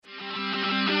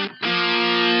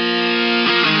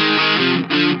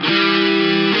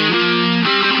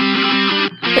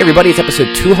everybody, it's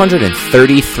episode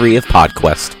 233 of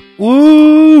PodQuest.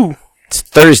 Woo! It's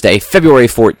Thursday, February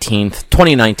 14th,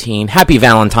 2019. Happy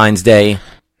Valentine's Day.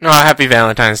 Oh, happy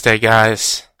Valentine's Day,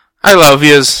 guys. I love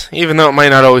yous, even though it might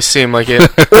not always seem like it.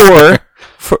 Or,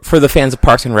 for the fans of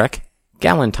Parks and Rec,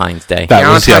 Galentine's Day.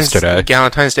 That was yesterday.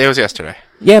 Galentine's Day was yesterday.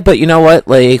 Yeah, but you know what?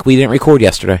 Like, we didn't record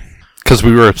yesterday. Because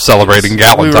we were celebrating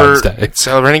Galentine's Day.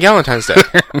 Celebrating Galentine's Day.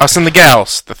 Us and the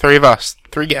gals. The three of us.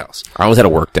 Three gals. I was at a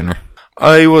work dinner.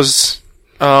 I was,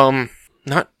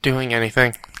 not doing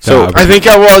anything. So, I think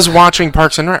I was watching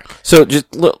Parks and Rec. So,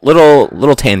 just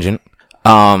little tangent.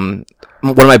 One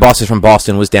of my bosses from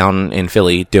Boston was down in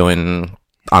Philly doing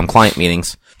client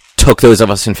meetings. Took those of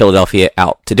us in Philadelphia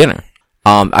out to dinner.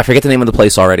 I forget the name of the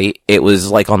place already. It was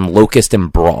like on Locust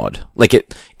and Broad. Like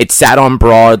it sat on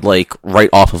Broad, like right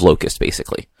off of Locust,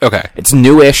 basically. Okay. It's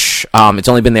newish. It's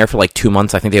only been there for like 2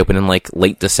 months. I think they opened in like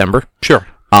late December. Sure.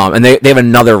 And they have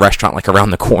another restaurant like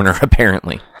around the corner,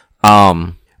 apparently.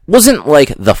 Wasn't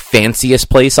like the fanciest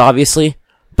place, obviously,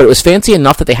 but it was fancy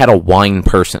enough that they had a wine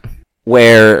person.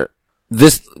 Where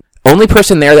this only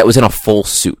person there that was in a full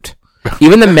suit.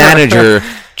 Even the manager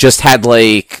just had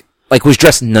like was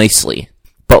dressed nicely,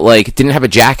 but like didn't have a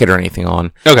jacket or anything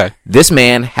on. Okay. This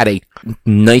man had a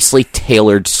nicely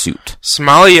tailored suit.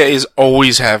 Sommeliers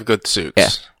always have good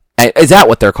suits. Yeah. Is that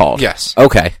what they're called? Yes.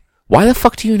 Okay. Why the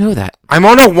fuck do you know that? I'm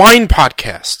on a wine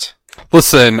podcast.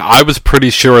 Listen, I was pretty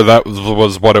sure that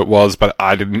was what it was, but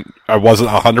I wasn't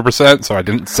 100%, so I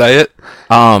didn't say it.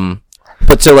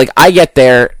 But so like I get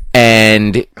there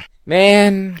and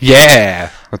man, yeah,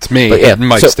 that's me. But yeah,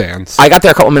 Mic so stands. I got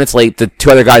there a couple minutes late. The two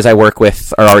other guys I work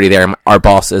with are already there. Our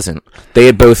boss isn't. They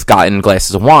had both gotten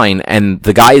glasses of wine, and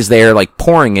the guy is there like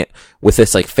pouring it with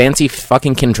this like fancy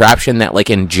fucking contraption that like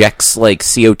injects like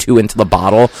CO2 into the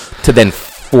bottle to then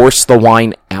force the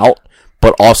wine out,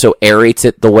 but also aerates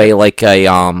it the way like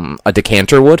a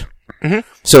decanter would. Mm-hmm.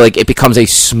 So like it becomes a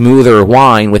smoother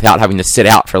wine without having to sit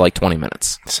out for like 20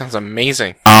 minutes. Sounds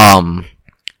amazing.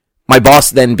 My boss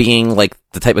then, being like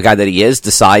the type of guy that he is,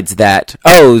 decides that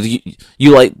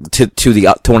you like to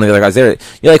one of the other guys there.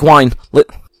 You like wine?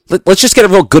 Let's just get a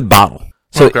real good bottle.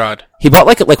 So oh God! He bought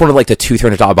like one of like the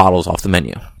 $200 bottles off the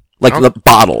menu, like the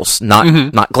bottles,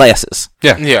 not glasses.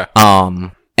 Yeah, yeah.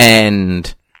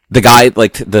 And the guy,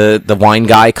 like the wine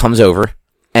guy, comes over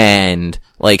and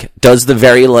like does the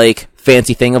very like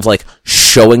fancy thing of like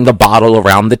showing the bottle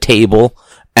around the table,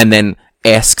 and then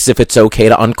asks if it's okay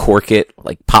to uncork it,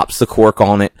 like pops the cork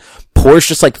on it, pours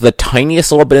just like the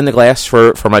tiniest little bit in the glass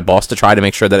for my boss to try to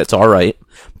make sure that it's alright,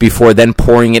 before then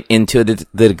pouring it into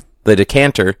the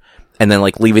decanter, and then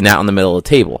like leaving that on the middle of the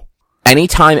table.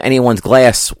 Anytime anyone's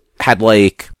glass had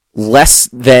like less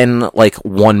than like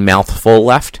one mouthful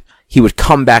left, he would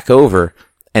come back over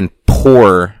and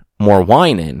pour more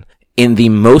wine in the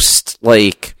most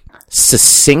like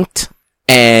succinct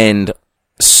and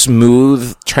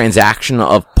smooth transaction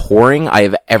of pouring I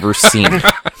have ever seen.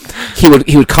 He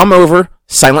would come over,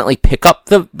 silently pick up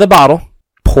the bottle,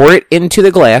 pour it into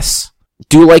the glass,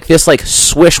 do like this like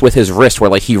swish with his wrist where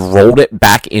like he rolled it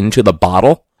back into the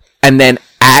bottle, and then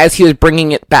as he was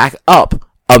bringing it back up,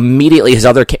 immediately his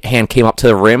other hand came up to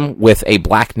the rim with a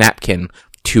black napkin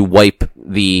to wipe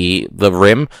the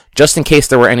rim just in case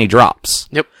there were any drops.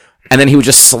 Yep. And then he would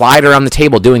just slide around the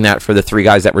table doing that for the three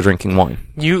guys that were drinking wine.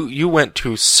 You went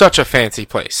to such a fancy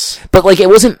place. But, like, it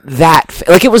wasn't that...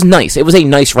 like, it was nice. It was a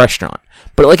nice restaurant.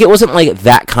 But, like, it wasn't, like,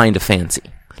 that kind of fancy.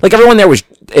 Like, everyone there was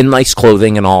in nice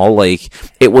clothing and all. Like,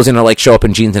 it wasn't a, like, show up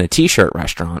in jeans and a t-shirt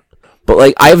restaurant. But,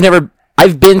 like,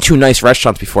 I've been to nice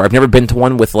restaurants before. I've never been to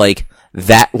one with, like,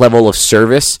 that level of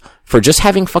service for just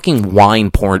having fucking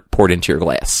wine poured into your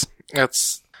glass.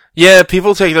 Yeah,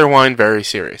 people take their wine very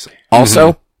seriously.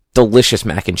 Also... delicious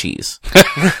mac and cheese.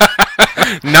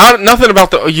 Nothing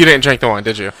about you didn't drink the wine,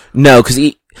 did you? No, because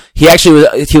he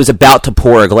was about to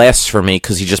pour a glass for me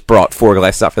because he just brought 4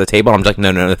 glasses out for the table. I'm like,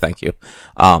 no, thank you.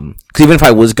 Because even if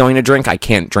I was going to drink, I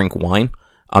can't drink wine.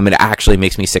 It actually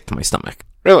makes me sick to my stomach.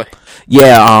 Really?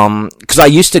 Yeah. Because I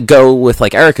used to go with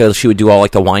like Erica. She would do all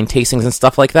like the wine tastings and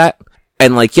stuff like that.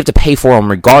 And, like, you have to pay for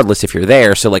them regardless if you're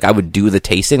there. So, like, I would do the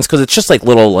tastings because it's just, like,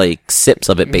 little, like, sips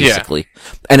of it, basically.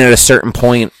 Yeah. And at a certain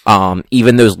point,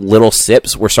 even those little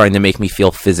sips were starting to make me feel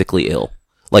physically ill.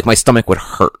 Like, my stomach would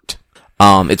hurt.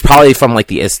 It's probably from, like,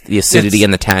 the acidity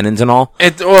and the tannins and all.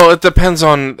 It depends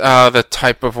on the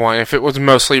type of wine. If it was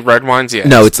mostly red wines, yeah.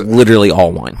 No, it's literally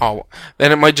all wine.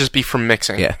 Then it might just be from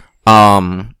mixing. Yeah.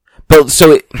 But,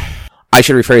 so, I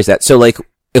should rephrase that. So, like,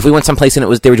 if we went someplace and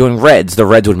they were doing reds, the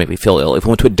reds would make me feel ill. If we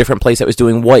went to a different place that was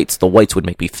doing whites, the whites would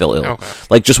make me feel ill. Okay.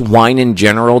 Like, just wine in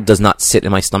general does not sit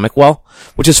in my stomach well,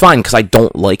 which is fine because I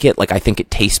don't like it. Like, I think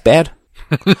it tastes bad.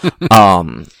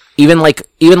 Even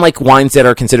like wines that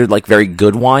are considered like very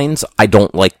good wines, I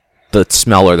don't like the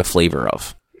smell or the flavor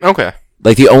of. Okay.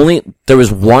 Like, there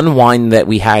was one wine that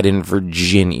we had in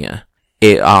Virginia.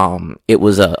 It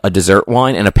was a dessert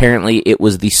wine, and apparently it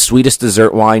was the sweetest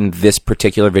dessert wine this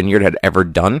particular vineyard had ever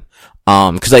done.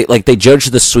 Cause they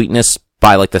judged the sweetness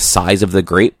by like the size of the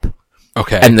grape.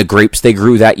 Okay. And the grapes they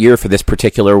grew that year for this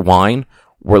particular wine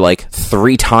were like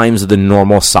 3 times the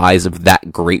normal size of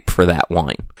that grape for that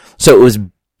wine. So it was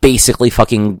basically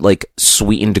fucking like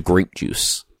sweetened grape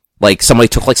juice. Like somebody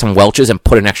took like some Welch's and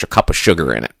put an extra cup of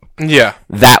sugar in it. Yeah.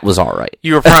 That was alright.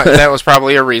 That was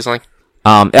probably a Riesling.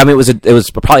 I mean, it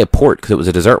was probably a port because it was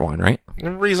a dessert wine, right?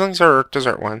 Rieslings are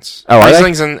dessert wines. Oh, are they?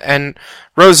 Rieslings and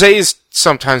rosés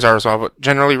sometimes are as well, but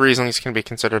generally Rieslings can be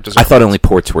considered dessert. I thought only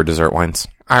ports were dessert wines.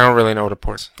 I don't really know what a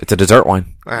port is. It's a dessert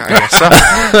wine. I guess so.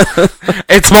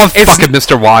 It's fucking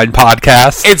Mr. Wine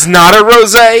podcast. It's not a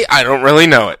rosé. I don't really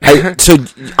know it.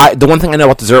 The one thing I know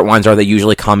about dessert wines are they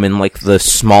usually come in like the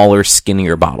smaller,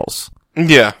 skinnier bottles.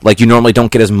 Yeah. Like, you normally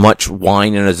don't get as much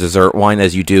wine in a dessert wine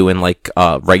as you do in, like,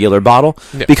 a regular bottle.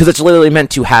 Yeah. Because it's literally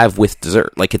meant to have with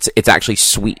dessert. Like, it's actually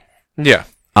sweet. Yeah.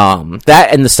 That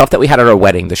and the stuff that we had at our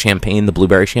wedding, the champagne, the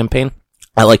blueberry champagne,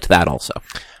 I liked that also.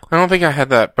 I don't think I had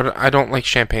that, but I don't like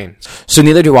champagne. So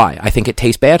neither do I. I think it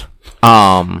tastes bad.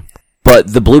 But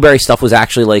the blueberry stuff was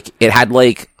actually, like, it had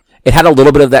a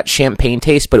little bit of that champagne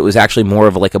taste, but it was actually more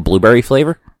of, like, a blueberry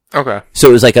flavor. Okay. So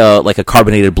it was like a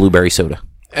carbonated blueberry soda.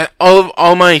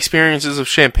 All my experiences of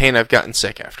champagne, I've gotten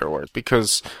sick afterwards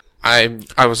because I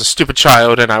was a stupid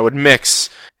child and I would mix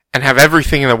and have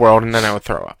everything in the world and then I would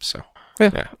throw up. So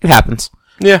yeah. It happens.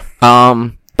 Yeah.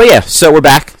 But yeah, so we're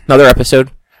back, another episode,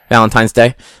 Valentine's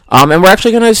Day, and we're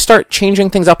actually gonna start changing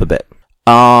things up a bit.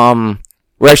 We're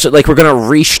gonna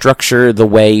restructure the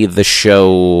way the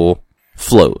show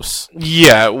flows.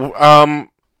 Yeah.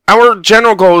 Our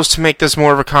general goal is to make this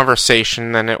more of a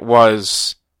conversation than it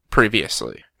was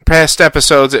previously. Past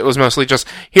episodes, it was mostly just,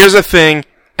 here's a thing,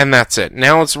 and that's it.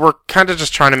 Now we're kind of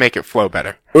just trying to make it flow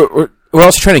better. We're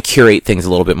also trying to curate things a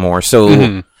little bit more.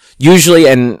 So usually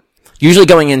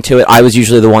going into it, I was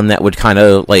usually the one that would kind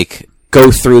of like go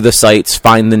through the sites,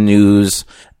 find the news,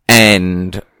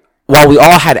 and while we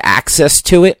all had access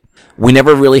to it, we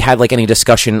never really had like any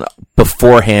discussion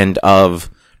beforehand of,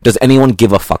 does anyone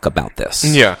give a fuck about this?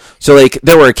 Yeah. So, like,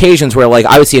 there were occasions where, like,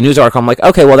 I would see a news article, I'm like,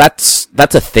 okay, well, that's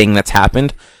a thing that's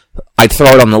happened. I'd throw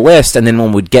it on the list, and then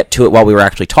when we'd get to it while we were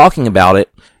actually talking about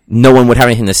it, no one would have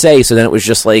anything to say, so then it was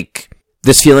just, like,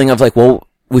 this feeling of, like, well,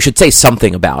 we should say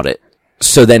something about it.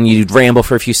 So then you'd ramble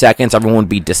for a few seconds, everyone would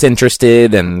be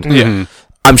disinterested, and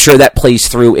I'm sure that plays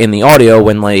through in the audio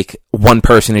when, like, one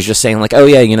person is just saying, like, oh,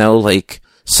 yeah, you know, like,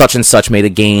 such and such made a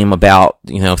game about,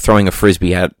 you know, throwing a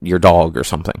frisbee at your dog or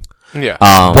something. Yeah.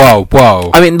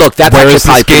 Whoa. I mean, look, that's where is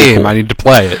this game? cool. I need to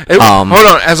play it. Hold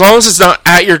on. As long as it's not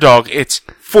at your dog, it's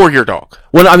for your dog.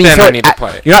 Well, I mean, then I need to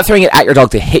play it. You're not throwing it at your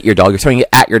dog to hit your dog. You're throwing it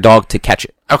at your dog to catch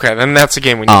it. Okay, then that's a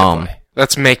game we need to play.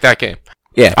 Let's make that game.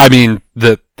 Yeah. I mean,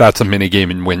 that's a mini game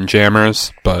in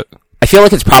Windjammers, but I feel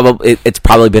like it's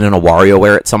probably been in a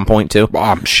WarioWare at some point too.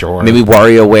 I'm sure. Maybe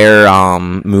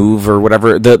WarioWare Move or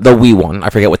whatever, the Wii one. I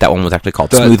forget what that one was actually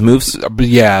called. Smooth Moves.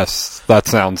 Yes, that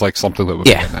sounds like something that would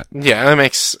be in it. Yeah, that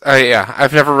makes.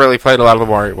 I've never really played a lot of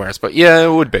the WarioWares, but yeah,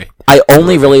 it would be. I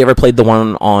only really ever played the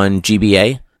one on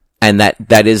GBA, and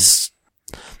that is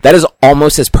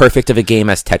almost as perfect of a game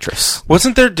as Tetris.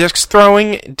 Wasn't there disc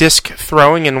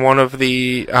throwing in one of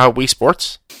the Wii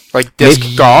Sports? Like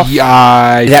disc golf?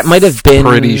 Yeah, that might have been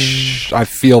I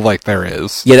feel like there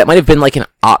is. Yeah, that might have been like an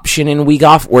option in Wii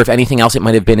Golf, or if anything else, it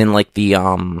might have been in like the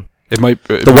It might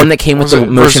be, the one that came with the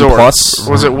Motion Resort? Plus.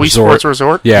 Was it Wii Sports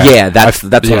Resort? Yeah, that's the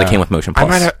one that came with Motion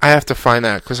Plus. I have to find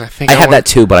that because I think I have that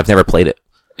too, but I've never played it.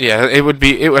 Yeah, it would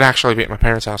actually be at my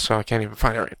parents' house, so I can't even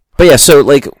find it right. But yeah, so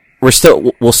like we'll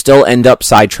still end up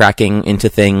sidetracking into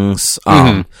things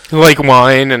like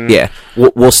wine and yeah,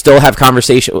 we'll still have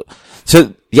conversation.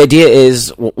 So the idea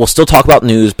is we'll still talk about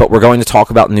news, but we're going to talk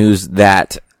about news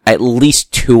that at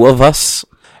least two of us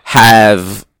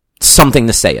have something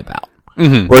to say about.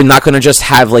 We're not going to just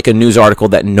have like a news article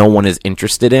that no one is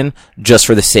interested in just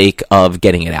for the sake of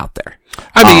getting it out there.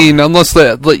 I mean, unless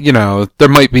there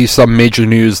might be some major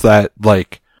news that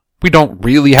like we don't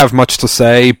really have much to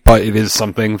say, but it is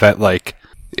something that like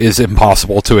is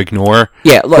impossible to ignore.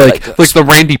 Yeah, like the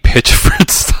Randy Pitchford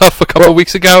stuff a couple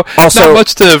weeks ago. Also, not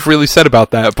much to have really said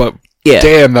about that, but yeah.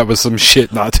 Damn, that was some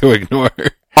shit not to ignore.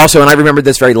 Also, and I remembered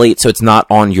this very late, so it's not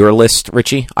on your list,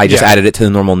 Richie. I just added it to the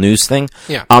normal news thing.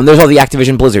 Yeah. There's all the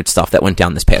Activision Blizzard stuff that went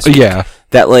down this past week. Yeah.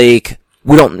 That, like,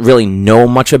 we don't really know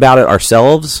much about it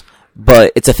ourselves,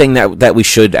 but it's a thing that we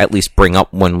should at least bring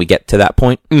up when we get to that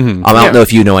point. Mm-hmm. I don't know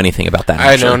if you know anything about that.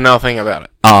 I know nothing about it.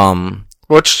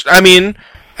 Which, I mean,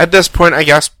 at this point, I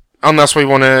guess, unless we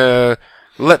want to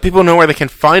let people know where they can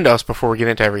find us before we get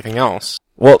into everything else.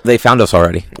 Well, they found us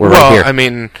already. We're right here. I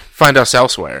mean, find us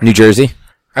elsewhere. New Jersey.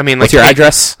 I mean, like, what's your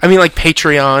address? I mean, like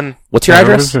Patreon. What's your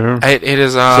address? It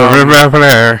is,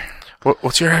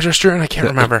 what's your address, Drew? I can't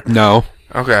remember. No.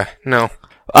 Okay, no.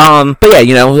 But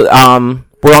yeah,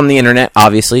 we're on the internet,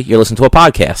 obviously. You're listening to a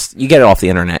podcast. You get it off the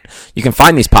internet. You can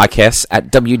find these podcasts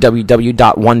at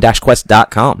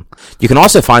www.one-quest.com. You can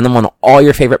also find them on all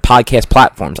your favorite podcast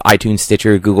platforms, iTunes,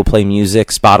 Stitcher, Google Play Music,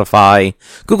 Spotify,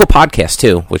 Google Podcasts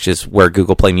too, which is where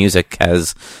Google Play Music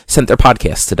has sent their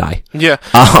podcasts to die. Yeah,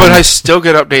 but I still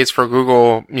get updates for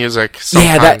Google Music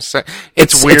sometimes. Yeah,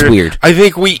 it's weird. It's weird. I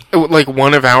think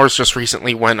one of ours just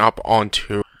recently went up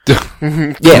onto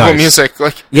Google Music.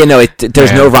 Like,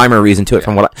 there's no rhyme or reason to it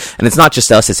from and it's not just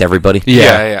us, it's everybody.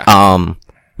 Yeah.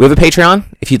 We have a Patreon.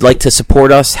 If you'd like to support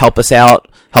us, help us out,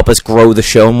 help us grow the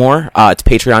show more, it's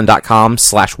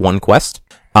patreon.com/onequest.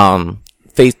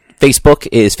 Facebook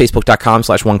is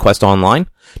facebook.com/onequestonline.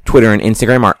 Twitter and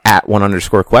Instagram are at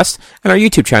 @1_quest. And our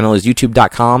YouTube channel is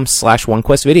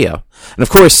youtube.com/onequestvideo. And of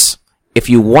course, if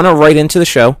you want to write into the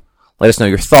show, let us know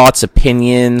your thoughts,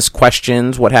 opinions,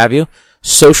 questions, what have you.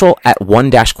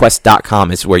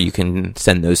 social@one-quest.com is where you can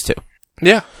send those to.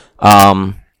 Yeah.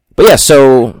 But yeah,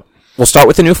 so we'll start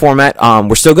with the new format.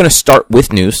 We're still going to start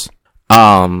with news.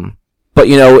 But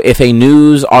if a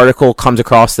news article comes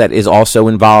across that is also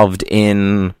involved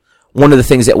in one of the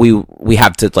things that we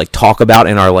have to like talk about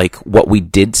in our like what we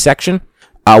did section,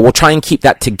 we'll try and keep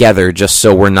that together just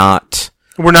so we're not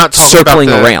circling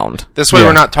around. This way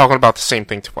we're not talking about the same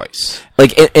thing twice.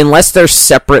 Like, unless they're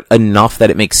separate enough that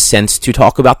it makes sense to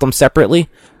talk about them separately.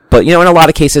 But, in a lot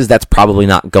of cases, that's probably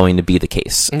not going to be the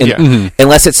case.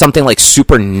 Unless it's something, like,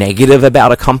 super negative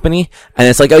about a company, and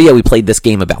it's like, oh, yeah, we played this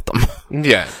game about them.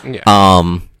 Yeah. I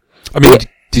mean,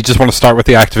 do you just want to start with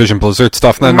the Activision Blizzard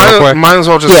stuff then? Might as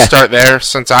well just start there,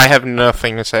 since I have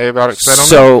nothing to say about it, because I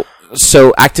don't know.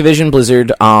 So Activision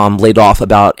Blizzard laid off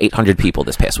about 800 people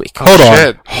this past week. Hold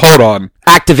on.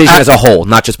 Activision as a whole,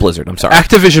 not just Blizzard, I'm sorry.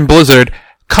 Activision Blizzard,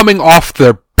 coming off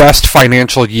their best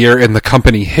financial year in the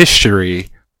company history,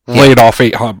 laid off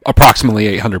approximately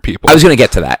 800 people. I was going to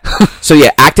get to that. So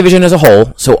yeah, Activision as a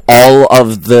whole, so all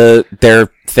of their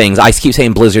things, I keep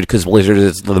saying Blizzard because Blizzard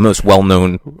is the most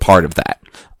well-known part of that,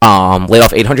 laid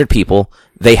off 800 people.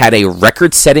 They had a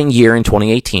record-setting year in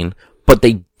 2018, but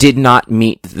they did not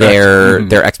meet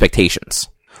their expectations.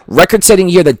 Record-setting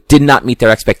year that did not meet their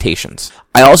expectations.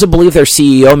 I also believe their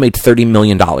CEO made $30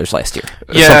 million last year.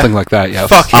 Yeah. Something like that, yeah.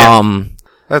 Fuck him.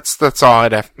 That's all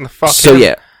I'd have. Fuck so him.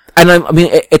 Yeah. And I mean,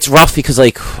 it's rough because,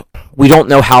 like, we don't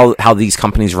know how these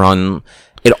companies run.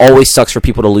 It always sucks for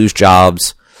people to lose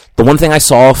jobs. The one thing I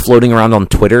saw floating around on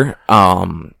Twitter,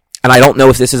 and I don't know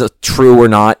if this is true or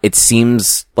not, it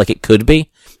seems like it could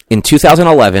be. In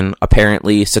 2011,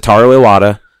 apparently, Satoru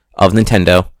Iwata of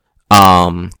Nintendo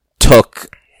took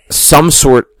some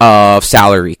sort of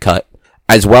salary cut,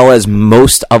 as well as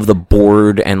most of the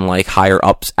board and, like,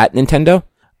 higher-ups at Nintendo,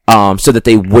 so that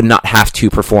they would not have to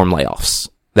perform layoffs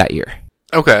that year.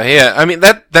 Okay, yeah. I mean,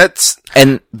 that does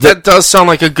sound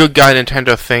like a good guy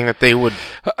Nintendo thing that they would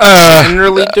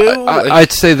generally do.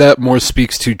 I'd say that more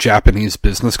speaks to Japanese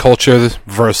business culture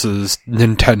versus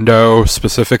Nintendo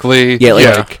specifically.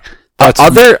 Yeah,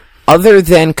 other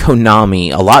than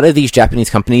Konami, a lot of these Japanese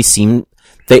companies seem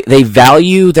they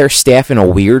value their staff in a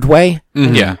weird way.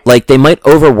 Mm-hmm. Yeah, like they might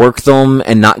overwork them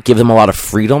and not give them a lot of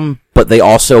freedom, but they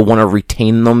also want to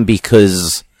retain them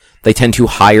because they tend to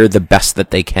hire the best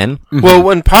that they can. Mm-hmm. Well,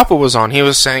 when Papa was on, he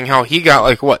was saying how he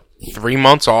got, 3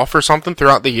 months off or something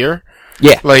throughout the year?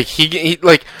 Yeah. Like, he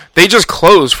they just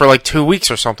closed for, 2 weeks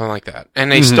or something like that.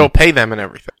 And they still pay them and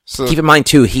everything. So, keep in mind,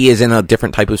 too, he is in a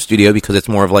different type of studio because it's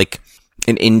more of, an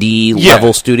indie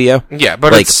level studio. Yeah,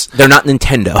 but they're not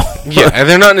Nintendo. Yeah,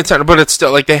 they're not Nintendo, but it's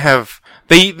still, they have...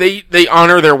 They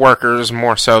honor their workers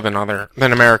more so than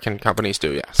American companies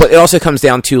do, yes. But it also comes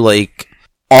down to,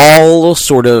 all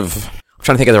sort of... I'm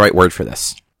trying to think of the right word for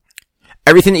this.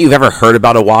 Everything that you've ever heard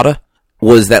about Iwata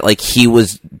was that, he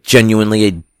was genuinely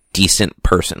a decent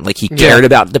person. He cared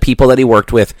about the people that he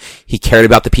worked with. He cared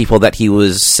about the people that he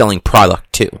was selling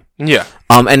product to. Yeah.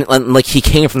 And he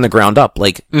came from the ground up.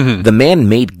 The man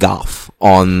made golf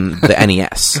on the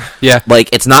NES. Yeah.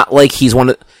 It's not like he's one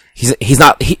of... He's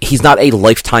not a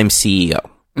lifetime CEO.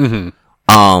 Mm-hmm.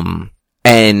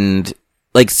 And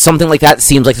like something like that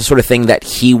seems like the sort of thing that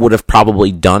he would have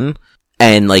probably done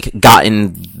and like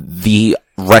gotten the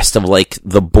rest of like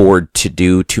the board to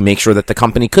do to make sure that the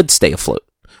company could stay afloat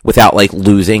without like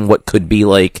losing what could be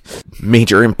like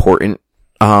major important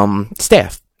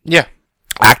staff. Yeah.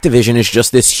 Activision is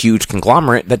just this huge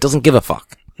conglomerate that doesn't give a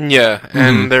fuck. Yeah,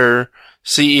 and their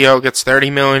CEO gets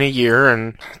 $30 million a year,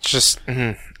 and it's just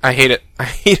I hate it. I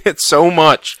hate it so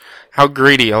much. How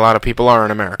greedy a lot of people are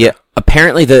in America. Yeah,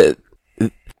 apparently the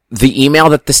email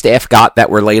that the staff got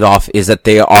that were laid off is that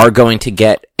they are going to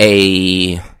get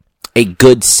a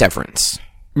good severance.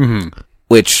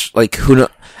 Which, like, who knows?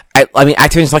 I mean,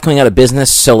 Activision's not coming out of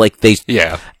business, so, like,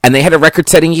 and they had a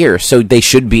record-setting year, so they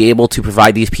should be able to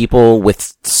provide these people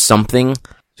with something.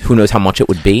 Who knows how much it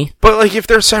would be? But, like, if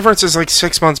their severance is, like,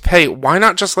 6 months' pay, why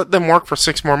not just let them work for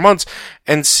 6 more months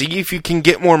and see if you can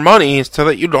get more money so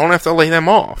that you don't have to lay them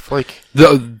off? Like,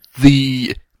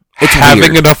 It's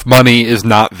having enough money is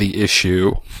not the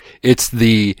issue. It's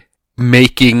the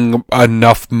making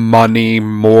enough money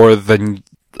more than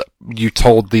you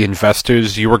told the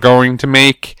investors you were going to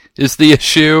make is the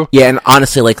issue. Yeah, and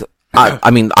honestly, like,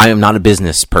 I mean, I am not a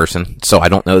business person, so I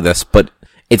don't know this, but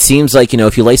it seems like, you know,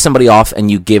 if you lay somebody off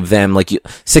and you give them, like,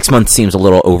 6 months seems a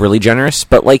little overly generous,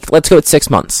 but, like, let's go with 6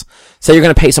 months. Say you're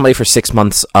going to pay somebody for 6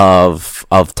 months of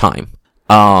time.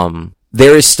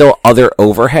 There is still other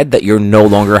overhead that you're no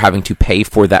longer having to pay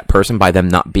for that person by them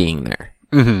not being there.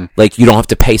 Like, you don't have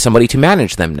to pay somebody to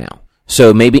manage them now.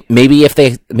 So maybe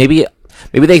they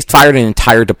fired an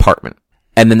entire department,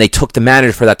 and then they took the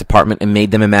manager for that department and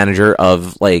made them a manager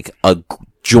of, like, a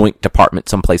joint department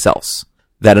someplace else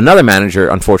that another manager,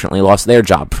 unfortunately, lost their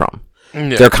job from.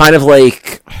 Yeah. They're kind of,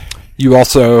 like... You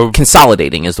also...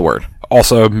 Consolidating is the word.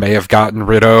 Also may have gotten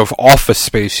rid of office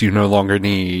space you no longer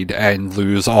need and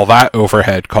lose all that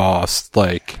overhead cost,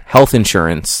 like... Health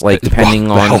insurance, like, depending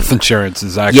on... Health insurance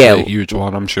is actually a huge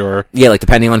one, I'm sure. Yeah, like,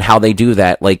 depending on how they do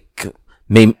that, like...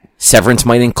 Severance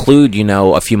might include, you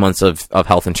know, a few months of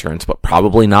health insurance, but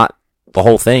probably not the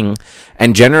whole thing.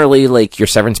 And generally, like, your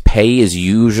severance pay is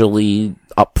usually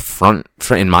up front,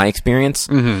 in my experience.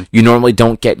 You normally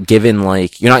don't get given,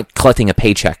 like, you're not collecting a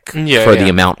paycheck for the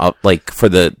amount of, like, for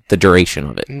the duration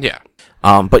of it. Yeah.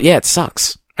 But yeah, it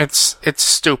sucks. It's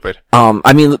stupid.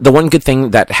 I mean, the one good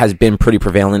thing that has been pretty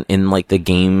prevalent in, like, the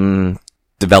game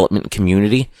development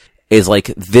community is, like,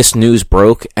 this news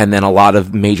broke, and then a lot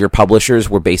of major publishers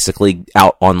were basically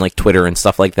out on, like, Twitter and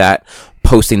stuff like that,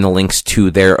 posting the links to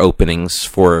their openings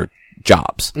for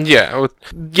jobs. Yeah,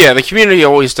 the community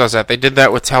always does that. They did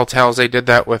that with Telltales, they did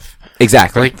that with...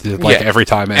 Exactly. Like every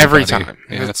time. Every time.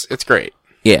 Yeah. It's great.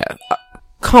 Yeah.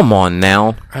 Come on,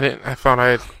 now. I thought I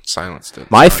had silenced it.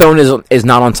 My phone is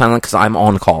not on silent because I'm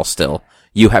on call still.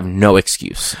 You have no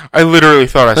excuse. I literally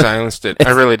thought I silenced it.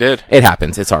 I really did. It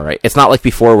happens. It's alright. It's not like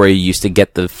before where you used to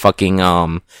get the fucking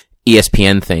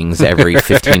ESPN things every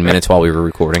 15 minutes while we were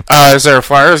recording. Is there a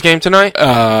Flyers game tonight?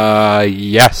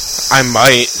 Yes. I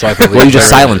might. Well, you just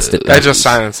silenced it, though. I just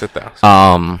silenced it, though.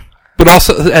 But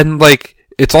also, and like,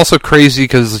 it's also crazy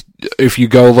because if you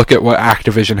go look at what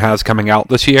Activision has coming out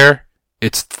this year,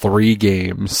 it's 3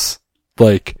 games.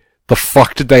 Like, the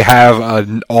fuck did they have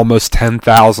an almost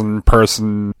 10,000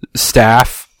 person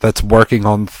staff that's working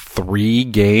on 3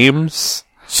 games?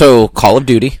 So, Call of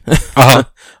Duty.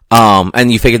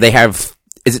 And you figure they have,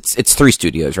 it's 3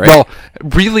 studios, right? Well,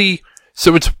 really,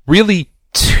 so it's really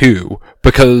 2,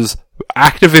 because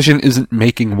Activision isn't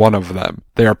making one of them.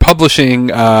 They are publishing,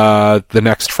 the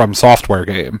next From Software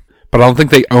game, but I don't think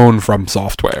they own From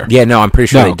Software. Yeah, no, I'm pretty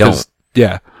sure they don't.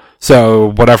 Yeah.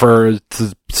 So whatever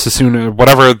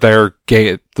their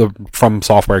game, the From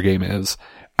Software game is,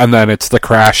 and then it's the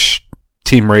Crash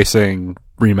Team Racing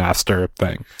remaster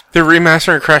thing. The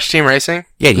remaster of Crash Team Racing?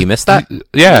 Yeah, you missed that?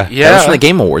 Yeah. That was from the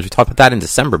Game Awards. We talked about that in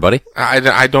December, buddy.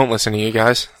 I don't listen to you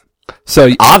guys.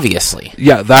 So obviously.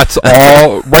 Yeah, that's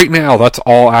all, right now, that's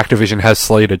all Activision has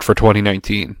slated for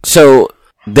 2019. So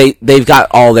they've got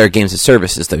all their games and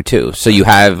services though too. So you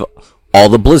have all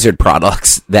the Blizzard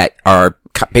products that are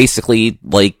basically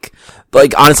like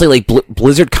honestly, like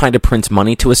Blizzard kind of prints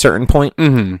money to a certain point.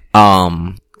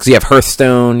 Because you have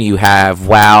Hearthstone, you have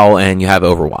WoW, and you have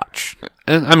Overwatch.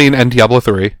 And Diablo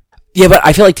 3. Yeah, but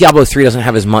I feel like Diablo 3 doesn't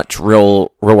have as much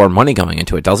real world money going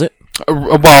into it, does it?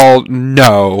 Well,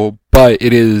 no, but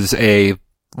it is a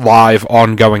live,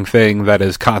 ongoing thing that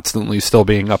is constantly still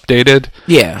being updated.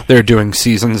 Yeah. They're doing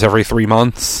seasons every 3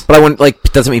 months. But I wouldn't, like,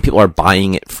 doesn't mean people are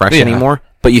buying it fresh anymore.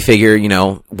 But you figure, you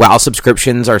know, WoW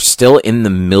subscriptions are still in the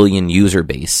million user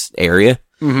base area.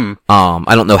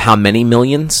 I don't know how many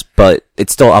millions, but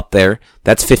it's still up there.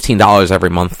 That's $15 every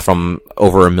month from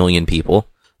over 1 million people.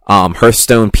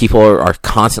 Hearthstone, people are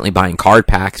constantly buying card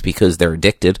packs because they're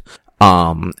addicted.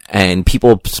 And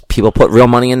people put real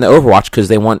money into Overwatch because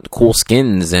they want cool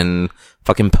skins and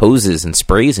fucking poses and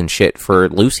sprays and shit for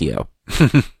Lucio.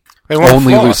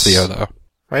 Only floss. Lucio, though.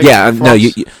 Right? Yeah, no,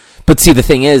 but see, the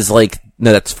thing is, like,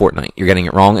 no, that's Fortnite. You're getting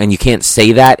it wrong, and you can't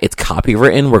say that. It's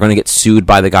copywritten. We're going to get sued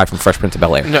by the guy from Fresh Prince of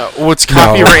Bel-Air. No, what's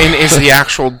copywritten is the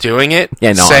actual doing it.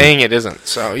 Yeah, no, saying it isn't.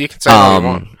 So you can say what you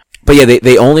want. But yeah,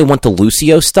 they only want the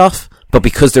Lucio stuff, but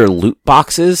because they're loot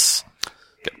boxes,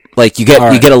 like, you get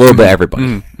a little bit of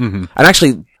everybody. And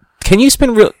actually, can you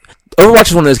spend real... Overwatch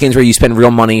is one of those games where you spend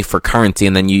real money for currency,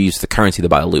 and then you use the currency to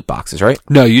buy the loot boxes, right?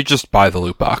 No, you just buy the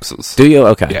loot boxes. Do you?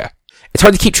 Okay. Yeah. It's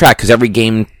hard to keep track, because every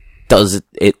game does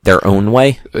it their own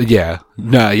way. Yeah.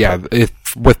 No, yeah.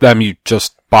 With them, you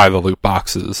just buy the loot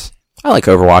boxes. I like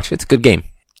Overwatch. It's a good game.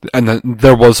 And then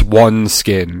there was one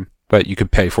skin that you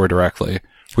could pay for directly,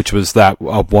 which was that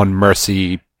one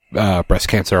Mercy breast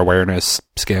cancer awareness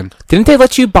skin. Didn't they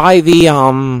let you buy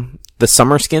the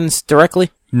summer skins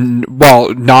directly?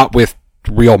 Well, not with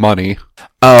real money.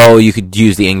 Oh, you could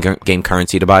use the in-game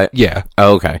currency to buy it? Yeah.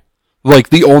 Oh, okay. Like,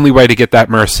 the only way to get that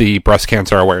Mercy breast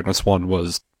cancer awareness one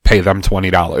was pay them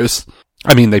 $20.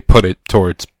 I mean, they put it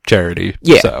towards charity.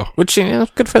 Yeah, so. Which,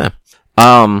 good for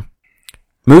them.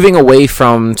 Moving away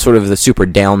from sort of the super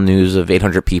down news of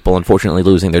 800 people unfortunately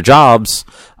losing their jobs,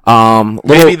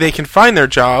 maybe they can find their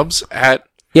jobs at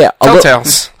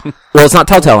Telltale's. Well, it's not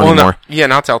Telltale anymore.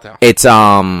 Not Telltale. It's,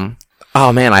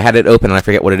 oh man, I had it open and I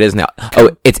forget what it is now.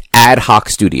 Oh, it's Ad Hoc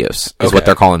Studios is what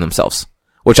they're calling themselves.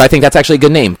 Which I think that's actually a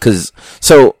good name, because,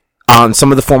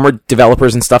 some of the former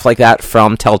developers and stuff like that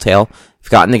from Telltale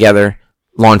have gotten together,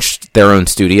 launched their own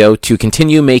studio to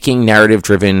continue making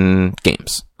narrative-driven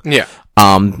games. Yeah.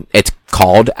 It's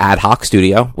called Ad Hoc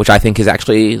Studio, which I think is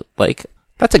actually, like,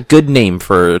 that's a good name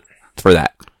for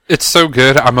that. It's so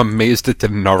good, I'm amazed it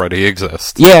didn't already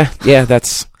exist. Yeah,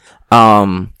 that's,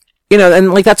 and,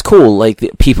 like, that's cool. Like,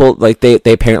 people, like, they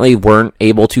apparently weren't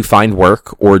able to find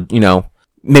work, or,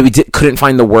 maybe couldn't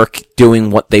find the work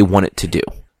doing what they wanted to do.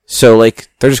 So, like,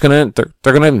 they're just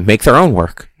gonna make their own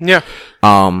work. Yeah.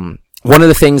 One of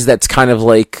the things that's kind of,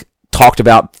 like, talked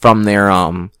about from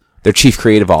their chief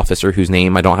creative officer, whose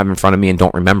name I don't have in front of me and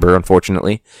don't remember,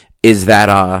 unfortunately, is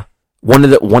that, one of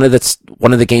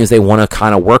the games they want to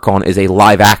kind of work on is a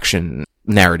live action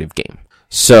narrative game.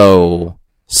 So,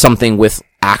 something with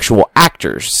actual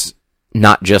actors,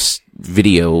 not just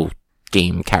video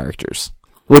game characters.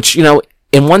 Which,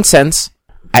 in one sense,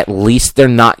 at least they're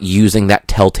not using that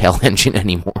Telltale engine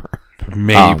anymore.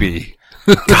 Maybe.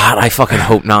 God, I fucking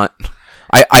hope not.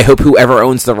 I hope whoever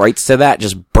owns the rights to that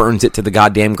just burns it to the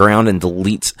goddamn ground and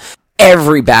deletes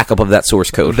every backup of that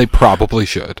source code. They probably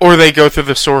should. Or they go through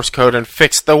the source code and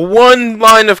fix the one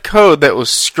line of code that was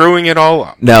screwing it all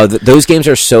up. No, those games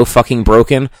are so fucking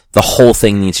broken, the whole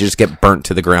thing needs to just get burnt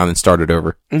to the ground and started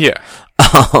over. Yeah.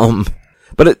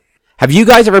 Have you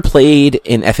guys ever played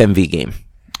an FMV game?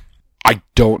 I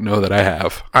don't know that I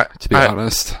have, to be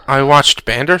honest. I watched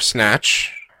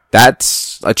Bandersnatch.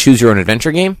 That's a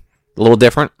choose-your-own-adventure game? A little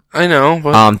different? I know,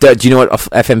 but... do you know what a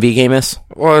FMV game is?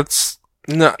 Well, it's...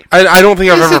 No, I don't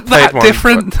think I've ever played one.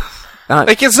 Different?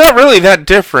 Like, it's not really that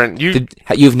different.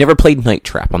 You've never played Night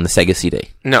Trap on the Sega CD?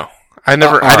 No. I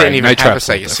didn't even have a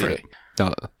Sega CD.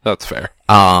 No, that's fair.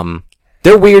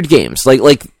 They're weird games.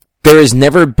 Like, there has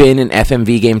never been an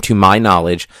FMV game, to my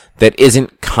knowledge, that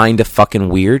isn't kind of fucking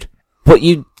weird. But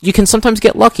you can sometimes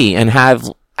get lucky and have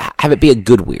it be a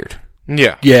good weird.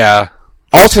 Yeah. Yeah.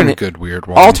 Some good weird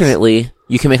ones. Alternately,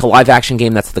 you can make a live action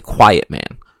game that's The Quiet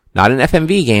Man. Not an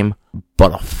FMV game,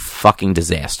 but a fucking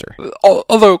disaster.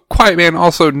 Although Quiet Man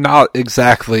also not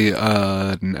exactly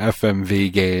an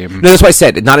FMV game. No, that's why I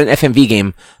said not an FMV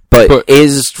game, but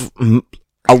is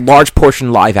a large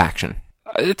portion live action.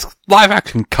 It's live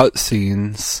action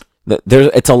cutscenes.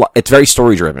 It's very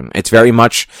story driven. It's very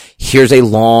much here's a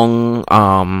long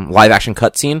live action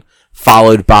cutscene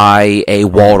followed by a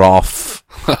walled off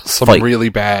some fight. Really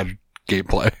bad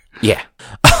gameplay. Yeah.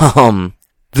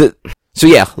 So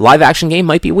yeah, live action game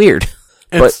might be weird.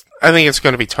 But I think it's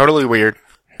going to be totally weird.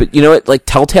 But you know what? Like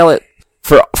Telltale,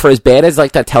 for as bad as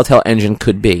like that Telltale engine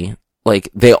could be, like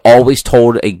they always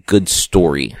told a good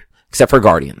story, except for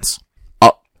Guardians.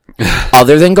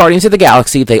 Other than Guardians of the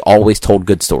Galaxy, they always told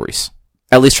good stories.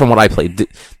 At least from what I played.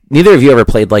 Neither of you ever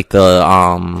played like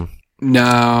the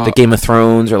Game of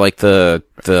Thrones or like the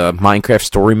Minecraft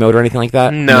story mode or anything like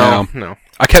that? No.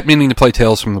 I kept meaning to play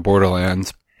Tales from the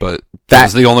Borderlands, but that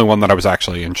was the only one that I was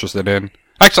actually interested in.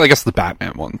 Actually, I guess the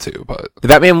Batman one too, but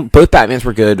Both Batmans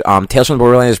were good. Tales from the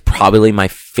Borderlands is probably my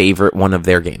favorite one of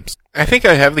their games. I think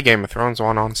I have the Game of Thrones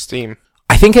one on Steam.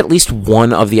 I think at least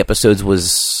one of the episodes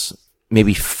was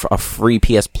maybe a free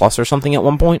PS Plus or something at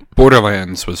one point.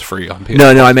 Borderlands was free on PS.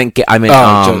 No, I meant Game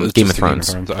of Game of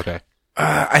Thrones. Okay.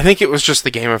 I think it was just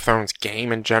the Game of Thrones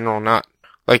game in general, not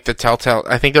like the Telltale.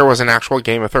 I think there was an actual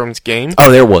Game of Thrones game.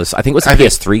 Oh, there was. I think it was a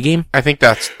PS3 game. I think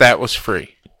that was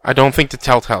free. I don't think the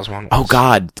Telltale's one was. Oh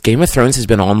God, Game of Thrones has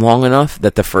been on long enough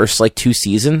that the first 2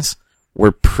 seasons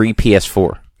were pre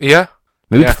PS4. Yeah.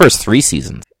 Maybe the first 3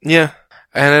 seasons. Yeah.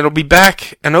 And it'll be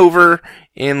back and over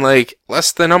in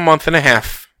less than a month and a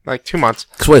half. 2 months.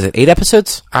 Because what is it, 8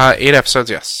 episodes? 8 episodes,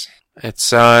 yes.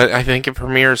 It's, I think it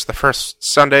premieres the first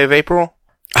Sunday of April.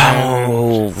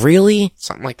 Oh, really?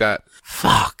 Something like that.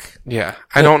 Fuck. Yeah.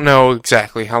 I don't know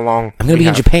exactly how long. I'm gonna be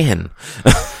in Japan.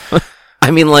 I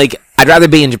mean, I'd rather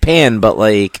be in Japan, but,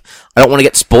 I don't want to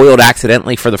get spoiled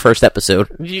accidentally for the first episode.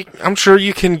 I'm sure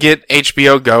you can get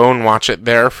HBO Go and watch it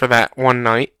there for that one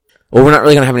night. Well, we're not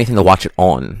really gonna have anything to watch it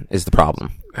on, is the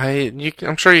problem.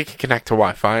 I'm sure you can connect to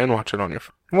Wi-Fi and watch it on your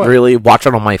phone. What? Really? Watch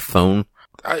it on my phone?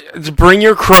 Bring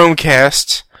your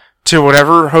Chromecast to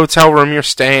whatever hotel room you're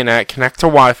staying at, connect to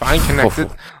Wi-Fi, and connect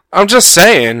it. I'm just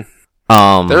saying,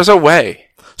 there's a way.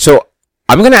 So,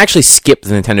 I'm going to actually skip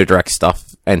the Nintendo Direct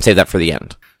stuff and save that for the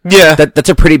end. Yeah. That's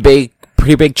a pretty big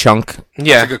chunk.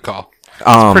 Yeah. It's a good call.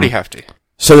 It's pretty hefty.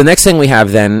 So the next thing we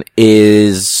have then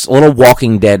is a little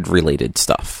Walking Dead related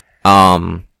stuff.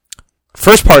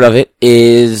 First part of it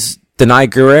is Denai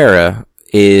Guerrera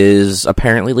is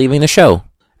apparently leaving the show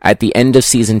at the end of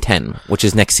season 10, which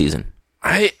is next season.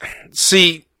 I'm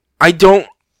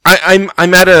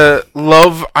at a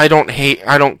love, I don't hate,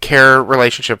 I don't care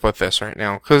relationship with this right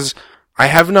now, because I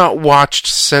have not watched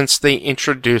since they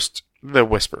introduced the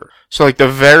Whisperer. So the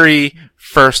very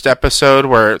first episode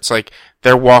where it's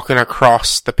they're walking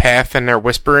across the path and they're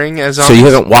whispering as So you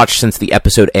haven't watched since the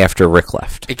episode after Rick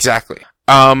left. Exactly.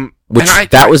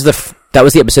 That was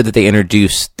the episode that they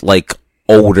introduced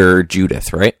older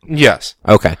Judith, right? Yes.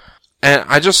 Okay. And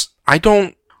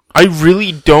I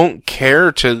really don't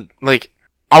care to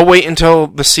I'll wait until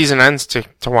the season ends to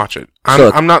watch it.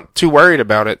 I'm not too worried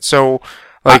about it. So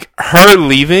her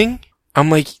leaving, I'm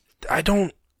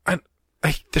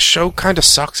the show kind of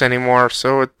sucks anymore,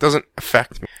 so it doesn't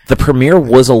affect me. The premiere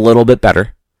was a little bit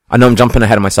better. I know I'm jumping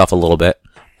ahead of myself a little bit.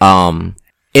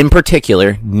 In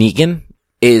particular, Negan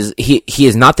he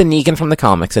is not the Negan from the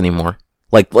comics anymore.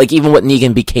 Even what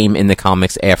Negan became in the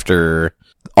comics after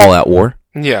All Out War.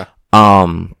 Yeah.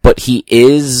 But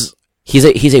he's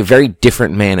a very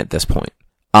different man at this point.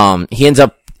 He ends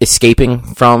up escaping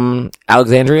from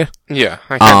Alexandria. Yeah,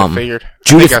 I kind of figured.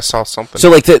 Judith, I think I saw something.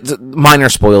 So the minor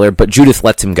spoiler, but Judith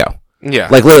lets him go. Yeah.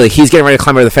 Literally, he's getting ready to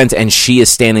climb over the fence and she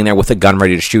is standing there with a gun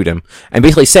ready to shoot him. And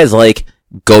basically says,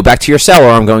 go back to your cell or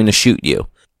I'm going to shoot you.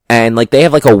 And they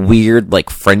have a weird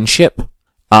friendship.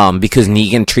 Because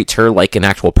Negan treats her like an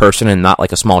actual person and not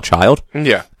like a small child.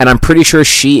 Yeah. And I'm pretty sure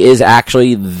she is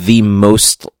actually the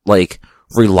most,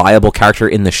 reliable character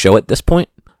in the show at this point.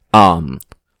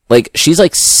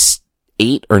 She's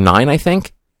 8 or 9, I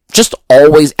think. Just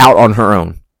always out on her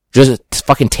own. Just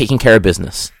fucking taking care of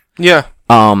business. Yeah.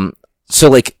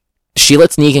 So she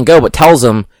lets Negan go, but tells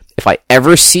him, if I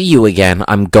ever see you again,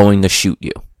 I'm going to shoot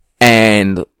you.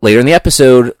 And later in the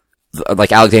episode,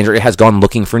 Alexandria has gone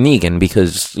looking for Negan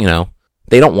because,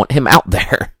 they don't want him out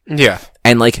there. Yeah.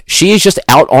 And, she is just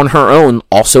out on her own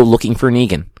also looking for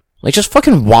Negan. Just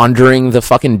fucking wandering the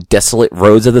fucking desolate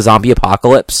roads of the zombie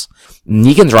apocalypse.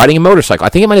 Negan's riding a motorcycle. I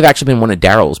think it might have actually been one of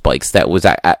Daryl's bikes that was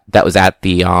at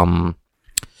the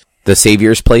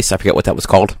Savior's place. I forget what that was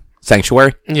called.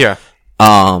 Sanctuary? Yeah.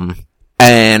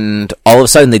 And all of a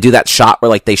sudden they do that shot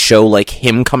where they show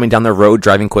him coming down the road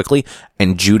driving quickly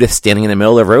and Judith standing in the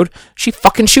middle of the road. She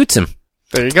fucking shoots him.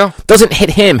 There you go. Doesn't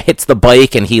hit him, hits the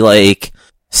bike and he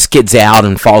skids out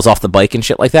and falls off the bike and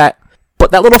shit like that. But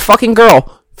that little fucking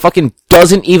girl fucking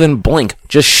doesn't even blink,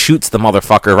 just shoots the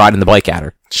motherfucker riding the bike at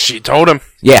her. She told him.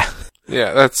 Yeah.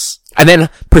 Yeah, that's... And then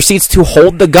proceeds to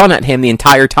hold the gun at him the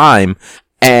entire time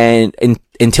and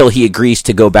until he agrees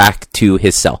to go back to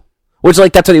his cell. Which,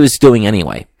 that's what he was doing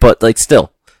anyway. But,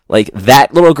 still.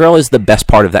 That little girl is the best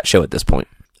part of that show at this point.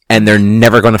 And they're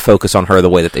never going to focus on her the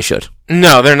way that they should.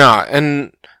 No, they're not.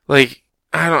 And, I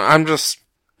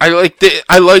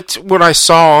liked what I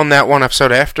saw on that one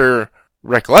episode after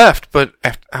Rick left, but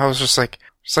I was just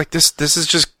this is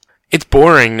just, it's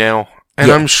boring now. And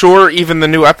yeah. I'm sure even the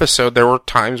new episode, there were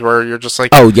times where you're just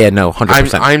oh yeah, no,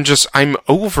 100%. I'm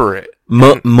over it.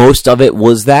 Most of it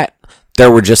was that. There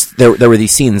were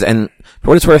these scenes, and for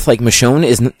what it's worth, like,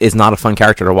 Michonne is not a fun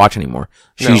character to watch anymore.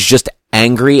 She's just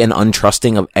angry and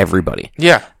untrusting of everybody.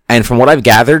 Yeah. And from what I've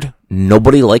gathered,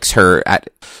 nobody likes her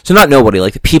so not nobody,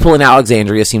 like, the people in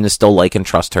Alexandria seem to still like and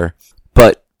trust her.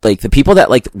 But, like, the people that,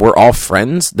 like, were all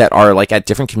friends that are, like, at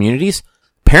different communities,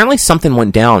 apparently something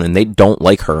went down and they don't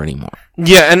like her anymore.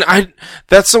 Yeah, and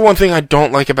that's the one thing I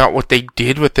don't like about what they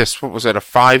did with this, what was it, a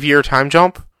 5-year time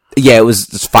jump? Yeah, it was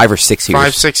 5 or 6 years.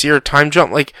 5-6 year time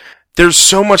jump. Like, there's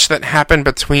so much that happened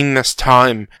between this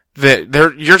time that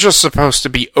you're just supposed to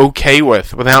be okay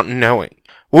with without knowing.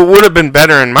 What would have been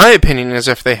better, in my opinion, is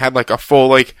if they had, like, a full,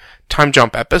 like, time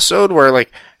jump episode where,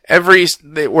 like,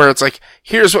 where it's like,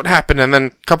 here's what happened, and then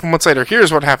a couple months later,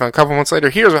 here's what happened, a couple months later,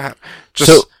 here's what happened.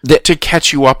 Just to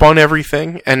catch you up on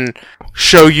everything and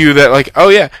show you that, like, oh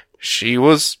yeah, she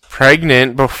was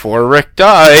pregnant before Rick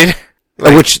died.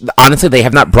 Like, which, honestly, they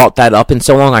have not brought that up in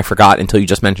so long, I forgot until you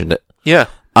just mentioned it. Yeah.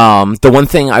 The one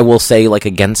thing I will say, like,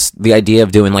 against the idea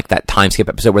of doing, like, that time skip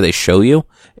episode where they show you,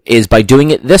 is by doing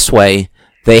it this way,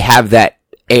 they have that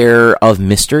air of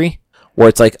mystery, where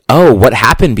it's like, oh, what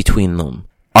happened between them?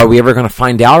 Are we ever going to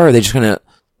find out, or are they just going to,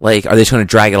 like,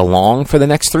 drag it along for the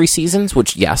next 3 seasons?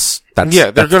 Which, yes, that's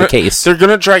the case. They're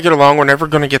gonna drag it along, we're never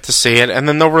gonna get to see it, and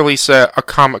then they'll release a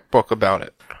comic book about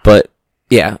it. But,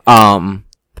 yeah,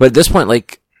 but at this point,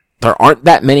 like, there aren't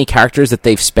that many characters that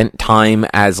they've spent time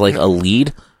as, like, a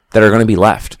lead that are going to be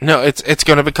left. No, it's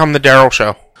going to become the Daryl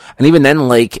show. And even then,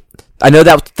 like, I know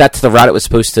that's the route it was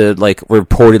supposed to, like,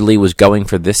 reportedly was going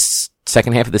for this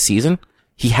second half of the season.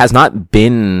 He has not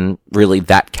been really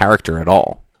that character at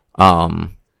all.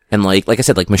 And like I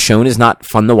said, like, Michonne is not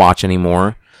fun to watch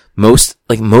anymore. Most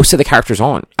of the characters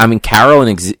aren't. I mean, Carol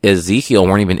and Ezekiel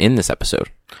weren't even in this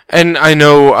episode. And I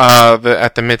know,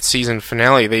 at the mid-season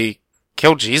finale, they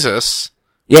killed Jesus.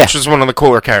 Yeah. Which was one of the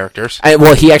cooler characters.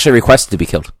 Well, he actually requested to be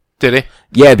killed. Did he?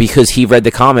 Yeah, because he read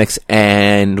the comics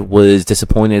and was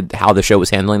disappointed how the show was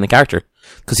handling the character.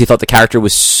 Because he thought the character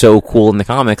was so cool in the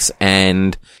comics,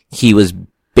 and he was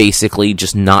basically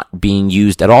just not being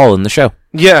used at all in the show.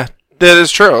 Yeah, that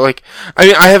is true. Like, I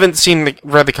mean, I haven't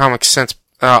read the comics since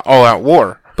All Out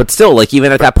War. But still, like,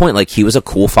 even at that point, like, he was a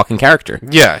cool fucking character.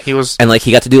 Yeah, he was. And, like,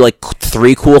 he got to do, like,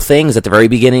 3 cool things at the very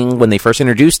beginning when they first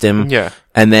introduced him. Yeah.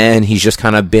 And then he's just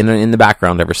kind of been in the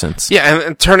background ever since. Yeah,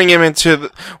 and turning him into,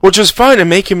 which is fine to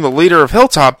make him the leader of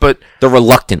Hilltop, but... The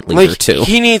reluctant leader, like, too.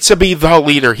 He needs to be the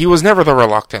leader. He was never the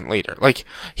reluctant leader. Like,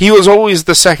 he was always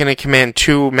the second in command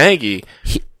to Maggie.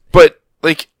 But,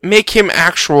 like, make him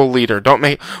actual leader. Don't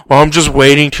make, well, I'm just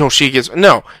waiting till she gets...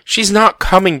 No, she's not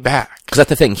coming back. Because that's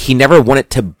the thing. He never wanted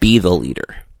to be the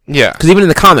leader. Yeah. Because even in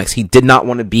the comics, he did not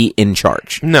want to be in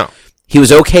charge. No. He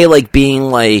was okay, like, being,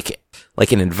 like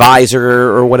an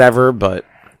advisor or whatever, but...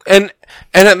 And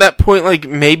at that point, like,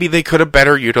 maybe they could have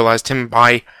better utilized him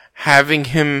by having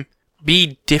him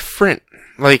be different.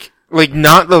 Like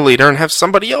not the leader, and have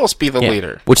somebody else be the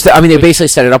leader. Which, they basically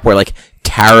set it up where, like,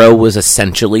 Tara was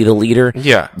essentially the leader.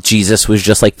 Yeah. Jesus was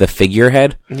just, like, the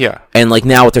figurehead. Yeah. And, like,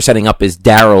 now what they're setting up is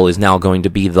Daryl is now going to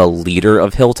be the leader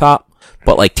of Hilltop,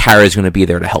 but, like, Tara's going to be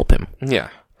there to help him. Yeah.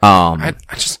 I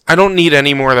don't need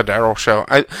any more of the Daryl show.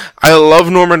 I love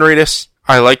Norman Reedus.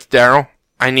 I liked Daryl.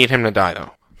 I need him to die,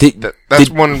 though. That's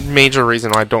one major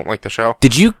reason why I don't like the show.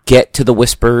 Did you get to the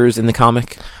Whisperers in the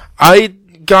comic? I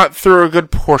got through a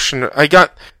good portion. I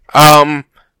got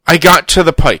to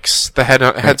the Pikes, the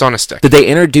heads on a stick. Did they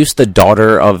introduce the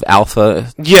daughter of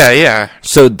Alpha? Yeah.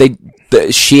 So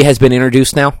she has been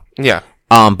introduced now? Yeah.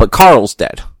 But Carl's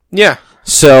dead. Yeah.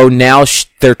 So now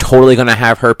they're totally going to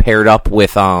have her paired up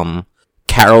with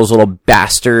Carol's little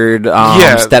bastard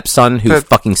stepson who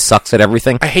fucking sucks at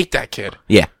everything. I hate that kid.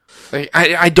 Yeah. Like,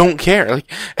 I don't care.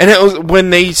 Like, and it was when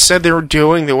they said they were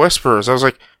doing the Whisperers, I was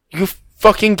like, you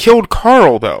fucking killed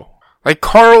Carl, though. Like,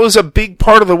 Carl is a big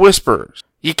part of the Whisperers.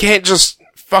 You can't just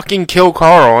fucking kill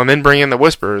Carl and then bring in the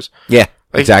Whisperers. Yeah,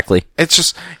 like, exactly.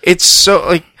 It's so,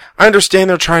 like, I understand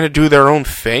they're trying to do their own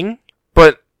thing,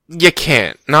 but you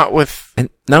can't. Not with... And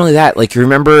not only that, like, you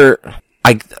remember,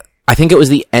 I think it was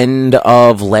the end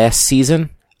of last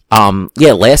season.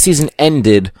 Last season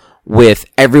ended with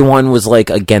everyone was,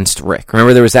 like, against Rick.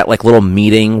 Remember there was that, like, little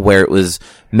meeting where it was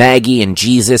Maggie and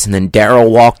Jesus, and then Daryl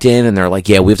walked in, and they're like,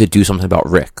 yeah, we have to do something about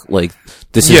Rick. Like,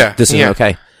 this is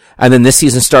okay. And then this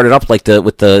season started up, like,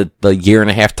 with the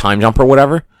 1.5-year time jump or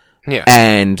whatever. Yeah.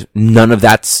 And none of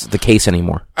that's the case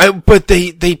anymore. But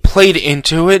they played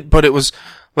into it, but it was,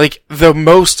 like, the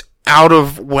most out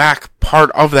of whack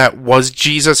part of that was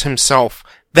Jesus himself.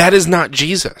 That is not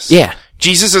Jesus. Yeah.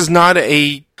 Jesus is not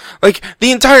like,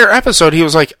 the entire episode, he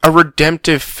was like a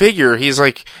redemptive figure. He's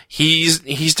like, he's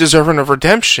deserving of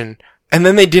redemption, and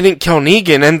then they didn't kill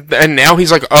Negan, and now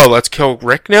he's like, oh, let's kill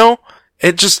Rick now?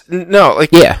 It just, no,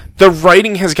 like, Yeah. the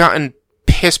writing has gotten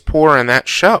piss poor in that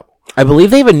show. I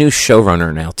believe they have a new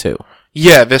showrunner now, too.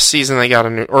 Yeah, this season they got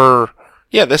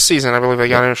this season I believe they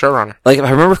got a new showrunner. Like, if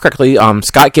I remember correctly,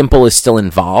 Scott Gimple is still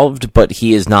involved, but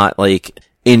he is not, like,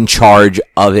 in charge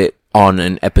of it on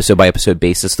an episode-by-episode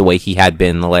basis the way he had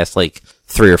been the last, like,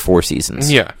 3 or 4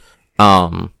 seasons. Yeah.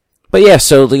 But yeah,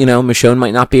 so, you know, Michonne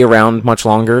might not be around much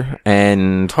longer,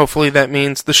 and... Hopefully that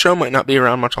means the show might not be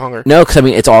around much longer. No, because, I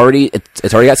mean, it's already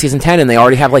got season 10, and they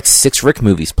already have, like, 6 Rick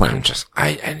movies planned.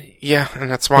 Yeah, and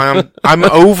that's why I'm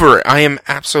over it. I am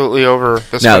absolutely over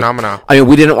this phenomenon. I mean,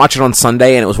 we didn't watch it on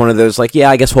Sunday, and it was one of those, like, yeah,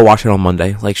 I guess we'll watch it on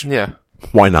Monday. Like, Yeah.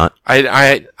 Why not?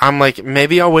 I'm like,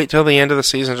 maybe I'll wait till the end of the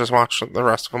season and just watch the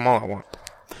rest of them all at once.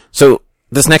 So,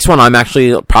 this next one, I'm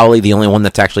actually probably the only one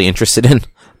that's actually interested in.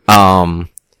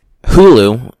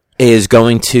 Hulu is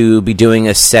going to be doing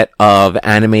a set of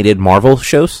animated Marvel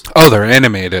shows. Oh, they're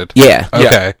animated. Yeah.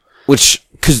 Okay.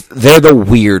 Because they're the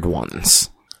weird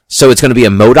ones. So it's going to be a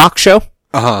MODOK show.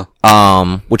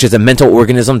 Which is a mental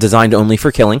organism designed only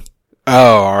for killing.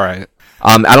 Oh, alright.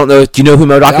 I don't know. Do you know who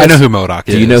MODOK is? I know who MODOK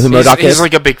is. Do you know who MODOK is? He's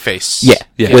like a big face. Yeah.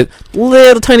 Yeah. With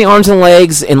little tiny arms and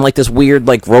legs and like this weird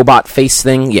like robot face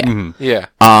thing. Yeah. Mm-hmm. Yeah.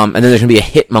 And then there's going to be a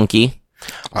hit monkey.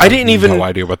 I didn't even no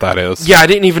idea what that is. Yeah, I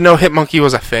didn't even know Hitmonkey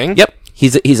was a thing. Yep.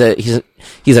 He's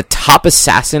a top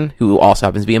assassin who also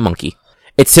happens to be a monkey.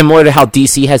 It's similar to how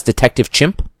DC has Detective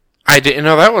Chimp. I didn't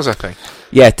know that was a thing.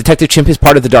 Yeah, Detective Chimp is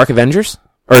part of the Dark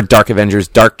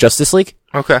Justice League.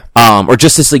 Okay. Or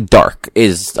Justice League Dark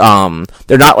is,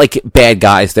 they're not like bad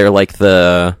guys, they're like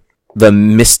the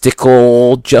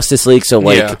mystical Justice League, so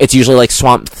like, It's usually like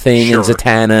Swamp Thing and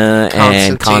Zatanna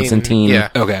and Constantine. Yeah.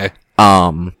 Okay.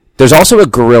 There's also a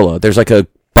gorilla, there's like a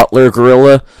butler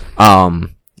gorilla,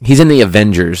 he's in the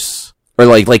Avengers, or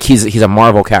like he's a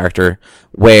Marvel character,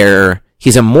 where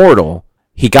he's immortal.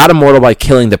 He got immortal by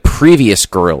killing the previous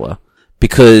gorilla,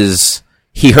 because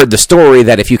he heard the story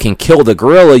that if you can kill the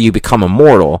gorilla, you become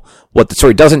immortal. What the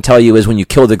story doesn't tell you is when you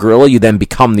kill the gorilla, you then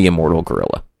become the immortal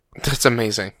gorilla. That's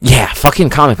amazing. Yeah, fucking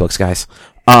comic books, guys.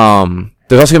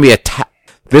 There's also gonna be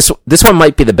this one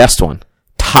might be the best one.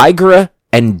 Tigra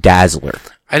and Dazzler.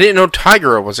 I didn't know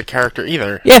Tigra was a character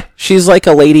either. Yeah, she's like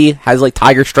a lady, has like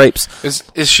tiger stripes.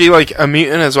 Is she like a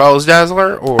mutant as well as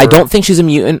Dazzler? Or? I don't think she's a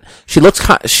mutant. She looks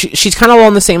she's kind of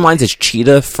along the same lines as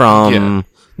Cheetah from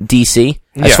DC,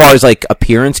 as far as like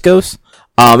appearance goes.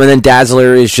 And then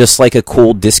Dazzler is just like a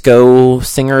cool disco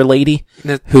singer lady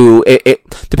who it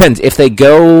depends. If they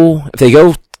go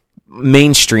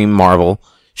mainstream Marvel,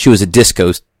 she was a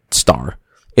disco star.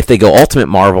 If they go Ultimate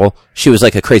Marvel, she was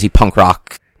like a crazy punk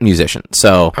rock musician.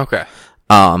 So okay.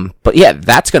 But yeah,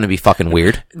 that's going to be fucking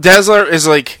weird. Dazzler is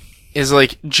like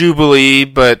Jubilee,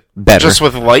 but better, just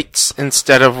with lights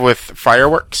instead of with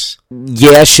fireworks.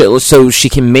 Yeah, so she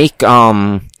can make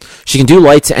she can do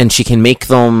lights and she can make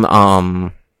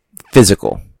them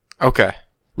physical. Okay.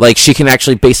 Like she can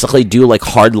actually basically do like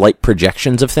hard light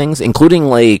projections of things, including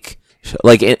like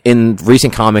in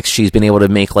recent comics she's been able to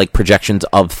make like projections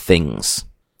of things.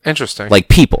 Interesting. Like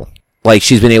people. Like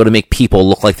she's been able to make people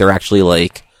look like they're actually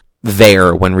like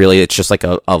there when really it's just like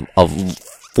a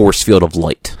force field of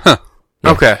light. Huh.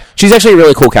 Yeah. Okay. She's actually a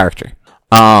really cool character.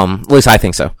 At least I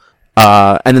think so.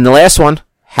 And then the last one,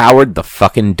 Howard the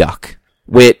fucking Duck,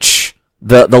 which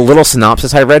the little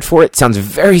synopsis I read for it sounds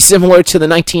very similar to the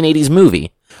 1980s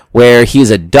movie, where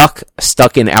he's a duck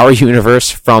stuck in our universe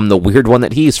from the weird one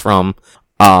that he's from.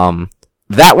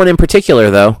 That one in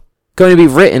particular, though, going to be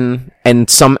written and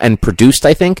produced,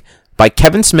 I think, by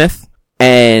Kevin Smith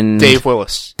and Dave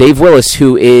Willis. Dave Willis,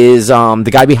 who is the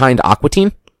guy behind Aqua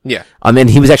Teen. Yeah. And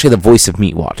he was actually the voice of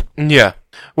Meatwad. Yeah.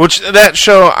 Which, that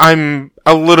show I'm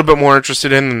a little bit more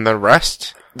interested in than the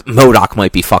rest. MODOK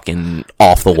might be fucking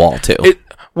off the wall, too.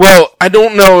 Well, I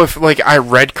don't know if, like, I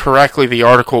read correctly the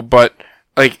article, but,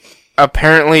 like,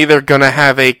 apparently they're gonna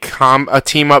have a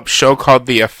team-up show called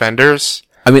The Offenders.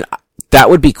 I mean, that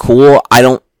would be cool.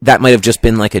 That might have just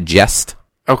been, like, a jest.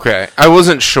 Okay. I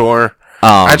wasn't sure.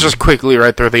 I just quickly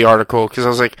read through the article, because I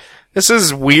was like, this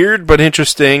is weird, but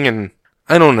interesting, and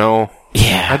I don't know.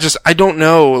 Yeah. I don't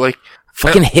know, like...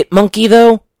 Fucking Hitmonkey,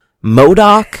 though?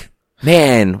 MODOK?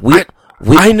 Man,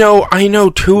 I know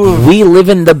two of... We live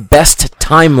in the best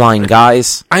timeline,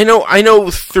 guys. I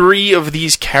know 3 of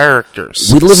these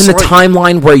characters. We live in the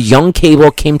timeline where young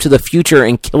Cable came to the future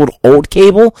and killed old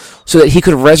Cable so that he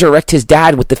could resurrect his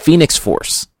dad with the Phoenix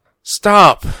Force.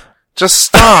 Stop. Just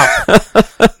stop.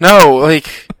 No,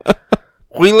 like...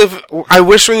 I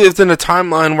wish we lived in a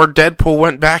timeline where Deadpool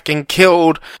went back and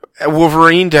killed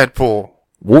Wolverine Deadpool.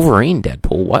 Wolverine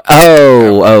Deadpool. What?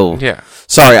 Oh. Yeah.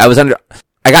 Sorry,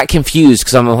 I got confused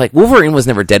because I'm like, Wolverine was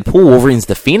never Deadpool. Wolverine's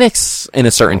the Phoenix in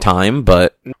a certain time,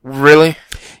 but Really?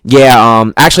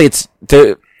 yeah. Actually, it's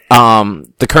the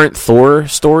current Thor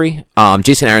story.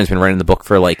 Jason Aaron's been writing the book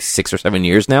for like 6 or 7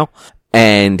 years now,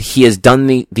 and he has done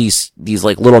these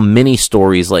like little mini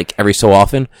stories like every so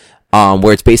often,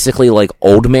 where it's basically like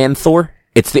old man Thor.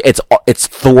 It's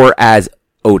Thor as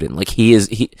Odin. Like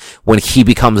when he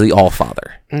becomes the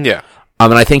Allfather. Yeah.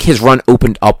 And I think his run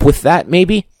opened up with that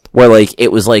maybe, where like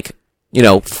it was like, you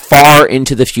know, far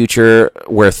into the future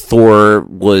where Thor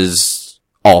was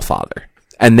Allfather.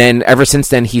 And then ever since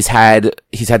then he's had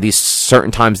these certain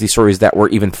times, these stories that were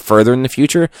even further in the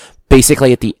future,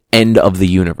 basically at the end of the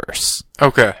universe.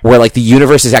 Okay. Where like the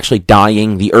universe is actually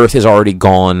dying, the Earth is already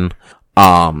gone,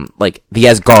 like the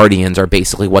Asgardians are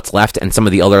basically what's left, and some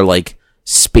of the other like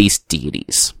space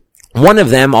deities. One of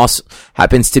them also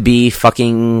happens to be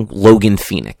fucking Logan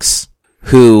Phoenix,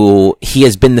 who he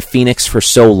has been the Phoenix for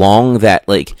so long that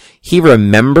like he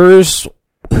remembers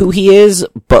who he is,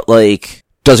 but like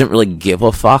doesn't really give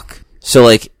a fuck. So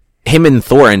like him and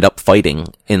Thor end up fighting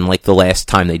in like the last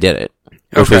time they did it,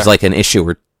 which was like an issue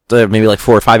or maybe like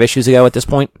 4 or 5 issues ago at this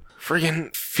point.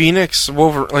 Friggin' Phoenix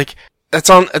Wolverine, like that's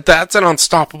an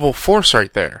unstoppable force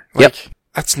right there. Like, Yep.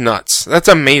 That's nuts. That's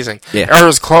amazing. Yeah. Are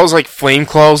his claws like flame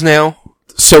claws now?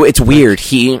 So it's weird.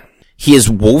 He is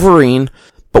Wolverine,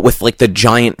 but with like the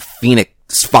giant Phoenix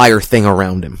fire thing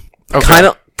around him.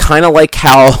 Okay. Kind of like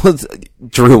how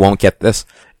Drew won't get this.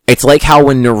 It's like how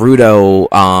when Naruto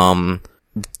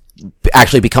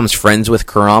actually becomes friends with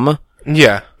Kurama.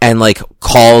 Yeah. And like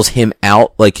calls him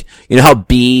out, like, you know how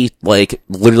B like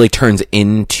literally turns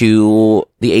into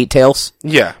the Eight Tails?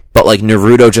 Yeah. But like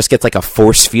Naruto just gets like a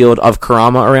force field of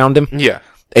Kurama around him. Yeah.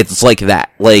 It's like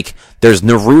that. Like there's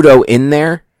Naruto in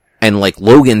there and like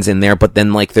Logan's in there, but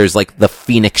then like there's like the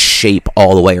Phoenix shape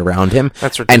all the way around him.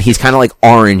 That's ridiculous. And he's kind of like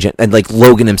orange and like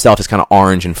Logan himself is kind of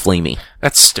orange and flamey.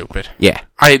 That's stupid. Yeah.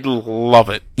 I love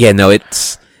it. Yeah, no,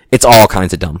 it's all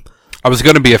kinds of dumb. I was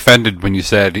going to be offended when you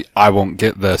said, I won't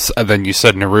get this, and then you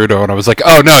said Naruto, and I was like,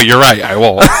 oh no, you're right, I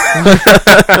won't.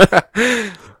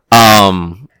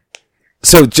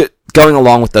 So going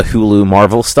along with the Hulu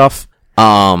Marvel stuff,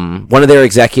 one of their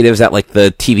executives at like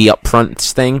the TV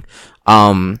upfronts thing,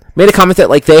 made a comment that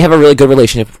like they have a really good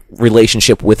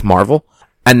relationship with Marvel,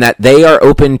 and that they are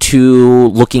open to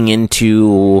looking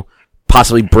into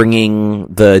possibly bringing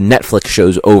the Netflix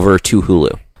shows over to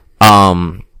Hulu.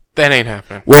 That ain't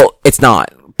happening. Well, it's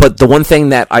not. But the one thing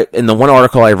that in the one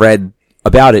article I read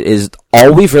about it is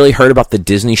all we've really heard about the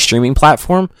Disney streaming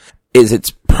platform is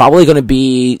it's probably going to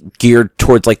be geared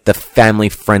towards like the family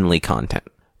friendly content.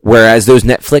 Whereas those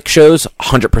Netflix shows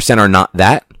 100% are not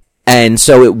that. And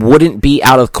so it wouldn't be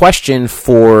out of question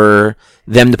for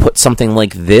them to put something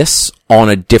like this on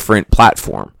a different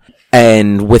platform.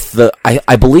 And with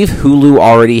I believe Hulu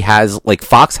already has, like,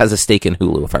 Fox has a stake in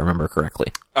Hulu, if I remember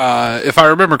correctly. If I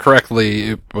remember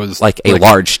correctly, it was like a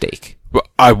large stake.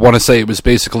 I want to say it was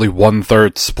basically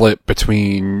 1/3 split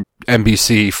between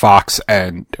NBC, Fox,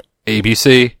 and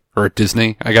ABC, or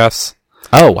Disney, I guess.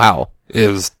 Oh, wow.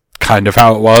 Is kind of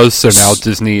how it was, so now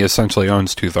Disney essentially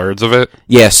owns 2/3 of it.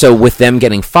 Yeah, so with them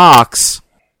getting Fox,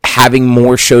 having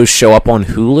more shows show up on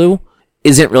Hulu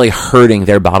isn't really hurting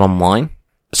their bottom line.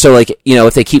 So, like, you know,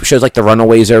 if they keep shows like The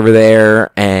Runaways over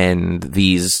there and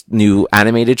these new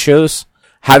animated shows,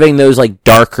 having those, like,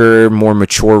 darker, more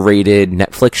mature-rated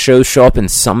Netflix shows show up in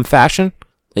some fashion,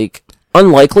 like,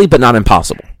 unlikely, but not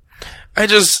impossible. I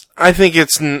think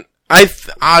it's,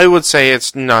 I would say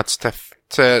it's nuts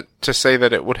to say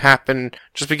that it would happen,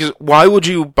 just because, why would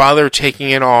you bother taking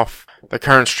it off the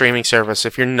current streaming service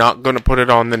if you're not going to put it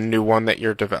on the new one that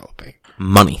you're developing?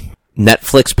 Money.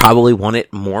 Netflix probably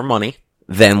wanted more money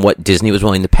than what Disney was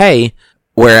willing to pay,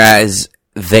 whereas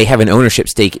they have an ownership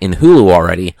stake in Hulu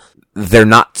already. They're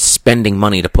not spending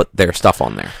money to put their stuff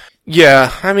on there.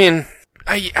 Yeah, I mean,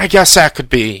 I guess that could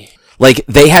be. Like,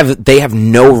 they have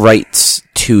no rights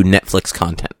to Netflix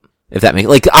content. If that makes,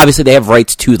 like, obviously they have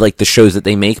rights to, like, the shows that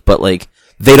they make, but, like,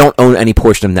 they don't own any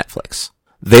portion of Netflix.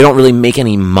 They don't really make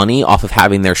any money off of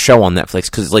having their show on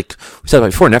Netflix, because, like we said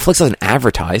before, Netflix doesn't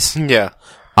advertise. Yeah.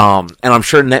 And I'm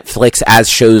sure Netflix, as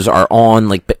shows are on,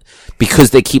 like, because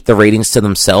they keep the ratings to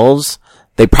themselves,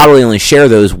 they probably only share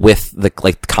those with the,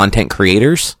 like, content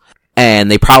creators. And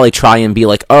they probably try and be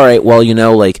like, alright, well, you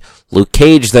know, like, Luke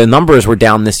Cage, the numbers were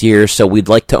down this year, so we'd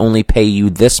like to only pay you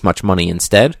this much money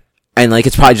instead. And, like,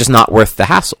 it's probably just not worth the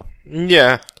hassle.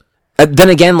 Yeah. Then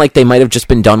again, like, they might have just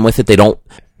been done with it.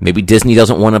 Maybe Disney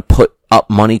doesn't want to put up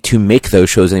money to make those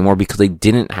shows anymore because they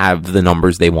didn't have the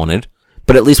numbers they wanted.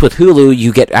 But at least with Hulu,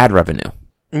 you get ad revenue.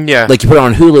 Yeah. Like, you put it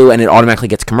on Hulu, and it automatically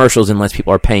gets commercials unless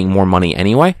people are paying more money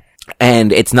anyway.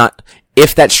 And it's not...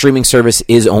 If that streaming service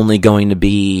is only going to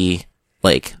be,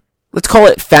 like... Let's call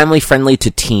it family-friendly to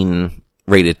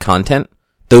teen-rated content,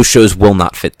 those shows will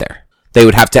not fit there. They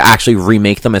would have to actually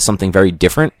remake them as something very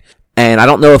different. And I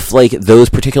don't know if, like, those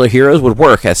particular heroes would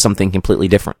work as something completely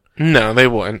different. No, they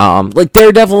wouldn't. Like,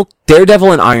 Daredevil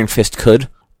and Iron Fist could.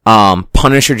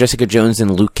 Punisher, Jessica Jones,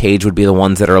 and Luke Cage would be the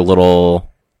ones that are a little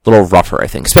rougher, I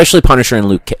think. Especially Punisher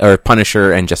and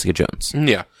Punisher and Jessica Jones.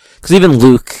 Yeah. Because even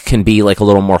Luke can be, like, a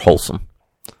little more wholesome.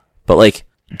 But, like,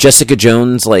 Jessica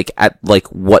Jones, like, at, like,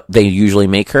 what they usually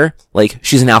make her, like,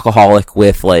 she's an alcoholic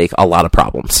with, like, a lot of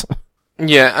problems.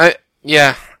 Yeah,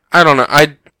 I don't know.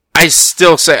 I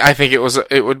still say I think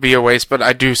it would be a waste, but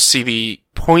I do see the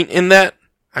point in that.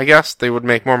 I guess they would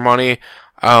make more money.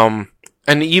 And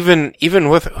even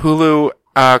with Hulu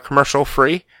commercial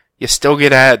free, you still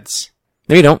get ads.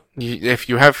 No, you don't. If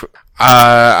you have,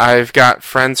 I've got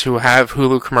friends who have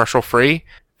Hulu commercial free.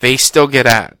 They still get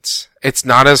ads. It's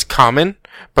not as common,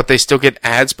 but they still get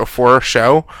ads before a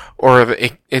show, or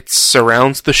it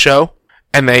surrounds the show,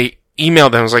 and they email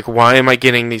them. It's like, why am I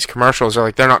getting these commercials? They're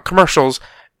like, they're not commercials,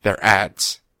 they're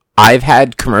ads. I've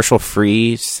had commercial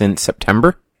free since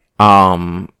September.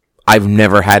 I've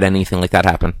never had anything like that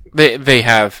happen. They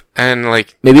have, and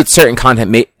like maybe it's certain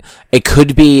content. It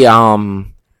could be.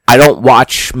 I don't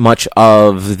watch much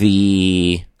of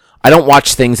the. I don't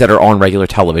watch things that are on regular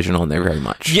television on there very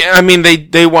much. Yeah, I mean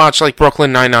they watch like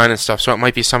Brooklyn Nine-Nine and stuff, so it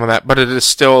might be some of that, but it is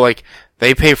still like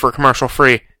they pay for commercial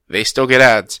free. They still get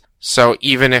ads. So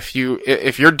even if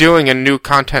you're doing a new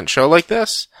content show like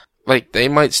this, like they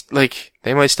might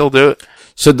still do it.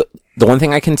 So the one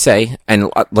thing I can say,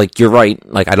 and like you're right,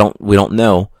 like we don't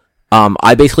know.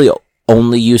 I basically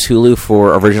only use Hulu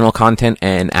for original content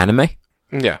and anime.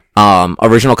 Yeah.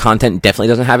 Original content definitely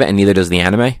doesn't have it, and neither does the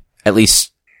anime. At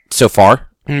least so far.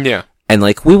 Yeah. And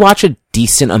like we watch a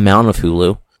decent amount of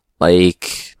Hulu.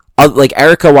 Like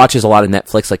Erica watches a lot of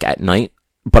Netflix like at night,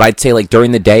 but I'd say like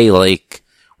during the day, like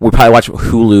we probably watch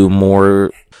Hulu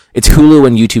more. It's Hulu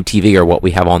and YouTube TV are what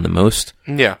we have on the most.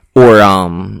 Yeah. Or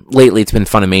lately it's been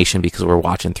Funimation because we're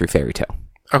watching through Fairy Tail.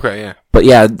 Okay, yeah. But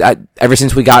yeah, ever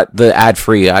since we got the ad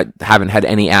free, I haven't had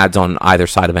any ads on either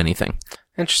side of anything.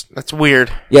 That's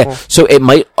weird. Yeah, Cool. so it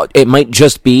might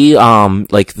just be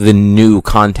like the new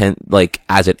content like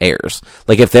as it airs.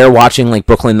 Like if they're watching like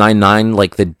Brooklyn Nine-Nine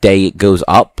like the day it goes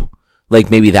up,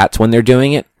 like maybe that's when they're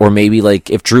doing it, or maybe like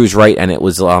if Drew's right and it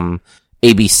was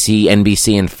ABC,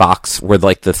 NBC, and Fox were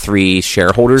like the three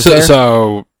shareholders there.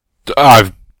 So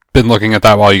I've been looking at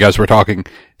that while you guys were talking.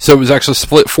 So it was actually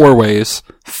split 4 ways,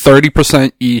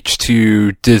 30% each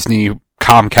to Disney,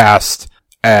 Comcast,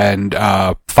 and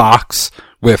Fox,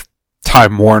 with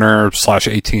Time Warner /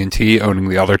 AT&T owning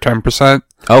the other 10%.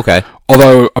 Okay.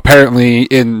 Although apparently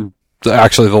in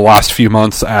actually the last few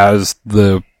months, as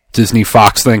the Disney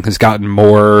Fox thing has gotten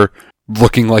more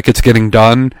looking like it's getting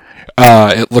done,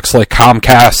 it looks like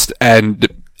Comcast and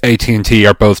AT&T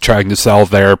are both trying to sell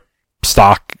their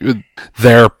stock,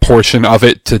 their portion of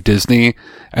it to Disney,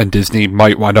 and Disney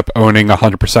might wind up owning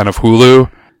 100% of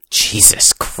Hulu.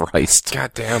 Jesus Christ.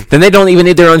 God damn. Then they don't even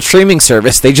need their own streaming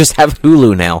service. They just have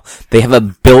Hulu now. They have a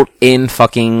built-in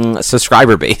fucking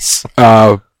subscriber base.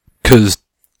 Because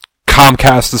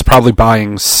Comcast is probably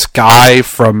buying Sky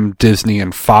from Disney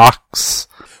and Fox.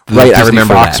 The Right, Disney I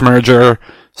remember Fox that. merger.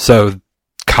 So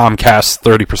Comcast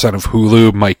 30% of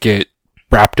Hulu might get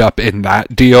wrapped up in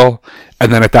that deal.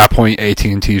 And then at that point,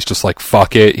 AT&T is just like,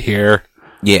 fuck it, here.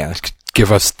 Yeah.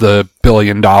 Give us the $1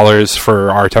 billion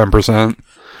for our 10%.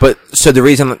 But, so the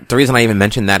reason I even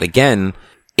mentioned that again,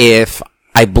 if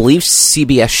I believe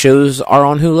CBS shows are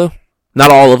on Hulu,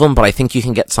 not all of them, but I think you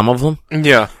can get some of them.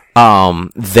 Yeah.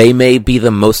 They may be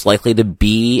the most likely to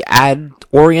be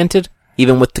ad-oriented,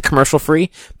 even with the commercial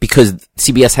free, because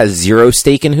CBS has 0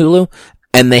 stake in Hulu,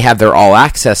 and they have their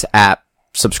all-access app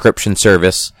subscription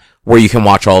service where you can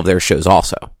watch all of their shows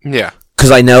also. Yeah. Because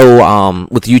I know,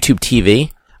 with YouTube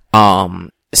TV,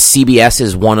 CBS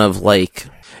is one of, like,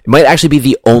 it might actually be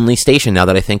the only station now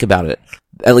that I think about it,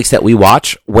 at least that we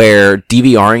watch, where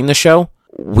DVRing the show,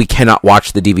 we cannot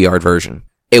watch the DVR'd version.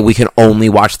 We can only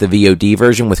watch the VOD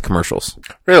version with commercials.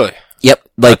 Really? Yep.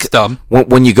 Like, That's dumb.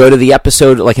 When you go to the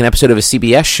episode, like an episode of a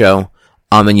CBS show,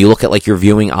 and you look at like your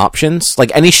viewing options,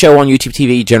 like any show on YouTube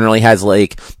TV generally has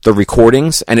like the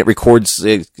recordings, and it records,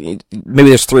 maybe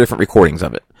there's 3 different recordings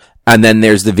of it. And then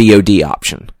there's the VOD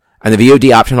option. And the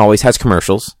VOD option always has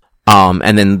commercials.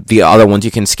 And then the other ones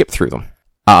you can skip through them.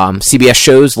 CBS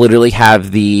shows literally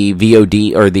have the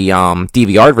VOD or the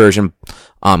DVR version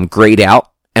grayed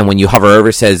out, and when you hover over,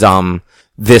 it says,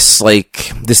 this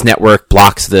network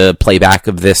blocks the playback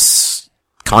of this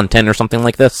content or something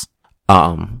like this.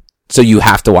 So you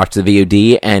have to watch the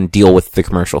VOD and deal with the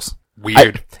commercials.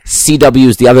 Weird. CW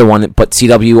is the other one, but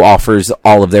CW offers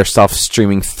all of their stuff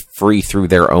streaming free through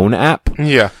their own app.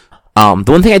 Yeah. The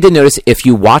one thing I did notice, if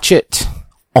you watch it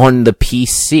on the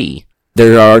PC,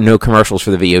 there are no commercials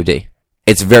for the VOD.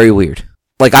 It's very weird.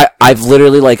 Like, I've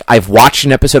literally, like, I've watched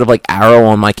an episode of, like, Arrow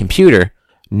on my computer,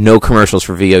 no commercials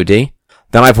for VOD.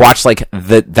 Then I've watched, like,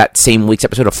 that same week's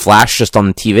episode of Flash just on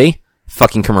the TV,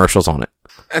 fucking commercials on it.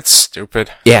 That's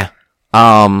stupid. Yeah.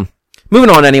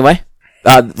 Moving on anyway.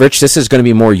 Rich, this is going to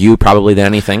be more you probably than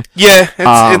anything. Yeah,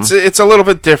 it's a little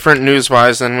bit different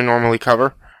news-wise than we normally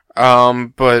cover.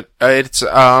 But it's,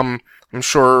 I'm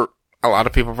sure a lot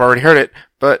of people have already heard it,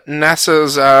 but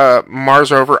NASA's,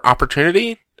 Mars rover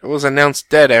Opportunity was announced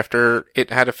dead after it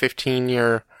had a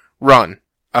 15-year run.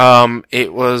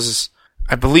 It was,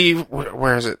 I believe,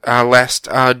 where is it? Last,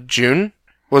 June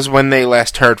was when they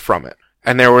last heard from it.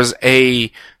 And there was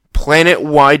a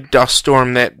planet-wide dust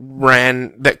storm that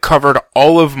covered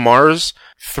all of Mars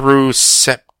through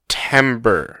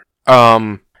September.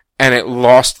 And it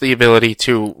lost the ability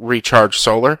to recharge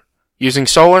using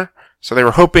solar. So they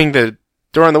were hoping that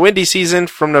during the windy season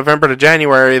from November to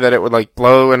January that it would like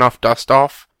blow enough dust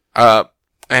off.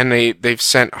 And they've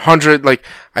sent I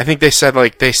think they said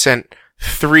they sent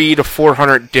 300 to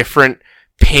 400 different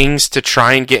pings to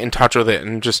try and get in touch with it,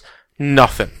 and just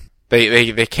nothing.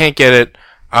 They can't get it.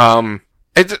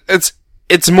 It's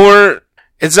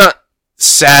not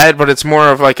sad, but it's more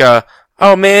of like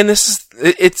oh man, this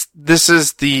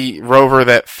is the rover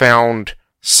that found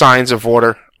signs of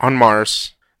water on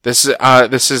Mars. This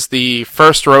is the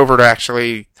first rover to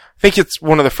actually, I think it's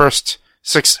this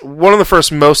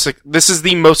is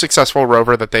the most successful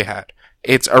rover that they had.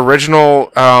 Its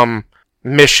original,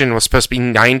 mission was supposed to be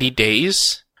 90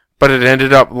 days, but it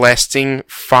ended up lasting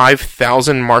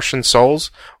 5,000 Martian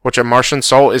sols, which a Martian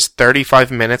sol is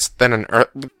 35 minutes longer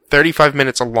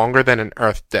than an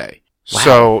Earth day. Wow.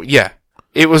 So, yeah.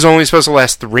 It was only supposed to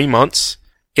last 3 months.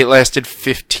 It lasted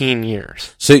 15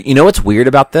 years. So, you know what's weird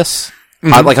about this?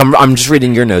 Mm-hmm. I'm just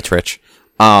reading your notes, Rich.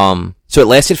 So it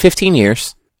lasted 15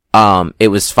 years. It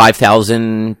was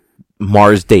 5,000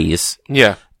 Mars days.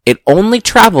 Yeah. It only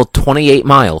traveled 28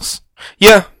 miles.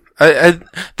 Yeah.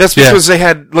 That's because they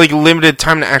had, limited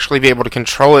time to actually be able to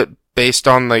control it based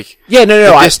on, the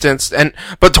distance.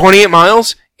 But 28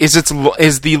 miles is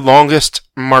the longest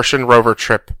Martian rover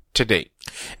trip to date.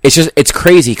 It's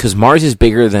crazy because Mars is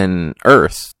bigger than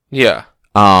Earth. Yeah.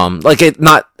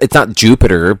 It's not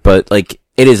Jupiter, but,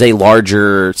 it is a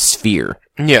larger sphere.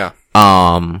 Yeah.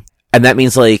 And that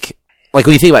means, when you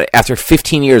think about it, after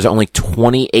 15 years, only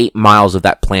 28 miles of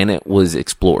that planet was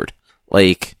explored.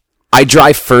 I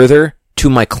drive further to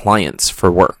my clients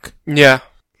for work. Yeah.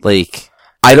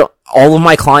 All of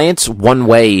my clients one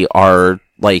way are,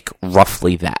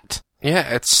 roughly that.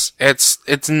 Yeah,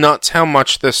 it's nuts how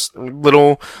much this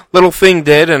little thing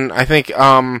did, and I think,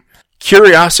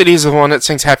 Curiosity is the one that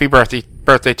sings happy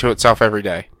birthday to itself every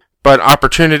day. But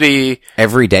Opportunity...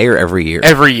 Every day or every year?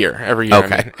 Every year.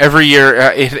 Okay. I mean. Every year,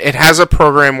 it has a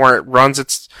program where it runs the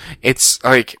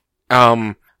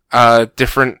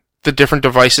different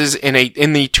devices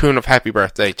in the tune of happy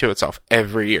birthday to itself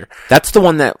every year. That's the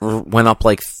one that went up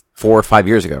 4 or 5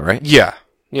 years ago, right? Yeah.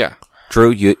 Yeah.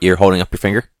 Drew, you're holding up your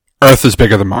finger? Earth is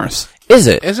bigger than Mars. Is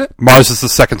it? Is it? Mars is the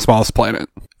second smallest planet.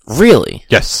 Really?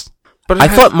 Yes. But I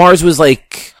thought Mars was I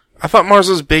thought Mars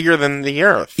was bigger than the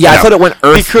Earth. Yeah, no. I thought it went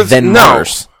Earth then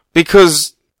Mars.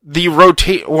 Because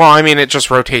it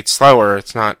just rotates slower.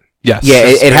 It's not... Yes. Yeah,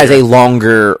 it has a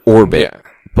longer orbit. Yeah.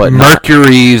 But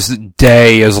Mercury's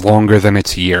day is longer than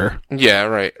its year. Yeah,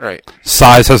 right.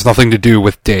 Size has nothing to do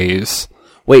with days.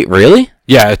 Wait, really?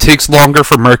 Yeah, it takes longer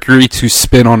for Mercury to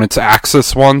spin on its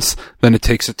axis once than it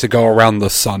takes it to go around the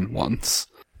sun once.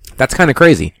 That's kind of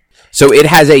crazy. So it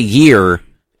has a year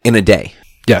in a day.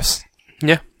 Yes.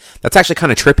 Yeah. That's actually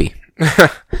kind of trippy.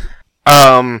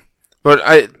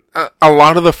 But a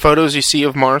lot of the photos you see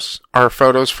of Mars are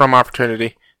photos from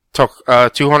Opportunity. Took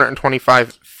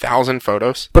 225,000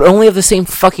 photos. But only of the same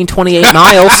fucking 28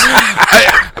 miles.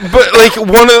 But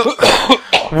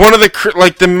one of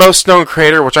the the most known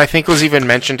crater, which I think was even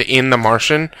mentioned in The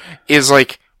Martian, is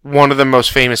one of the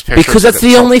most famous pictures. Because that's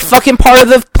the only fucking part of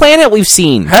the planet we've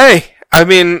seen. Hey, I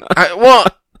mean,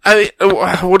 what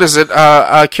is it?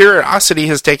 Curiosity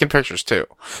has taken pictures too.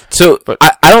 So, but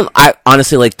I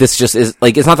honestly, this just is,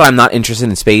 it's not that I'm not interested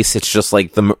in space, it's just,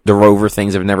 the rover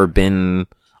things have never been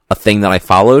a thing that I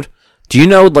followed. Do you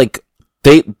know,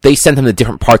 They sent them to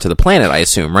different parts of the planet, I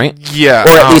assume, right? Yeah. Or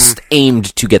at least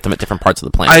aimed to get them at different parts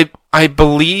of the planet. I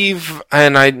believe,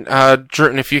 and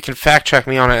Dritten, if you can fact check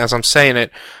me on it as I'm saying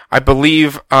it, I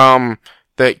believe,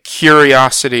 that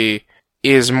Curiosity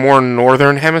is more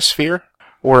northern hemisphere,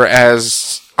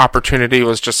 whereas Opportunity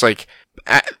was just like,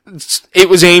 it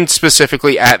was aimed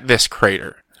specifically at this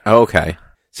crater. Okay.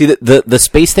 See, the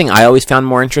space thing I always found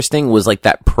more interesting was like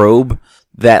that probe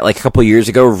that like a couple years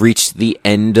ago reached the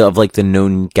end of like the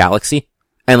known galaxy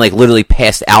and like literally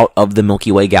passed out of the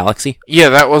Milky Way galaxy. Yeah,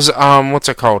 that was what's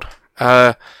it called?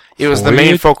 It was the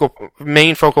main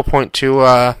focal point to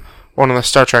one of the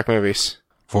Star Trek movies.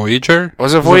 Voyager?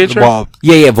 Was it Voyager? Well,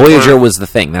 Yeah, Voyager was the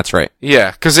thing. That's right.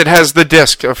 Yeah, because it has the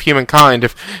disc of humankind.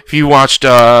 If you watched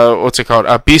what's it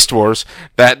called? Beast Wars,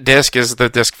 that disc is the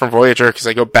disc from Voyager because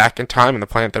they go back in time and the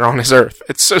planet they're on is Earth.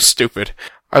 It's so stupid.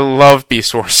 I love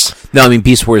Beast Wars. No, I mean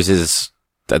Beast Wars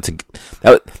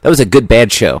that was a good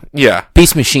bad show. Yeah.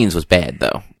 Beast Machines was bad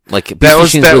though. Like Beast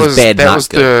Machines was bad, not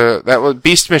good.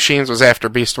 Beast Machines was after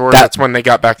Beast Wars. That's when they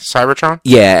got back to Cybertron.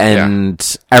 Yeah,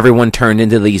 and everyone turned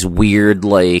into these weird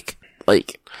like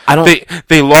I don't.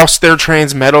 They lost their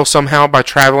transmetal somehow by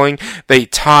traveling. They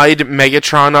tied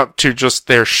Megatron up to just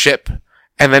their ship,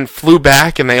 and then flew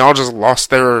back, and they all just lost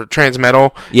their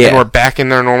transmetal. Yeah. And were back in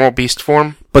their normal beast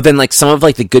form. But then like some of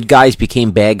like the good guys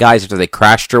became bad guys after they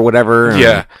crashed or whatever.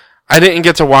 Yeah, I didn't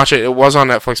get to watch it. It was on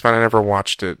Netflix, but I never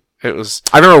watched it. It was.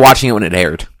 I remember watching it when it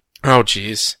aired. Oh,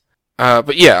 jeez.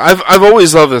 But yeah, I've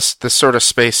always loved this sort of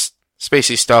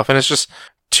spacey stuff, and it's just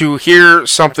to hear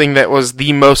something that was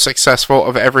the most successful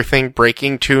of everything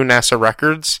breaking 2 NASA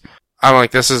records. I'm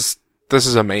like, this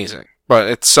is amazing. But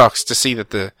it sucks to see that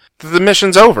the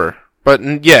mission's over.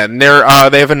 But yeah,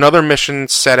 they have another mission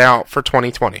set out for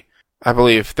 2020. I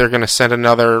believe they're going to send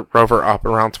another rover up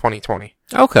around 2020.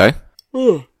 Okay.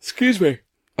 Oh, excuse me.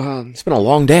 It's been a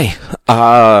long day.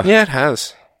 Yeah, it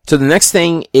has. So the next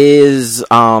thing is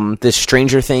this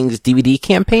Stranger Things DVD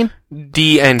campaign?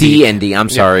 D&D. I'm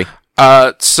sorry.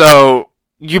 So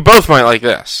you both might like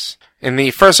this. In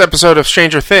the first episode of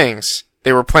Stranger Things,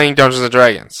 they were playing Dungeons and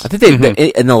Dragons. I think they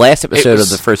in the last episode of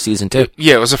the first season too.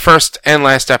 Yeah, it was the first and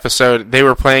last episode. They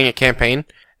were playing a campaign.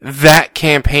 That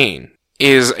campaign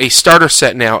is a starter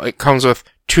set now. It comes with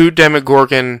 2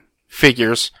 Demogorgon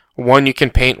figures. One you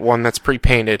can paint, one that's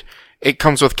pre-painted. It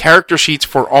comes with character sheets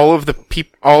for all of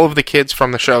the kids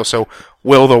from the show. So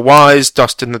Will the Wise,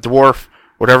 Dustin the Dwarf,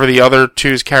 whatever the other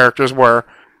 2's characters were,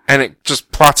 and it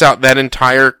just plots out that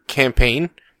entire campaign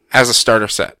as a starter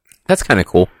set. That's kind of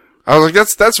cool. I was like,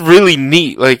 that's really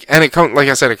neat. Like, and it comes, like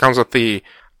I said, it comes with the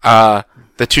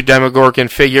 2 Demogorgon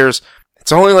figures.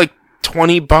 It's only like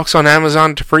 $20 on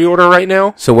Amazon to pre-order right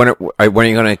now. So when are you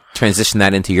going to transition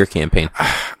that into your campaign?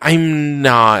 I'm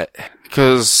not,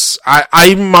 because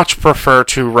I much prefer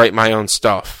to write my own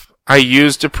stuff. I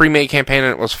used a pre-made campaign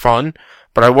and it was fun,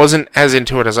 but I wasn't as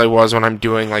into it as I was when I'm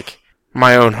doing like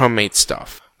my own homemade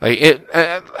stuff. Like it,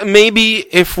 maybe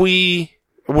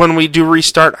when we do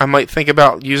restart, I might think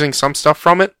about using some stuff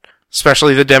from it,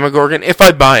 especially the Demogorgon. If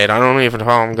I buy it, I don't even know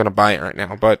how I'm going to buy it right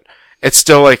now, but it's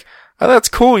still like, oh, that's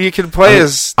cool. You can play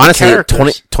as honestly,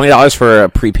 characters. $20 for a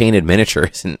pre-painted miniature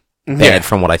isn't bad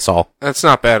from what I saw. That's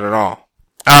not bad at all.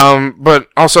 But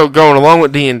also going along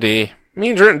with D&D, me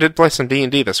and Dritten did play some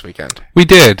D&D this weekend. we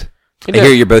did. I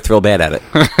hear you're both real bad at it.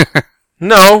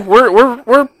 No,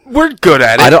 we're good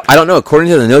at it. I don't know.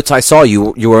 According to the notes I saw,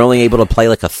 you were only able to play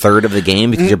like a third of the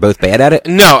game because you're both bad at it.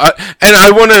 No, and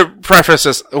I want to preface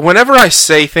this. Whenever I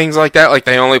say things like that, like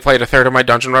they only played a third of my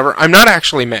dungeon, whatever, I'm not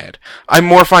actually mad. I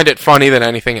more find it funny than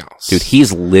anything else. Dude,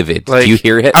 he's livid. Like, do you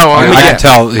hear it? Oh, I can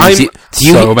tell. Do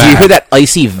you hear that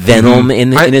icy venom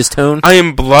in his tone? I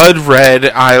am blood red.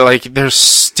 There's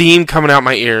steam coming out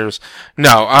my ears.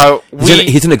 No,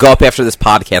 He's gonna go up after this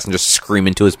podcast and just scream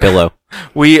into his pillow.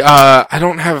 I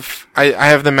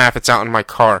have the map. It's out in my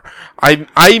car.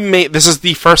 This is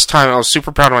the first time I was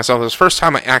super proud of myself. It was the first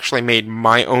time I actually made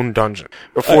my own dungeon.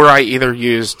 Before I either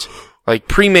used, like,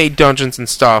 pre-made dungeons and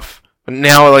stuff. But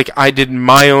now, like, I did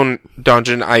my own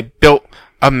dungeon. I built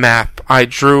a map. I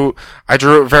drew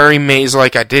it very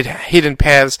maze-like. I did hidden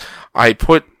paths. I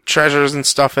put treasures and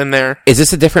stuff in there. Is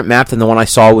this a different map than the one I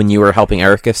saw when you were helping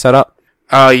Erica set up?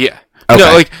 Yeah. Okay.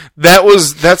 No, like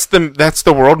that's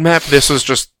the world map. This was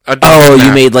just a different map.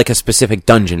 You made like a specific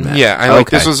dungeon map. Yeah,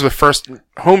 this was the first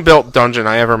home built dungeon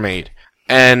I ever made,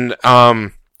 and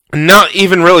not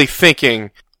even really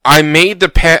thinking. I made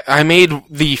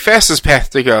the fastest path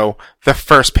to go, the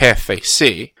first path they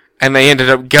see, and they ended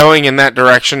up going in that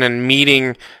direction and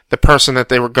meeting the person that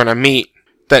they were going to meet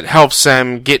that helps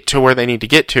them get to where they need to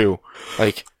get to,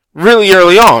 like really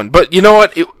early on. But you know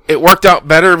what? It worked out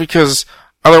better because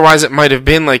otherwise it might have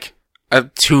been like a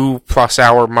 2+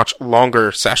 hour, much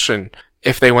longer session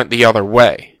if they went the other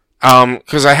way.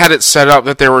 Cause I had it set up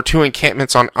that there were 2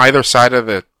 encampments on either side of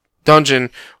the dungeon,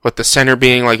 with the center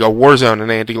being like a war zone, and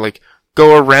they had to like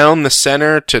go around the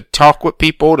center to talk with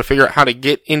people to figure out how to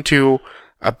get into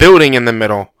a building in the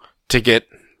middle to get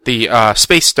the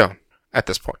space stone at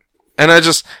this point. And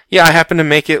I happened to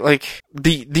make it like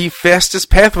the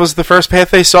fastest path was the first path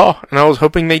they saw, and I was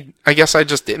hoping I guess I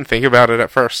just didn't think about it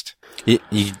at first. You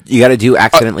got to do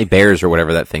accidentally bears or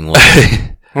whatever that thing was.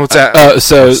 What's that?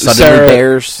 So Suddenly Sarah,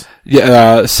 bears.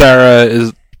 Yeah,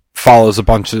 Sarah follows a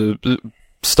bunch of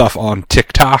stuff on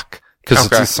TikTok because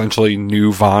it's essentially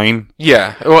new Vine.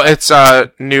 Yeah, well, it's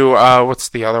new. What's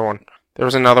the other one? There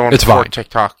was another one before Vine.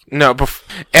 TikTok. No,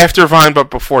 after Vine,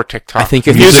 but before TikTok. I think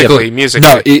you're Musically.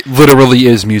 No, it literally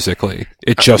is Musically.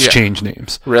 It just changed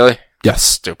names. Really? Yes.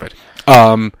 Stupid.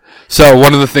 So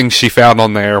one of the things she found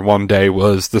on there one day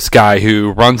was this guy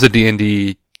who runs a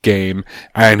D&D game,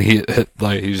 and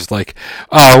he's like,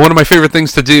 one of my favorite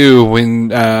things to do when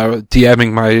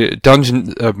DMing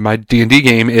my D&D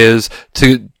game is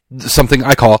to something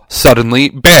I call suddenly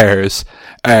bears.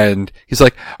 And he's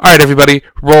like, all right, everybody,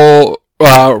 roll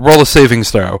a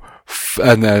savings throw.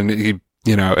 And then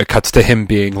it cuts to him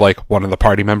being like one of the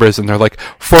party members, and they're like,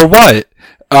 for what?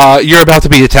 You're about to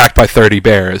be attacked by 30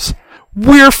 bears.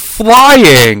 We're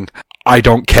flying! I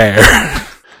don't care.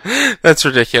 That's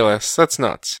ridiculous. That's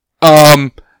nuts.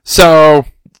 So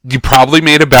you probably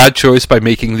made a bad choice by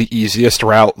making the easiest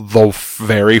route the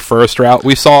very first route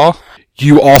we saw.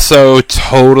 You also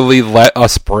totally let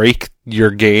us break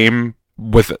your game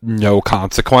with no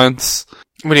consequence.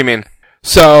 What do you mean?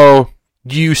 So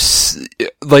you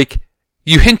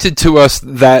hinted to us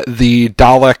that the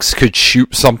Daleks could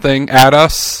shoot something at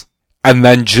us, and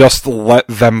then just let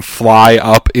them fly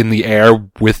up in the air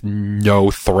with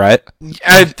no threat.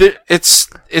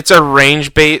 It's a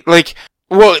range bait. Like,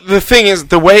 well, the thing is,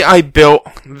 the way I built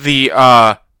the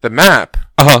map,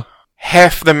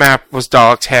 half the map was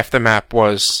Daleks, half the map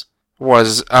was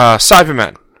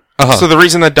Cybermen. So the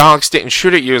reason the Daleks didn't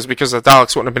shoot at you is because the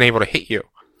Daleks wouldn't have been able to hit you,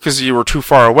 because you were too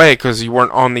far away, because you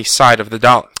weren't on the side of the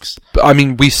Daleks. I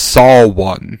mean, we saw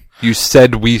one. You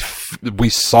said we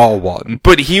saw one.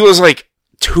 But he was like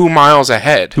 2 miles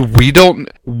ahead. We don't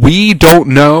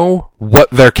know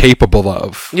what they're capable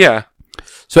of. Yeah.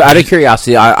 So out of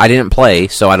curiosity, I didn't play,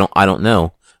 so I don't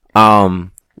know.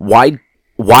 Why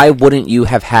wouldn't you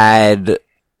have had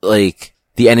like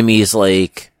the enemies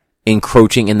like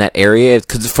encroaching in that area?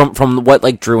 Because from what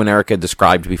like Drew and Erica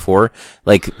described before,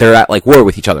 like they're at like war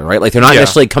with each other, right? Like they're not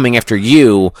necessarily coming after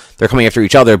you; they're coming after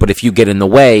each other. But if you get in the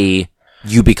way,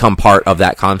 you become part of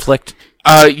that conflict.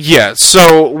 Yeah.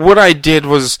 So what I did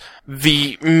was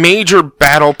the major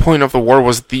battle point of the war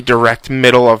was the direct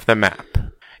middle of the map.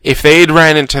 If they had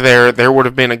ran into there would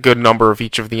have been a good number of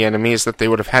each of the enemies that they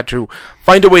would have had to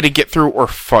find a way to get through or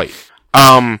fight.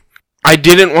 I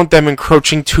didn't want them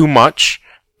encroaching too much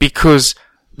because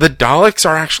the Daleks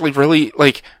are actually really,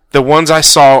 like, the ones I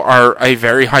saw are a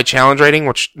very high challenge rating,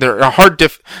 which they're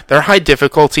high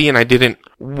difficulty, and I didn't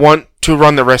want to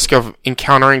run the risk of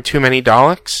encountering too many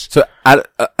Daleks. So,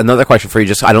 another question for you,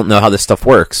 just I don't know how this stuff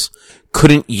works.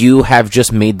 Couldn't you have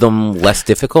just made them less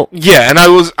difficult? Yeah, and I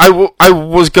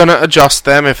was gonna adjust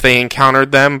them if they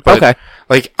encountered them, but okay.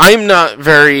 Like, I'm not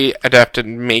very adept at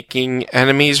making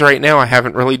enemies right now. I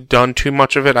haven't really done too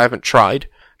much of it. I haven't tried.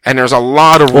 And there's a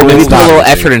lot of rules. Well, maybe put a little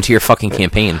effort into your fucking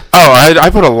campaign. Oh, I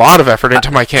put a lot of effort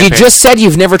into my campaign. You just said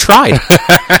you've never tried.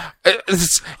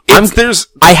 I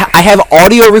have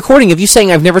audio recording of you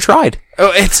saying I've never tried.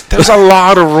 Oh, there's a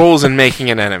lot of rules in making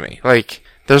an enemy. Like,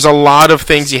 there's a lot of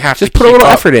things you have just to put a little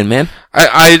up. effort in, man.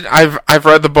 I've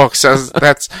read the books.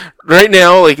 That's right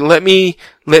now. Like, let me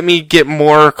get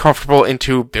more comfortable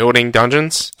into building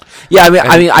dungeons. Yeah,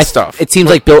 I mean, stuff. It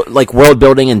seems like world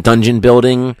building and dungeon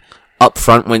building up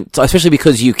front, especially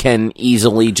because you can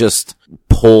easily just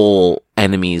pull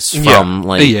enemies from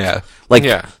like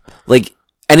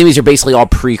enemies are basically all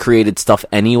pre-created stuff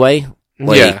anyway.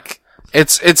 Like,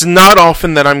 it's not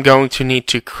often that I'm going to need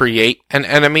to create an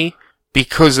enemy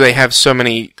because they have so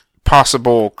many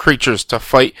possible creatures to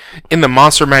fight in the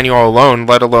monster manual alone,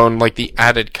 let alone like the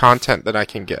added content that I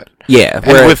can get. Yeah,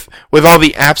 and with all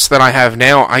the apps that I have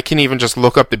now, I can even just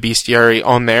look up the bestiary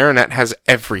on there, and that has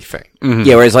everything. Mm-hmm.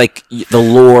 Yeah, whereas like the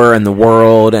lore and the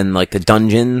world and like the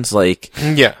dungeons, like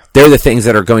they're the things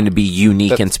that are going to be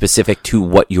unique and specific to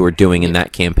what you're doing in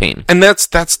that campaign. And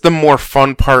that's the more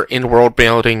fun part in world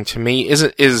building to me.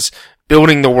 Is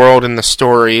building the world and the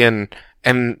story and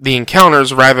and the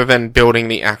encounters rather than building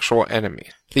the actual enemy.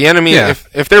 The enemy, Yeah.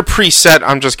 if they're preset,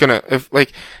 I'm just gonna, if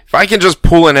I can just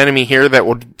pull an enemy here that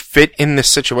would fit in this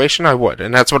situation, I would.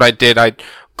 And that's what I did. I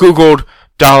Googled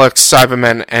Daleks,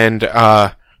 Cybermen, and,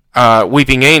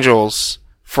 Weeping Angels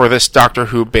for this Doctor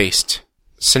Who based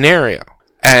scenario.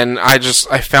 And I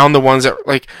found the ones that,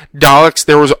 like, Daleks,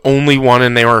 there was only one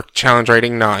and they were challenge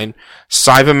rating 9.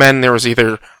 Cybermen, there was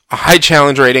either a high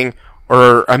challenge rating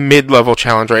or a mid-level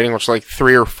challenge rating, which was like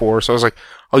 3 or 4. So I was like,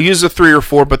 I'll use the 3 or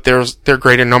 4, but there are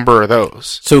greater number of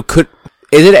those. So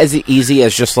is it as easy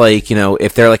as just like,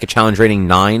 if they're like a challenge rating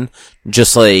 9,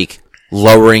 just like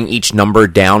lowering each number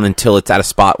down until it's at a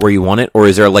spot where you want it? Or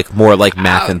is there like more like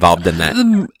math involved in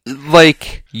that?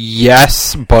 Like,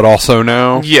 yes, but also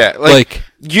no. Yeah, like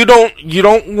you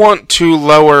don't want to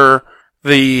lower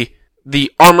the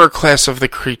armor class of the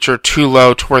creature too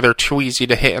low to where they're too easy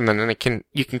to hit and then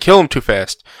you can kill them too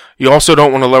fast. You also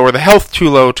don't want to lower the health too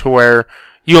low to where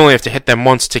you only have to hit them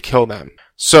once to kill them.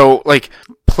 So, like,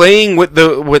 playing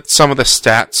with some of the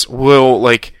stats will,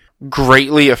 like,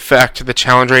 greatly affect the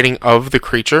challenge rating of the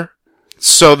creature.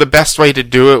 So the best way to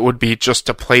do it would be just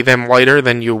to play them lighter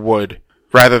than you would,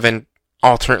 rather than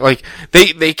alternate. Like,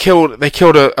 they killed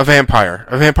a vampire.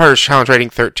 A vampire's challenge rating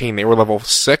 13. They were level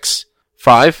 6,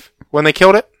 5 when they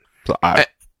killed it. So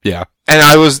yeah. And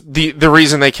I was, the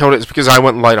reason they killed it is because I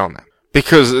went light on them.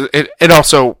 Because it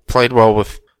also played well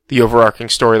with the overarching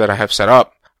story that I have set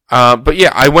up. But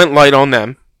yeah, I went light on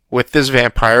them with this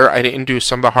vampire. I didn't do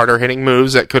some of the harder hitting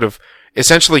moves that could have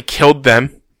essentially killed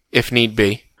them if need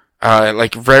be.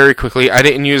 Like very quickly. I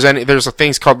didn't use any, there's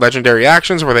things called legendary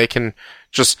actions where they can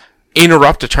just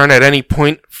interrupt a turn at any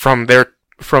point from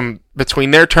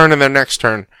between their turn and their next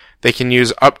turn. They can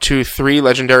use up to 3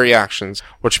 legendary actions,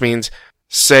 which means,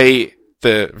 say,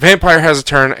 the vampire has a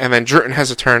turn and then Druten has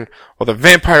a turn, well, the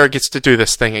vampire gets to do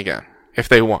this thing again, if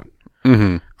they want.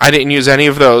 Mm-hmm. I didn't use any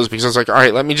of those because I was like,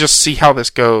 alright, let me just see how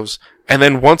this goes. And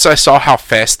then once I saw how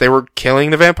fast they were killing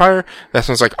the vampire, that's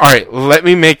when I was like, alright, let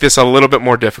me make this a little bit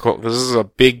more difficult. This is a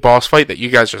big boss fight that you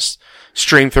guys just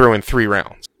stream through in 3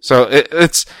 rounds. So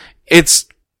it's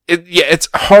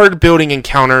hard building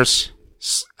encounters,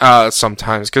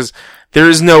 sometimes, because there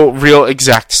is no real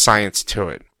exact science to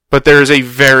it. But there is a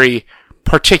very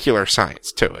particular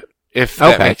science to it, if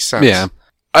that makes sense. Yeah.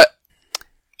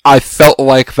 I felt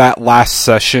like that last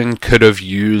session could have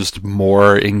used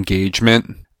more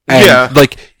engagement. And, yeah.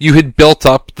 like, you had built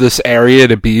up this area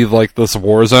to be, like, this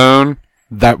war zone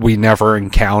that we never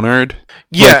encountered.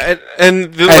 Yeah,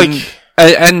 like,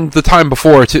 and the time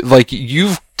before, too, like,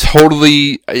 you've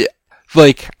totally,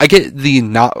 like, I get the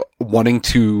not wanting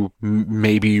to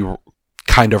maybe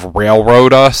kind of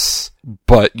railroad us,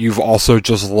 but you've also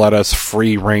just let us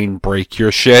free reign break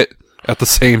your shit at the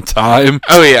same time.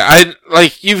 Oh yeah,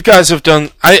 you guys have done,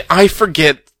 I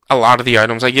forget a lot of the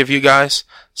items I give you guys,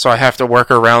 so I have to work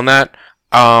around that.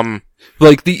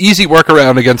 Like, the easy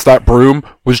workaround against that broom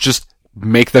was just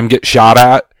make them get shot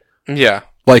at. Yeah.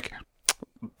 Like,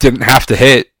 didn't have to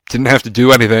hit, didn't have to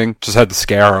do anything, just had to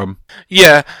scare them.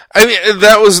 Yeah, I mean,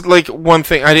 that was, like, one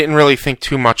thing I didn't really think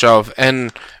too much of,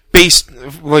 and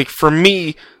like, for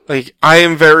me, like, I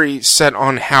am very set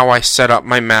on how I set up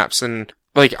my maps, and,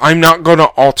 like, I'm not gonna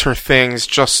alter things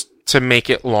just to make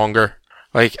it longer.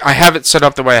 Like, I have it set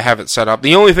up the way I have it set up.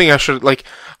 The only thing I should, like,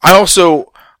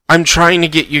 I'm trying to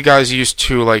get you guys used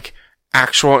to, like,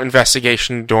 actual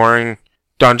investigation during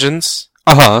dungeons.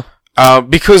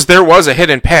 Because there was a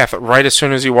hidden path right as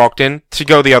soon as you walked in to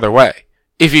go the other way.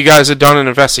 If you guys had done an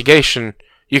investigation,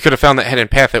 you could have found that hidden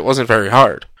path. It wasn't very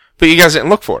hard. But you guys didn't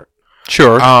look for it.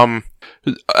 Sure.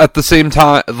 At the same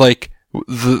time, like,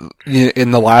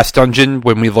 in the last dungeon,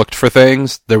 when we looked for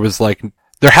things, there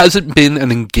hasn't been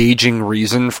an engaging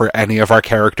reason for any of our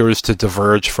characters to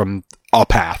diverge from a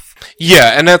path.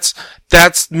 Yeah, and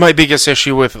that's my biggest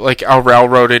issue with, like, a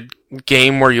railroaded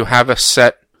game where you have a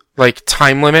set, like,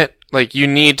 time limit. Like, you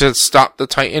need to stop the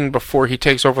Titan before he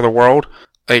takes over the world.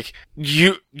 Like,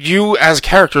 you as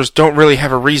characters don't really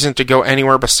have a reason to go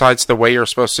anywhere besides the way you're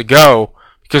supposed to go,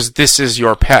 because this is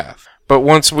your path. But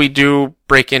once we do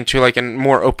break into, like, a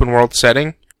more open world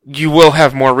setting, you will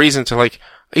have more reason to, like,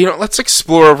 let's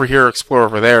explore over here, explore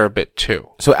over there a bit too.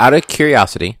 So out of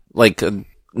curiosity, like,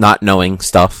 not knowing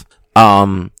stuff,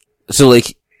 so,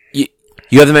 like, you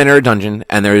have them enter a dungeon,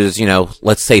 and there's,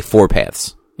 let's say 4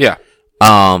 paths. Yeah.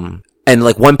 And,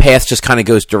 like, one path just kind of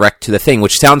goes direct to the thing,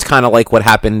 which sounds kind of like what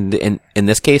happened in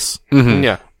this case. Mm-hmm.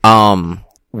 Yeah.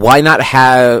 Why not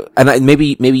have, and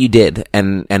maybe you did,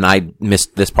 and I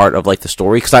missed this part of, like, the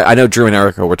story, because I know Drew and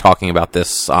Erica were talking about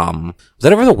this, was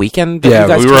that over the weekend?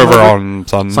 Yeah, we were over on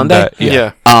Sunday.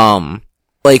 Yeah.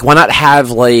 like, why not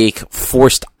have, like,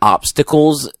 forced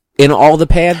obstacles in all the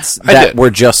paths that were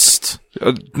just,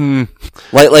 have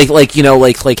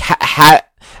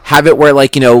it where,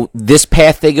 like, this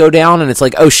path they go down, and it's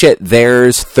like, oh shit,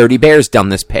 there's 30 bears down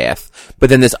this path. But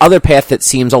then this other path that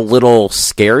seems a little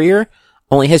scarier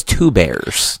only has 2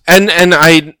 bears. And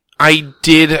I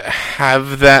did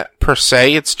have that per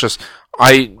se. It's just,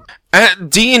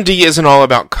 D&D isn't all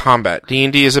about combat.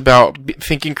 D&D is about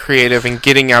thinking creative and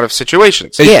getting out of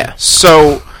situations. Yeah.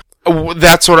 So,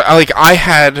 that's sort of, like, I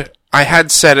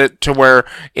had set it to where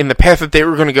in the path that they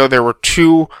were going to go, there were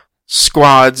 2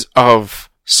 squads of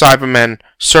Cybermen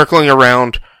circling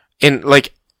around in,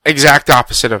 like, exact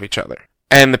opposite of each other.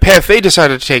 And the path they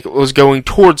decided to take was going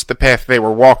towards the path they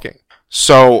were walking.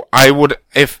 So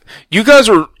if you guys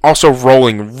were also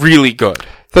rolling really good.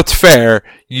 That's fair.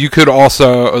 You could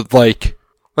also, like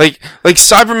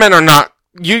Cybermen are not,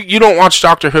 you don't watch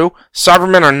Doctor Who?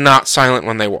 Cybermen are not silent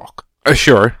when they walk.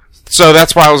 Sure. So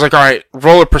that's why I was like, alright,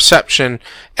 roll a perception.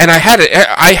 And I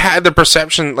had the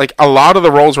perception, like, a lot of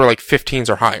the rolls were like 15s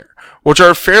or higher, which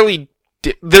are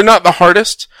they're not the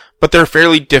hardest, but they're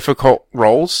fairly difficult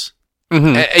rolls.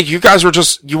 Mm-hmm. You guys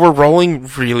you were rolling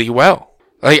really well.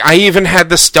 Like, I even had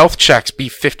the stealth checks be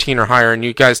 15 or higher, and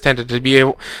you guys tended to be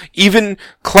able, even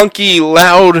clunky,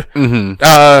 loud,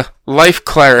 life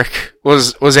cleric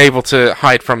was able to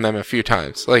hide from them a few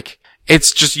times. Like,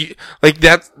 it's just, like,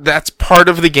 that's part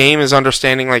of the game, is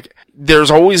understanding, like,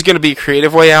 there's always going to be a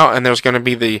creative way out, and there's going to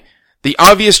be the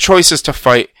obvious choices to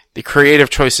fight, the creative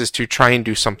choices to try and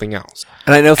do something else.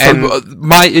 And I know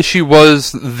my issue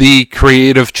was the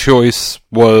creative choice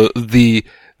was the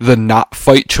not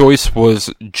fight choice was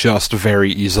just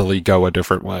very easily go a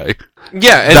different way.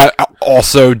 Yeah. And that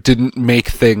also didn't make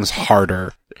things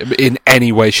harder in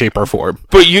any way, shape, or form.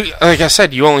 But like I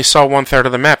said, you only saw 1/3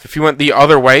 of the map. If you went the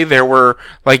other way, there were,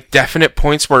 like, definite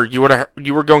points where you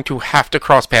were going to have to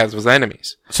cross paths with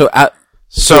enemies. So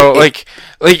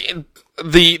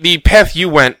the path you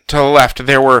went to the left,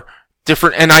 there were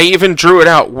different, and I even drew it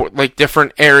out, like,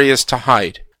 different areas to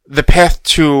hide. The path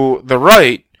to the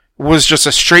right was just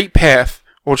a straight path,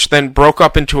 which then broke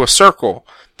up into a circle.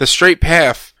 The straight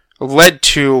path led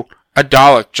to a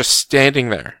Dalek just standing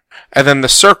there. And then the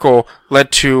circle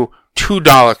led to 2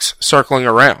 Daleks circling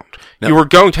around. No. You were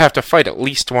going to have to fight at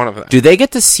least one of them. Do they get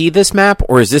to see this map,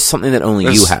 or is this something that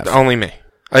only you have? Only me.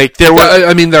 Like, there were...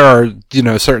 I mean, there are,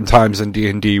 certain times in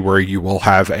D&D where you will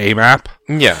have a map.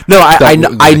 Yeah. No,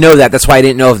 I know that. That's why I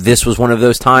didn't know if this was one of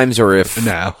those times, or if...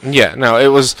 No. Yeah, no, it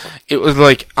was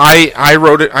like, I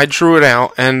wrote it, I drew it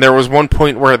out, and there was one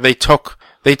point where they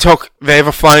have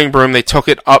a flying broom, they took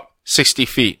it up 60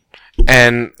 feet,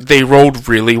 and they rolled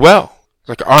really well.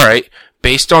 Like, alright,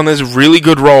 based on this really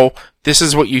good roll, this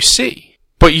is what you see.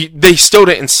 But they still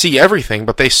didn't see everything,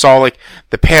 but they saw, like,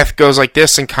 the path goes like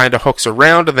this and kind of hooks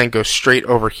around and then goes straight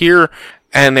over here.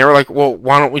 And they were like, well,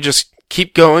 why don't we just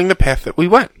keep going the path that we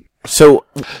went? So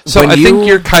I think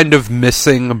you're kind of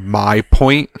missing my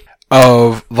point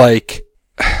of, like,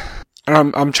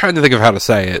 I'm trying to think of how to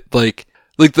say it. Like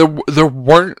there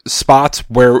weren't spots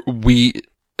where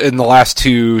in the last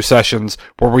 2 sessions,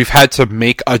 where we've had to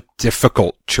make a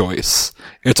difficult choice.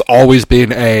 It's always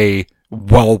been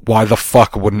well, why the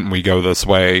fuck wouldn't we go this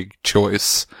way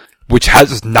choice, which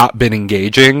has not been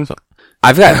engaging.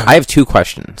 I have 2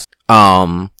 questions.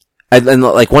 And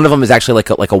like, one of them is actually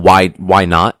like a why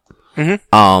not?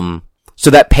 Mm-hmm. So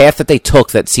that path that they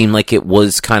took that seemed like it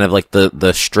was kind of like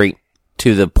the straight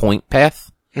to the point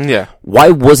path. Yeah. Why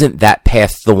wasn't that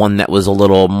path the one that was a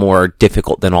little more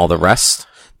difficult than all the rest?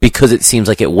 Because it seems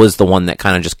like it was the one that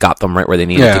kind of just got them right where they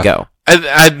needed to go.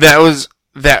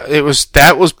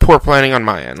 That was poor planning on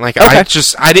my end. Like, okay.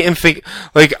 I didn't think,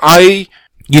 like,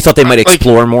 you thought they might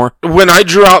explore more? When I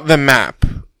drew out the map,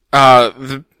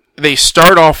 they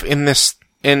start off in this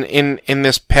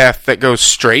path that goes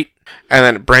straight, and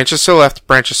then it branches to the left,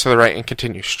 branches to the right, and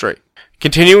continues straight.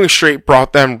 Continuing straight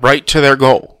brought them right to their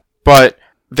goal, but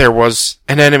there was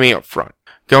an enemy up front.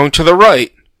 Going to the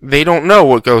right, they don't know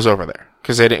what goes over there,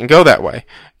 because they didn't go that way.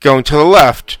 Going to the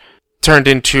left turned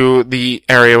into the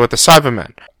area with the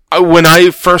Cybermen. When I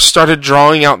first started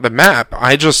drawing out the map,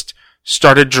 I just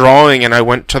started drawing, and I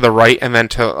went to the right, and then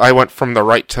I went from the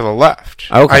right to the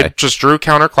left. Okay. I just drew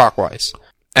counterclockwise.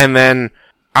 And then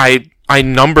I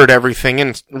numbered everything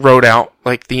and wrote out,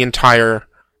 like, the entire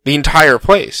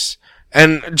place.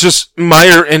 And just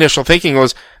my initial thinking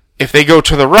was, if they go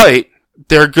to the right,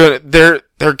 they're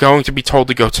going to be told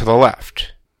to go to the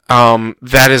left.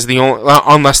 That is the only,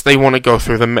 unless they want to go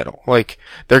through the middle. Like,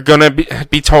 they're gonna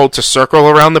be told to circle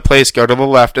around the place, go to the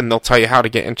left, and they'll tell you how to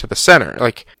get into the center.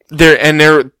 Like,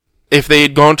 if they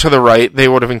had gone to the right, they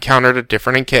would have encountered a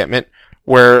different encampment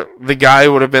where the guy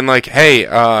would have been like, hey,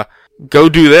 go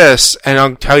do this, and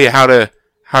I'll tell you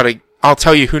I'll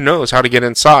tell you who knows how to get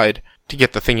inside to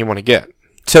get the thing you want to get.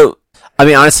 So, I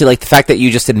mean, honestly, like, the fact that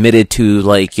you just admitted to,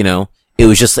 like, you know, it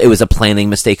was a planning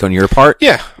mistake on your part.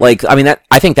 Yeah. Like, I mean,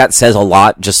 I think that says a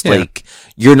lot, just, like,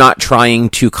 you're not trying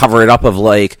to cover it up of,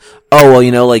 like, oh, well,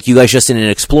 you know, like, you guys just didn't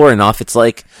explore enough. It's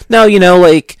like, no, you know,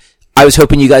 like, I was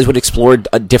hoping you guys would explore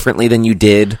differently than you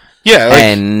did. Yeah. Like,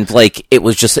 and, like, it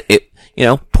was just, you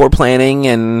know, poor planning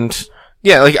and...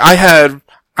 Yeah, like, I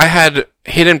had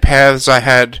hidden paths,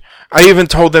 I even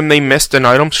told them they missed an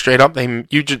item straight up.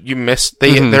 You missed.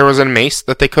 There was a mace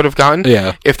that they could have gotten.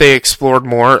 Yeah. If they explored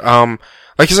more.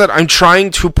 Like I said, I'm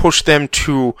trying to push them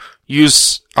to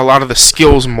use a lot of the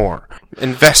skills more,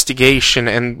 investigation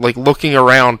and like looking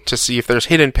around to see if there's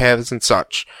hidden paths and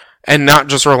such, and not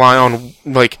just rely on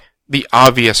like the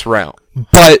obvious route.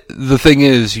 But the thing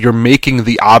is, you're making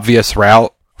the obvious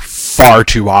route far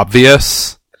too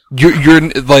obvious.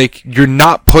 You're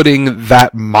not putting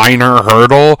that minor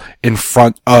hurdle in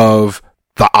front of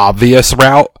the obvious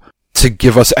route to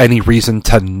give us any reason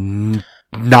to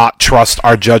not trust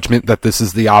our judgment that this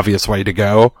is the obvious way to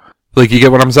go. Like, you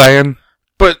get what I'm saying?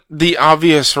 But the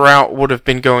obvious route would have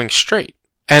been going straight.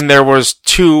 And there was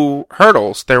 2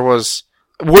 hurdles. There was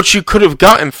what you could have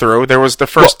gotten through. There was the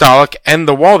first Dalek and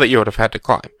the wall that you would have had to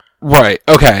climb. Right,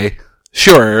 okay.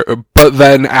 Sure. But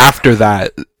then after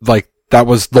that, like, that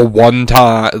was the one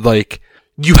time, like,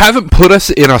 you haven't put us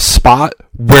in a spot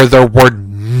where there were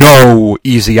no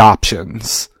easy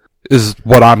options, is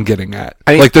what I'm getting at.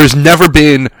 Like, there's never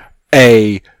been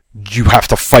you have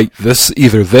to fight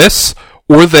either this,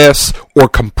 or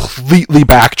completely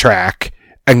backtrack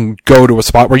and go to a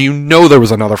spot where you know there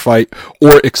was another fight,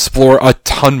 or explore a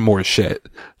ton more shit.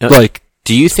 Now, like,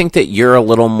 do you think that you're a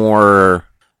little more...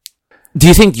 Do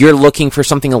you think you're looking for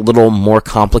something a little more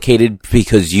complicated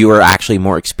because you are actually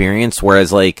more experienced,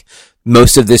 whereas, like,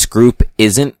 most of this group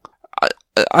isn't?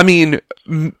 I mean,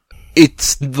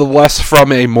 it's the less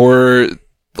from a more,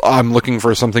 I'm looking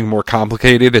for something more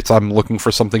complicated, I'm looking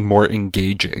for something more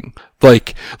engaging.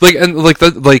 It's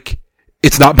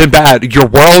not been bad. Your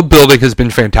world building has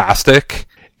been fantastic.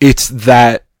 It's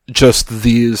that just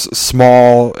these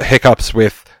small hiccups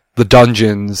with the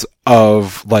dungeons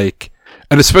of, like,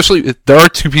 and especially, there are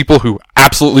 2 people who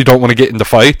absolutely don't want to get into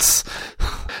fights.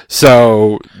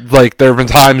 So, like, there have been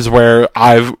times where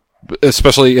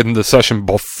especially in the session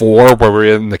before, where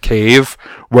we're in the cave,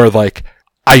 where, like,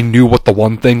 I knew what the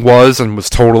one thing was and was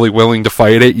totally willing to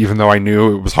fight it, even though I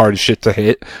knew it was hard as shit to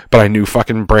hit. But I knew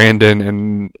fucking Brandon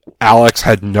and Alex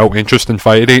had no interest in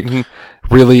fighting,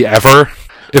 really, ever,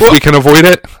 if we can avoid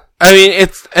it. I mean,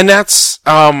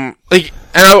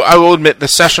 and I will admit, the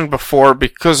session before,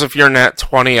 because of your nat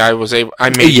 20, I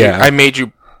made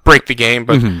you break the game,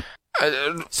 but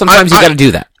sometimes you gotta do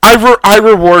that. I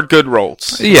reward good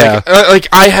rolls. Yeah. Like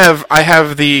I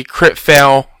have the crit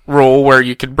fail roll where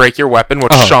you could break your weapon,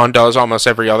 which Sean does almost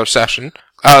every other session.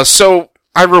 So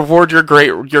I reward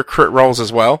your crit rolls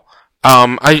as well.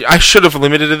 I should have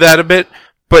limited that a bit,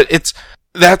 but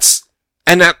that's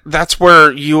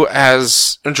where you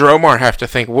as Dromar have to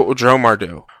think, what would Dromar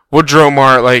do? Would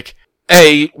Dromar,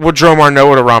 would Dromar know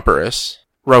what a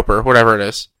roper, whatever it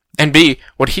is? And B,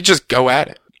 would he just go at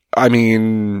it? I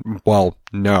mean, well,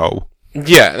 no.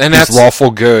 Yeah, and that's... He's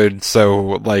lawful good, so,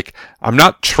 like, I'm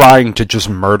not trying to just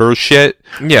murder shit.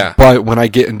 Yeah. But when I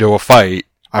get into a fight,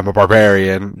 I'm a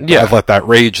barbarian. Yeah. I let that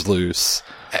rage loose.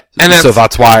 And so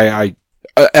that's why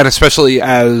and especially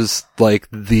as, like,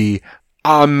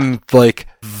 I'm, like,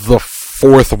 the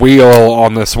 4th wheel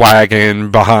on this wagon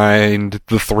behind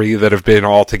the 3 that have been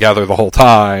all together the whole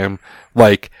time.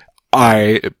 Like,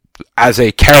 I, as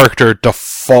a character,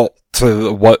 default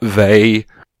to what they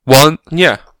want.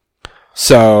 Yeah.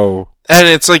 So... And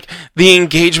it's like, the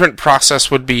engagement process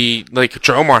would be, like,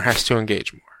 Dromar has to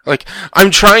engage more. Like,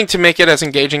 I'm trying to make it as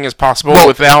engaging as possible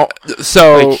without...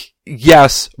 So, like,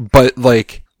 yes, but,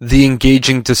 like, the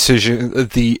engaging decision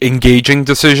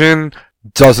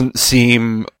doesn't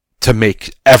seem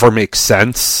to ever make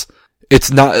sense. It's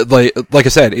not, like I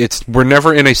said, we're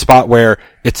never in a spot where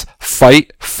it's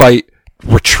fight,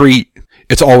 retreat.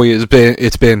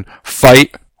 It's been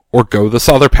fight or go this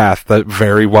other path that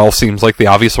very well seems like the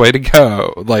obvious way to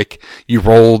go. Like, you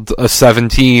rolled a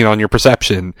 17 on your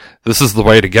perception. This is the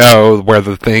way to go where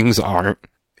the things aren't.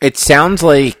 It sounds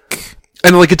like...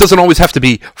 And, like, it doesn't always have to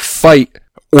be fight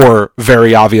or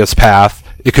very obvious path.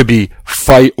 It could be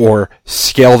fight or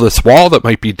scale this wall that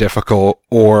might be difficult,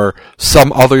 or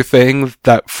some other thing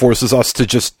that forces us to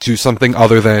just do something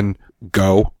other than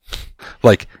go.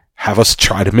 Like, have us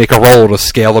try to make a roll to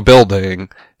scale a building.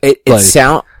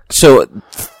 So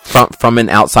from an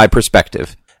outside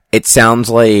perspective, it sounds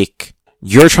like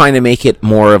you're trying to make it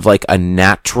more of like a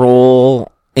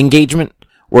natural engagement,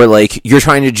 where like you're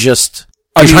trying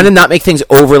to not make things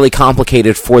overly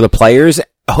complicated for the players,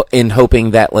 in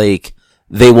hoping that like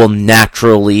they will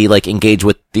naturally like engage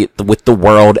with the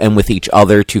world and with each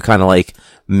other to kind of like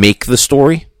make the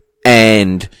story.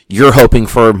 And you're hoping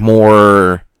for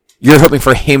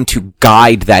him to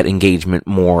guide that engagement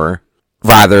more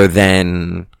rather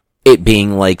than it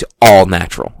being like all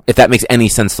natural. If that makes any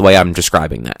sense the way I'm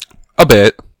describing that. A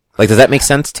bit. Like, does that make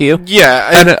sense to you? Yeah.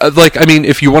 And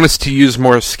if you want us to use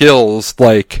more skills,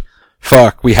 like,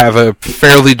 we have a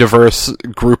fairly diverse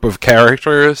group of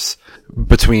characters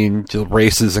between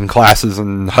races and classes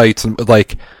and heights, and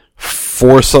like,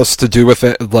 force us to do with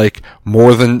it, like,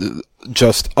 more than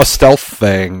just a stealth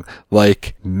thing,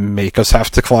 like, make us have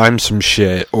to climb some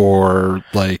shit, or,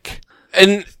 like,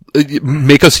 and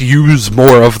make us use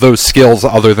more of those skills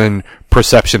other than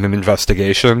perception and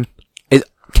investigation.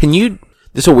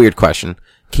 This is a weird question.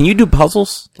 Can you do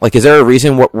puzzles? Like, is there a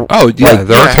reason there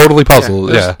are totally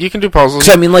puzzles, yeah. You can do puzzles.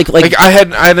 So, I mean, like I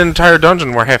had an entire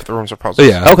dungeon where half the rooms are puzzles.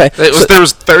 Yeah. Okay. There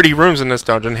was 30 rooms in this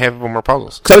dungeon, half of them were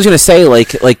puzzles. So I was gonna say,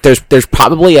 like there's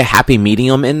probably a happy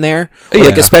medium in there.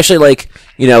 Like, especially like,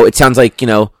 it sounds like,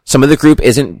 some of the group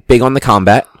isn't big on the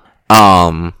combat.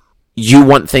 You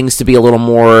want things to be a little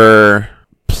more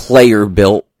player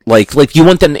built. Like you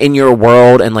want them in your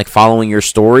world and like following your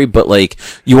story, but like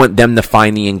you want them to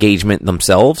find the engagement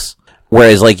themselves.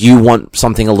 Whereas like you want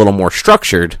something a little more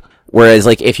structured. Whereas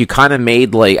like if you kind of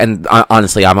made like, and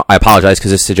honestly, I apologize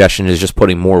because this suggestion is just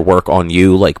putting more work on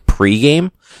you, like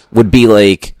pre-game, would be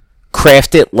like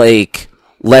craft it like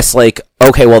less like,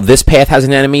 okay, well this path has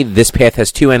an enemy, this path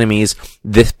has two enemies,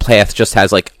 this path just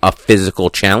has like a physical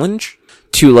challenge,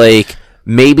 to like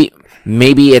maybe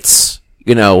it's,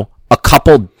 a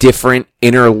couple different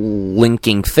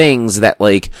interlinking things that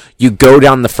like you go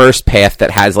down the first path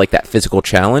that has like that physical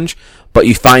challenge, but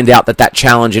you find out that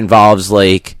challenge involves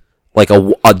like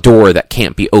a door that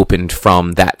can't be opened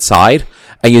from that side,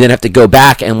 and you then have to go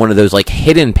back, and one of those like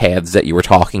hidden paths that you were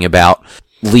talking about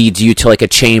leads you to like a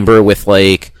chamber with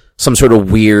like some sort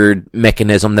of weird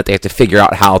mechanism that they have to figure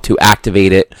out how to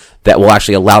activate it that will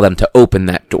actually allow them to open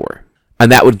that door.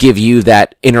 And that would give you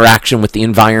that interaction with the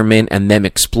environment and them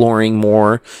exploring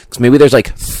more. Because maybe there's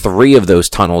like 3 of those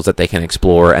tunnels that they can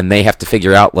explore, and they have to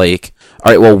figure out like,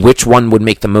 all right, well, which one would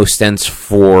make the most sense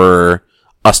for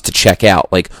us to check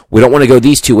out? Like, we don't want to go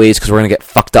these 2 ways because we're going to get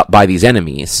fucked up by these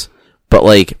enemies. But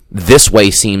like, this way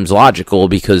seems logical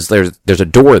because there's a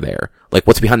door there. Like,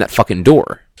 what's behind that fucking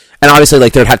door? And obviously,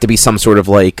 like, there'd have to be some sort of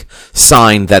like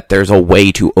sign that there's a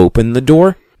way to open the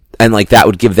door. And like, that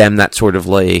would give them that sort of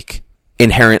like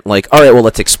inherent, like, all right, well,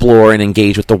 let's explore and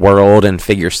engage with the world and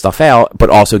figure stuff out, but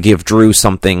also give Drew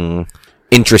something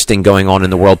interesting going on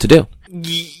in the world to do.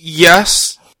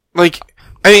 Yes. Like,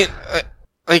 I mean,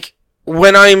 like,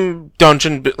 when I'm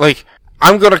dungeon, like,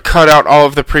 I'm gonna cut out all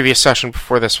of the previous session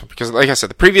before this one, because, like I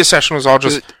said, the previous session was all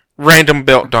just random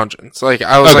built dungeons. Like,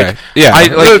 I was like, yeah,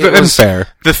 it was fair.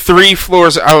 The 3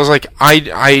 floors, I was like,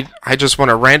 I just want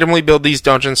to randomly build these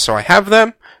dungeons so I have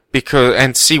them,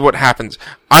 and see what happens.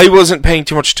 I wasn't paying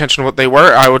too much attention to what they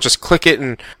were. I would just click it,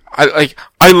 and I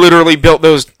literally built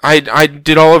those. I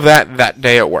did all of that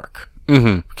day at work.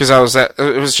 Mm-hmm. Because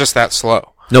it was just that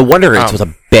slow. No wonder it was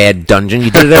a bad dungeon.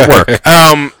 You did it at work.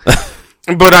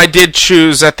 But I did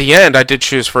choose at the end. I did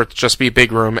choose for it to just be a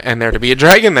big room and there to be a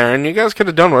dragon there, and you guys could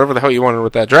have done whatever the hell you wanted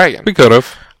with that dragon. We could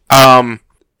have.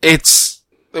 It's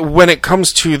when it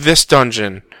comes to this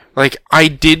dungeon, like, I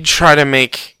did try to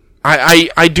make.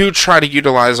 I do try to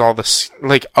utilize all the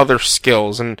like other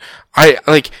skills, and I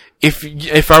like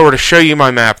if I were to show you my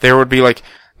map, there would be like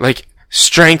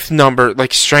strength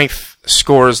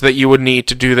scores that you would need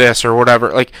to do this or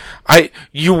whatever. Like,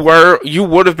 you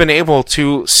would have been able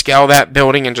to scale that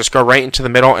building and just go right into the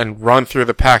middle and run through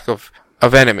the pack of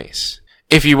enemies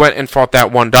if you went and fought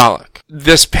that one Dalek.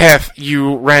 This path,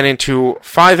 you ran into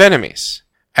 5 enemies,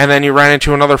 and then you ran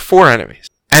into another 4 enemies,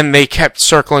 and they kept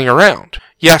circling around.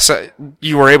 Yes,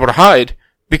 you were able to hide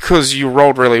because you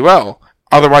rolled really well.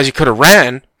 Otherwise, you could have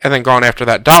ran and then gone after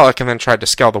that Dalek and then tried to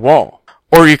scale the wall.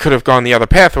 Or you could have gone the other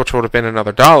path, which would have been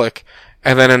another Dalek,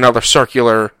 and then another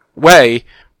circular way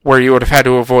where you would have had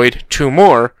to avoid 2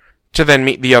 more to then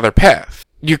meet the other path.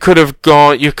 You could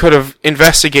have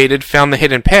investigated, found the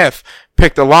hidden path,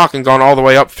 picked the lock, and gone all the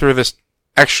way up through this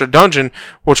extra dungeon,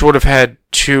 which would have had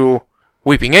 2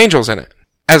 Weeping Angels in it,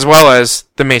 as well as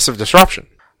the Mace of Disruption.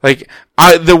 Like,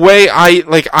 I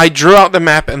drew out the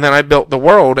map and then I built the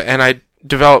world, and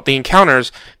develop the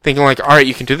encounters, thinking like, all right,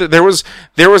 you can do that. There was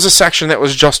a section that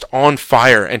was just on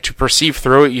fire, and to perceive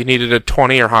through it, you needed a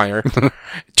 20 or higher.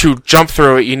 To jump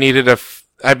through it, you needed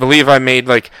I believe I made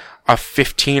like a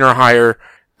 15 or higher,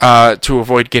 to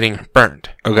avoid getting burned.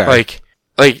 Okay.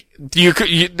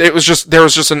 There was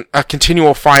just a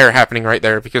continual fire happening right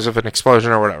there because of an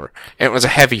explosion or whatever. And it was a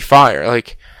heavy fire.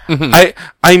 Like,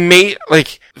 I made,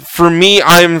 like, for me,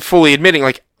 I'm fully admitting,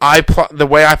 like, the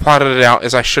way I plotted it out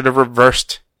is I should have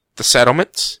reversed the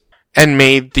settlements and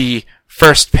made the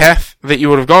first path that you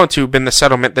would have gone to been the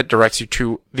settlement that directs you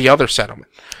to the other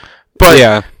settlement. But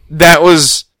yeah, that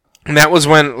was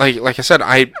when, like I said,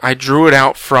 I drew it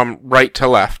out from right to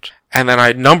left, and then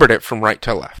I numbered it from right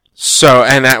to left. So,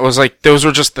 and that was like, those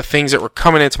were just the things that were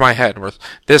coming into my head, with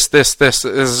this,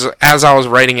 as I was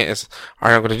writing it, is,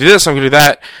 alright, I'm gonna do this, I'm gonna do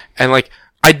that, and like,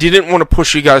 I didn't want to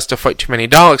push you guys to fight too many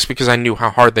Daleks because I knew how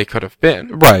hard they could have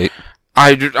been. right.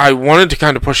 I wanted to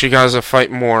kind of push you guys to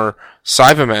fight more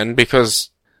Cybermen because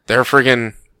they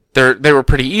were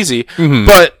pretty easy,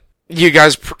 but you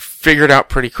guys figured out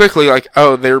pretty quickly, like,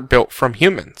 oh, they're built from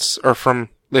humans, or from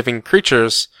living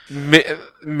creatures.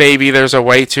 Maybe there's a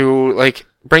way to, like,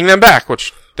 bring them back,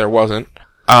 which there wasn't.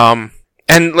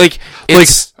 And, like,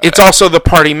 it's also the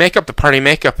party makeup. The party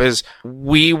makeup is,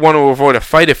 we want to avoid a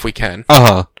fight if we can.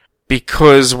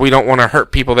 Because we don't want to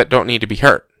hurt people that don't need to be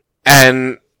hurt.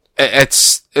 And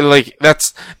it's, like,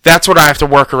 that's what I have to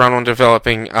work around when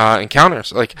developing,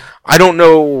 encounters. Like, I don't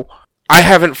know, I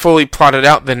haven't fully plotted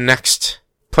out the next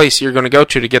place you're going to go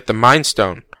to get the Mind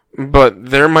Stone. But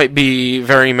there might be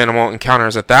very minimal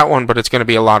encounters at that one, but it's going to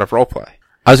be a lot of roleplay.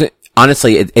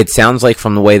 Honestly, it sounds like,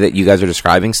 from the way that you guys are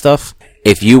describing stuff,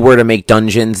 if you were to make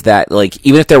dungeons that, like,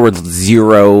 even if there were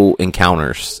 0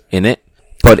 encounters in it,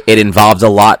 but it involved a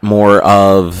lot more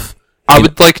of... I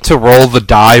would like to roll the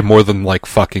die more than, like,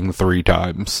 fucking 3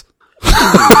 times.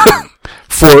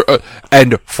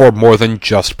 For more than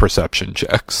just perception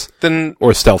checks.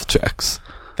 Or stealth checks.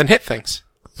 Then hit things.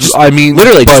 I mean...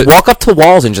 Literally, just walk up to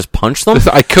walls and just punch them?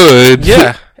 I could.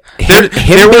 Yeah. Him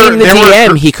being the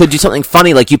DM, he could do something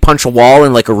funny, like you punch a wall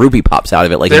and, like, a ruby pops out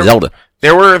of it, like in Zelda.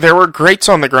 There were grates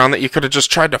on the ground that you could have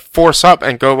just tried to force up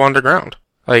and go underground.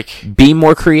 Like, be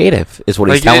more creative, is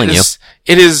what he's telling you.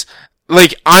 It is,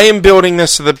 like, I am building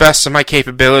this to the best of my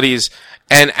capabilities,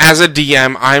 and as a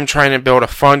DM, I'm trying to build a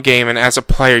fun game, and as a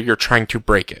player, you're trying to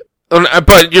break it.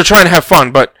 But you're trying to have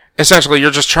fun, but essentially,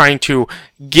 you're just trying to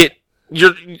get...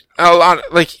 you're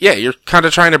kind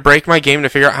of trying to break my game to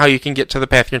figure out how you can get to the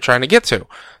path you're trying to get to.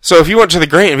 So if you went to the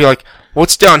grate and be like,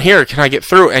 what's down here? Can I get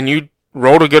through? And you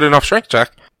rolled a good enough strength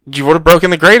check, you would have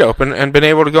broken the grate open and been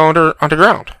able to go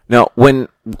underground. Now, when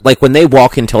they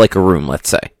walk into, like, a room, let's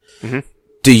say,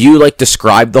 do you, like,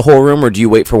 describe the whole room, or do you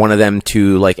wait for one of them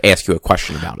to, like, ask you a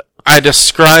question about it? I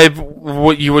describe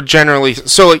what you would generally...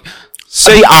 So, like...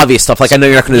 Say the obvious stuff, like I know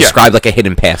you're not going to describe like a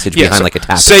hidden passage behind like a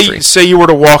tapestry. Say you were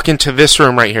to walk into this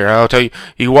room right here. I'll tell you,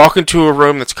 you walk into a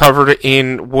room that's covered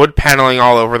in wood paneling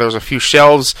all over. There's a few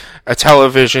shelves, a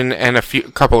television, and a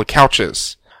couple of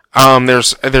couches.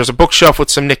 There's a bookshelf with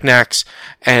some knickknacks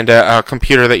and a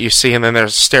computer that you see, and then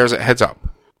there's stairs that heads up.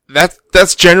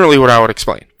 That's generally what I would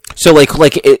explain. So,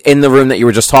 like in the room that you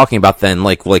were just talking about, then,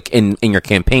 like in your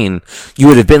campaign, you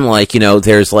would have been like,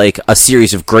 there's like a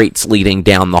series of grates leading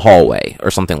down the hallway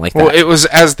or something like that. Well, it was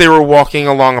as they were walking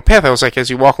along a path. I was like, as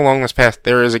you walk along this path,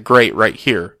 there is a grate right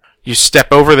here. You step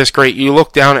over this grate, you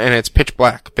look down, and it's pitch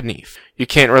black beneath. You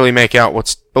can't really make out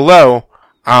what's below,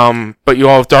 but you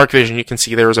all have dark vision. You can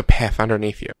see there is a path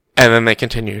underneath you, and then they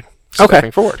continued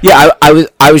stepping forward. Yeah,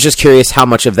 I was just curious how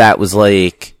much of that was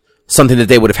like something that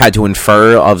they would have had to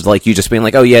infer of, like, you just being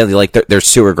like, oh yeah, like there's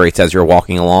sewer grates as you're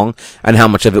walking along, and how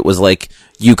much of it was like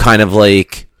you kind of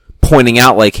like pointing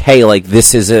out like, hey, like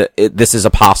this is a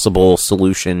possible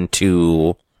solution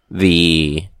to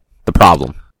the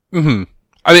problem. I mean,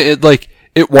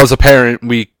 it was apparent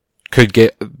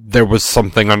there was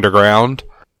something underground,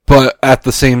 but at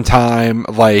the same time,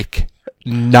 like,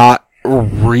 not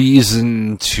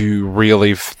reason to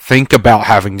really think about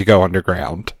having to go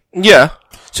underground. Yeah.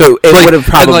 So it would have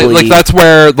probably that's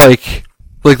where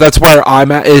that's where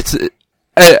I'm at.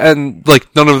 And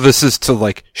like none of this is to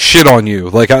like shit on you.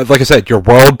 Like I said, your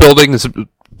world building is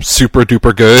super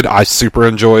duper good. I super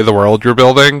enjoy the world you're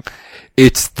building.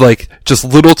 It's like just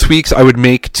little tweaks I would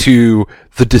make to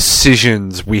the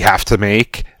decisions we have to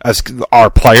make as our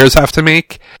players have to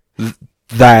make.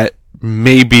 That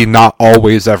maybe not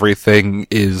always everything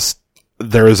is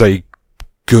there is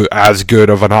as good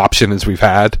of an option as we've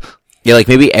had. Yeah, like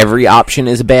maybe every option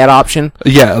is a bad option.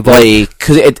 Yeah, like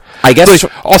because I guess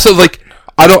also like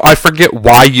I forget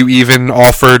why you even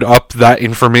offered up that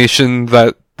information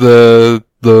that the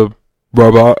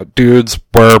robot dudes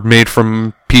were made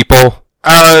from people.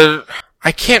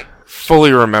 I can't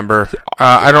fully remember.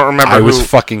 I don't remember. I was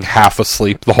fucking half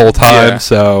asleep the whole time,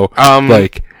 so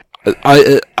like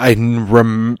I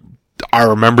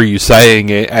remember you saying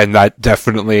it, and that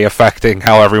definitely affecting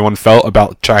how everyone felt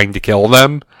about trying to kill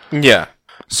them. Yeah.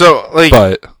 So like,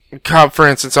 But Cobb, for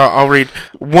instance, I'll read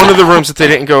one of the rooms that they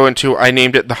didn't go into. I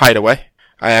named it the Hideaway.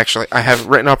 I have it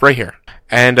written up right here.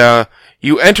 And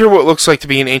you enter what looks like to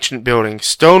be an ancient building.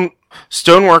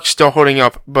 Stonework still holding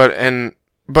up, but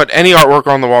any artwork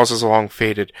on the walls is long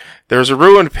faded. There's a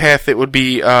ruined path that would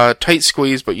be tight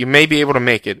squeezed, but you may be able to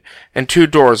make it. And 2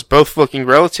 doors, both looking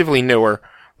relatively newer,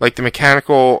 like the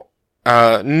mechanical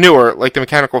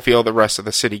feel the rest of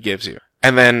the city gives you.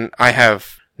 And then I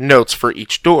have notes for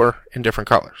each door in different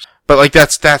colors. But like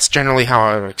that's generally how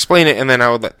I would explain it, and then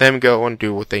I would let them go and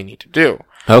do what they need to do.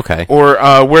 Okay.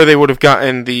 Or where they would have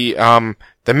gotten the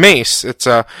mace. It's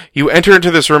you enter into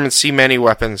this room and see many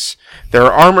weapons. There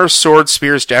are armor, swords,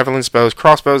 spears, javelins, bows,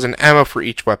 crossbows, and ammo for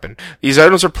each weapon. These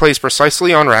items are placed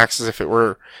precisely on racks as if it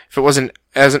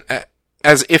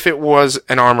was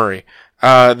an armory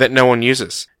that no one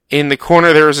uses. In the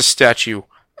corner there is a statue.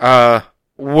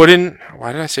 Wooden.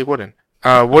 Why did I say wooden?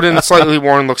 Wooden and slightly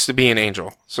worn, looks to be an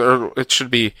angel. So it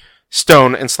should be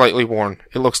stone and slightly worn.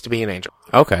 It looks to be an angel.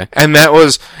 Okay. And that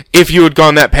was, if you had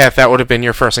gone that path, that would have been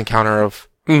your first encounter of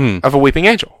a weeping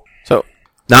angel. So,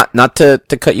 not to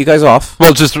cut you guys off.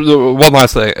 well, just one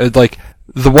last thing. Like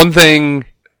the one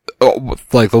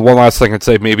last thing I'd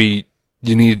say maybe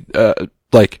you need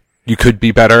you could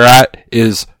be better at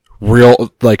is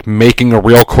making a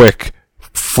real quick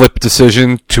flip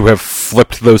decision to have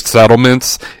flipped those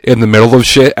settlements in the middle of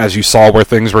shit as you saw where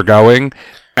things were going,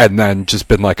 and then just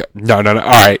been like, no,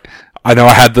 alright, I know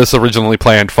I had this originally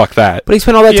planned, fuck that. But he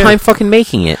spent all that time fucking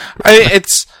making it.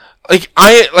 It's, like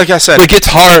I said... Like, it's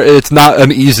hard, it's not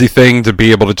an easy thing to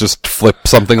be able to just flip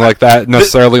something like that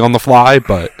necessarily on the fly,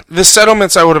 but... The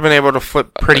settlements I would have been able to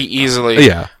flip pretty easily.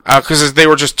 Yeah. Because they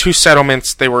were just 2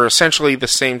 settlements, they were essentially the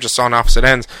same, just on opposite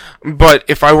ends. But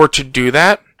if I were to do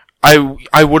that,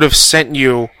 I would have sent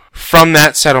you from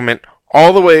that settlement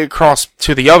all the way across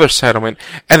to the other settlement,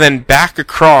 and then back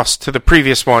across to the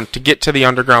previous one to get to the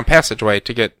underground passageway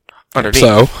to get underneath.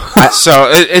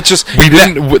 So it just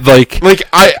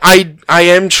I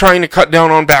am trying to cut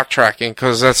down on backtracking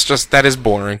because that is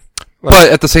boring. But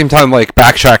at the same time, like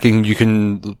backtracking, you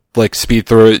can speed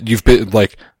through it. You've been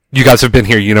you guys have been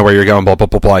here. You know where you're going. Blah blah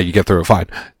blah blah. You get through it fine.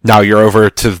 Now you're over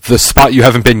to the spot you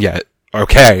haven't been yet.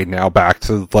 Okay, now back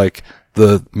to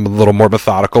the little more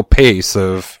methodical pace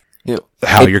of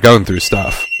how you're going through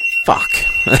stuff. Fuck.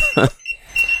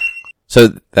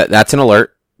 So that's an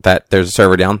alert that there's a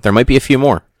server down. There might be a few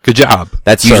more. Good job.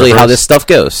 That's usually how this stuff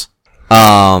goes.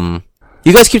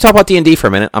 You guys keep talking about D&D for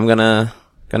a minute. I'm gonna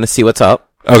see what's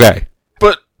up. Okay.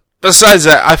 But besides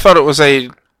that, I thought it was a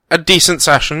decent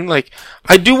session. Like,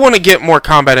 I do want to get more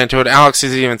combat into it. Alex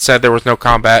has even said there was no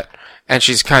combat, and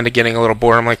she's kind of getting a little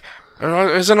bored. I'm like,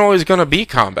 there isn't always going to be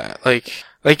combat.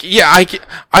 Yeah,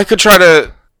 I could try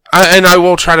to, and I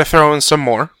will try to throw in some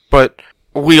more, but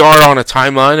we are on a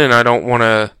timeline, and I don't want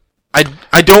to,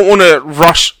 I don't want to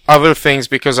rush other things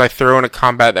because I throw in a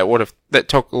combat that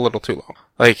took a little too long.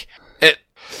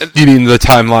 You mean the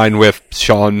timeline with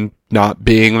Sean not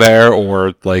being there,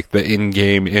 or the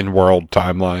in-game, in-world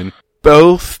timeline?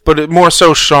 Both, but more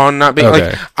so Sean not being,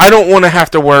 okay. I don't want to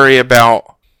have to worry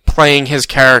about playing his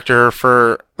character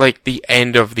for the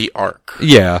end of the arc.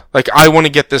 Yeah. I want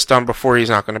to get this done before he's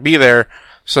not going to be there,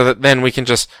 so that then we can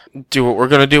just do what we're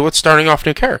going to do with starting off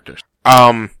new characters.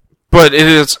 But it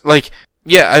is I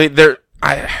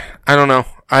don't know.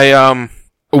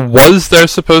 Was there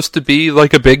supposed to be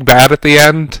a big bad at the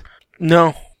end?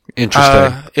 No.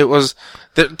 Interesting. It was.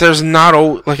 There's not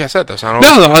like I said. There's not.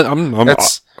 No,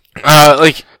 That's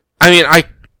I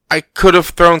could have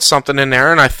thrown something in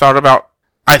there, and I thought about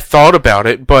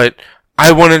it, but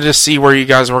I wanted to see where you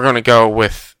guys were going to go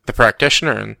with the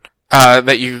practitioner, and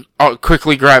that you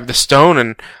quickly grabbed the stone.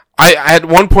 And I at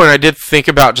one point I did think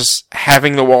about just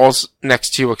having the walls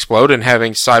next to you explode and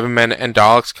having Cybermen and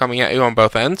Daleks coming at you on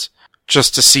both ends,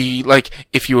 just to see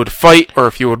if you would fight or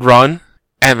if you would run,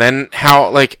 and then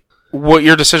how what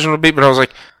your decision would be. But I was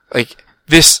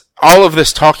this. All of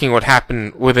this talking would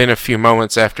happen within a few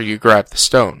moments after you grab the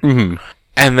stone. Mm-hmm.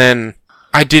 And then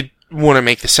I did want to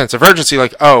make the sense of urgency,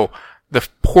 the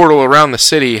portal around the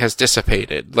city has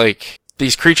dissipated.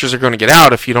 These creatures are going to get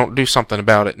out if you don't do something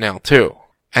about it now, too.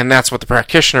 And that's what the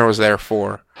practitioner was there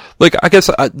for. I guess,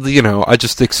 I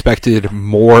just expected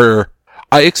more.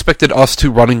 I expected us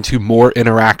to run into more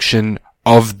interaction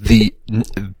of the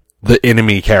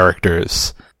enemy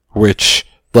characters, which,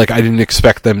 like, I didn't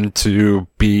expect them to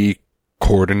be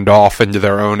cordoned off into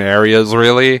their own areas,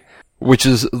 really. Which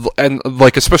is, and,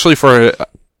 like, especially for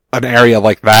an area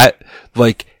like that,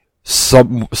 like,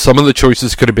 some of the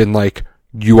choices could have been, like,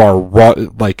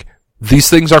 like, these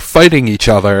things are fighting each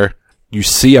other, you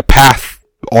see a path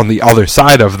on the other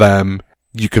side of them,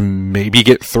 you can maybe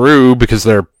get through because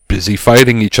they're busy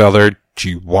fighting each other. Do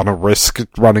you want to risk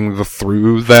running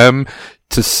through them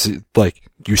to see, like,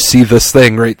 you see this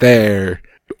thing right there?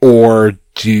 Or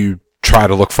do you try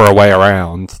to look for a way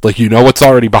around? Like, you know what's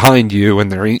already behind you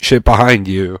and there ain't shit behind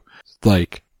you.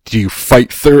 Like, do you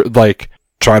fight through, like,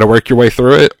 try to work your way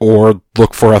through it, or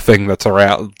look for a thing that's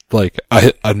around, like,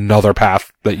 another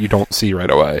path that you don't see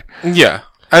right away? Yeah.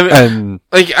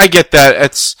 Like, I get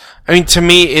that. To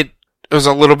me, it was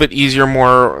a little bit easier,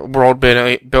 more world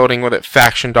building with it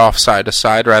factioned off side to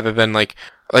side rather than like.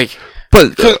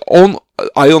 But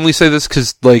I only say this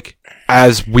because, like,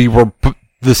 as we were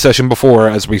the session before,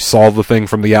 as we saw the thing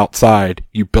from the outside,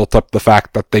 you built up the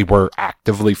fact that they were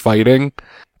actively fighting,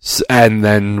 and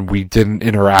then we didn't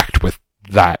interact with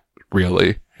that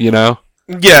really, you know?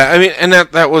 Yeah, and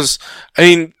that was,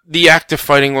 the active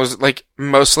fighting was, like,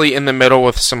 mostly in the middle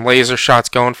with some laser shots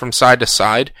going from side to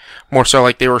side. More so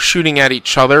like they were shooting at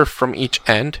each other from each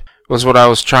end, was what I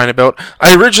was trying to build.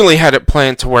 I originally had it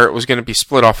planned to where it was going to be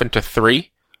split off into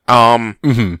 3. And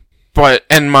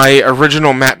my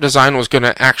original map design was going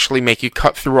to actually make you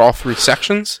cut through all 3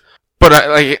 sections. But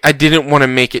I didn't want to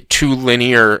make it too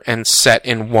linear and set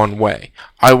in one way.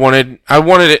 I want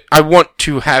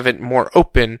to have it more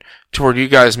open to where you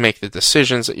guys make the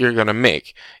decisions that you're going to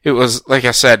make. It was, like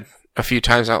I said a few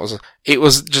times, it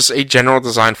was just a general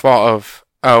design flaw of,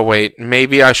 oh wait,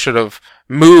 maybe I should have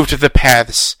moved the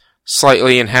paths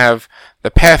slightly and have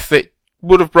the path that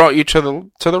would have brought you to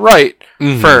the right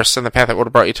first and the path that would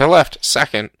have brought you to the left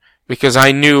second, because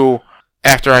I knew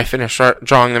after I finished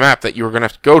drawing the map that you were going to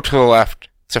have to go to the left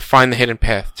to find the hidden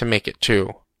path to make it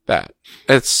to that.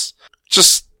 It's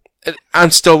just, I'm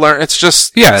still learning. It's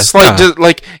just,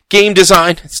 like, game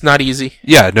design. It's not easy.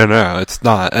 Yeah, no, it's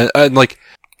not. And like,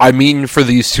 I mean, for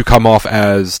these to come off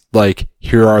as, like,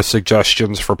 here are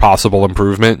suggestions for possible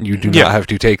improvement, you do not have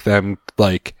to take them,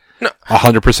 like,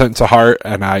 100% to heart,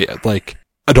 and I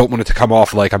don't want it to come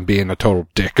off like I'm being a total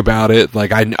dick about it.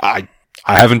 Like, I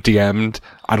haven't DM'd.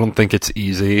 I don't think it's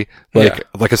easy.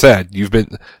 Like I said,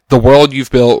 the world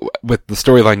you've built with the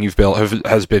storyline you've built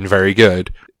has been very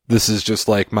good. This is just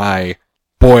like I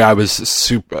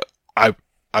was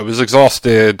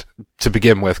exhausted to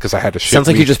begin with because I had to shit. Sounds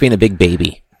like you're just being a big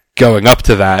baby. Going up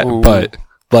to that, but,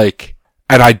 like,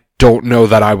 and I don't know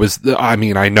that I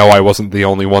know I wasn't the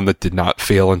only one that did not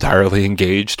feel entirely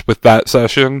engaged with that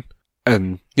session.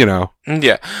 And, you know.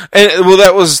 Yeah. And, well,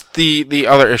 that was the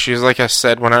other issues. Like I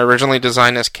said, when I originally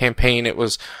designed this campaign, I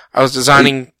was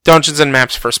designing dungeons and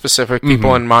maps for specific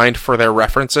people in mind for their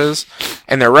references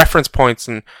and their reference points.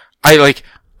 And I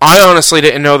honestly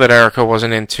didn't know that Erica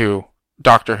wasn't into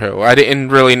Doctor Who. I didn't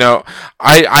really know.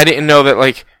 I didn't know that,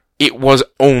 like, it was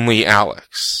only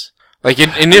Alex. Like,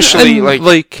 initially,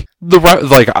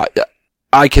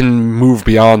 I can move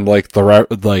beyond, like,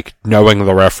 knowing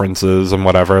the references and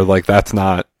whatever. Like, that's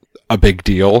not a big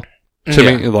deal to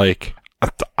me. Like,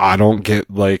 I don't get,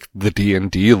 like, the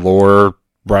D&D lore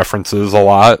references a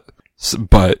lot,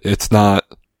 but it's not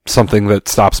something that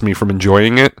stops me from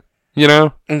enjoying it, you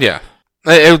know? Yeah.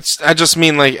 I just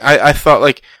mean, like, I thought,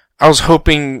 like, I was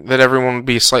hoping that everyone would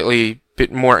be slightly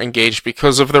bit more engaged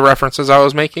because of the references I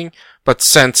was making, but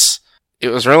since it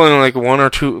was really like 1 or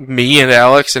 2, me and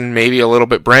Alex and maybe a little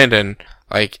bit Brandon,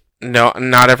 like, no,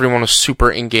 not everyone was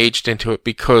super engaged into it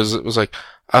because it was like,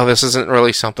 oh, this isn't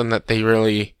really something that they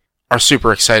really are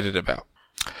super excited about.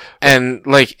 And,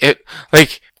 like, I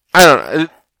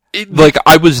don't know.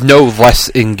 I was no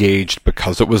less engaged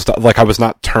because it was, like, I was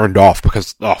not turned off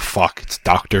because, oh, fuck, it's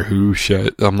Doctor Who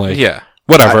shit. I'm like, yeah,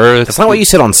 whatever. That's not what you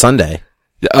said on Sunday.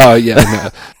 Yeah, no.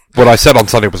 What I said on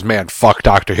Sunday was, man, fuck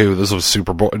Doctor Who. This was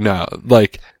super boring. No,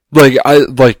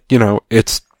 you know,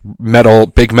 it's metal,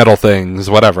 big metal things,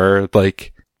 whatever.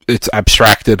 Like, it's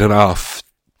abstracted enough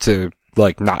to,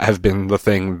 like, not have been the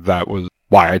thing that was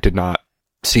why I did not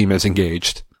seem as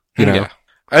engaged, you know? Yeah.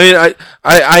 I mean,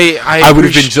 I would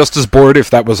have been just as bored if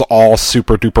that was all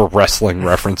super duper wrestling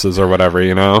references or whatever,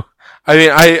 you know? I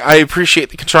mean, I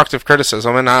appreciate the constructive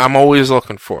criticism, and I'm always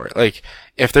looking for it. Like,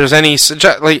 if there's any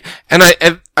and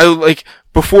I like,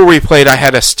 before we played, I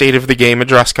had a state of the game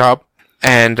address cob,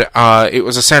 and it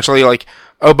was essentially like,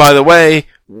 oh, by the way,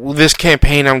 this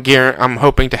campaign I'm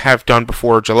hoping to have done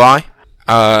before July.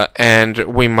 and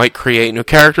we might create new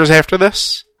characters after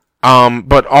this.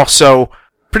 But also,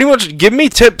 pretty much give me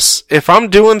tips if I'm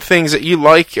doing things that you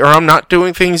like, or I'm not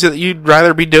doing things that you'd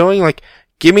rather be doing. Like,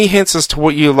 give me hints as to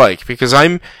what you like, because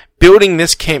I'm building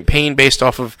this campaign based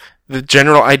off of the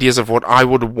general ideas of what I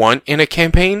would want in a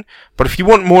campaign. But if you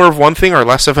want more of one thing or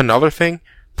less of another thing,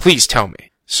 please tell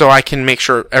me, so I can make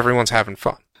sure everyone's having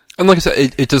fun. And like I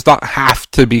said, it does not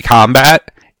have to be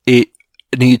combat. It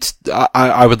needs,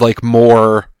 I would like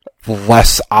more,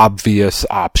 less obvious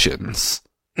options.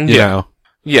 You know?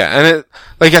 Yeah, and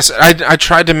like I said, I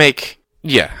tried to make,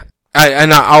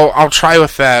 I'll try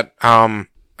with that.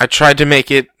 I tried to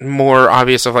make it more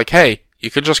obvious of like, hey, you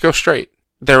could just go straight.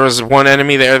 There was one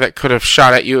enemy there that could have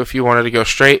shot at you if you wanted to go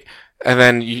straight, and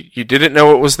then you didn't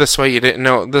know it was this way, you didn't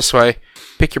know it this way.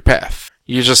 Pick your path.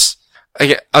 You just,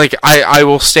 I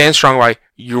will stand strong by,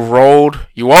 you all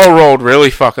rolled really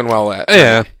fucking well at.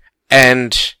 Yeah.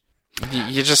 And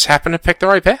you just happen to pick the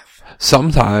right path.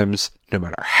 Sometimes, no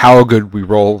matter how good we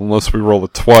roll, unless we roll a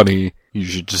 20, you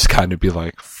should just kind of be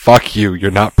like, fuck you,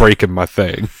 you're not breaking my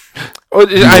thing.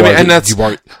 That's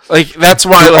why,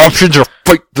 your options are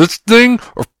fight this thing,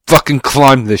 or fucking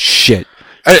climb this shit.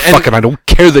 Fucking, I don't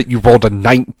care that you rolled a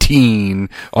 19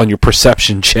 on your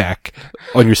perception check,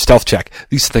 on your stealth check.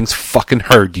 These things fucking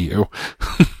heard you.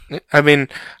 I mean,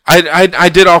 I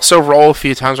did also roll a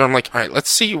few times where I'm like, alright,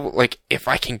 let's see, like, if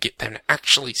I can get them to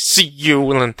actually see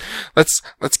you, and let's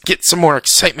get some more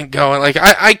excitement going. Like,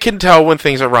 I can tell when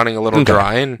things are running a little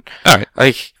dry, and, alright.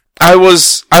 Like, I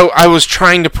was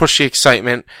trying to push the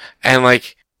excitement, and,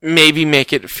 like, maybe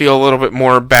make it feel a little bit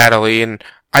more battly, and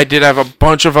I did have a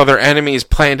bunch of other enemies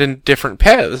planned in different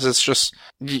paths. It's just,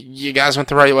 you guys went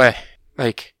the right way.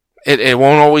 Like, it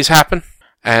won't always happen,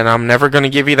 and I'm never gonna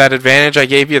give you that advantage I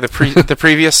gave you the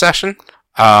previous session.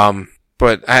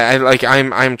 But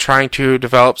I'm trying to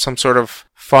develop some sort of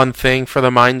fun thing for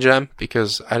the Mind Gem,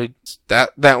 because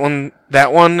that one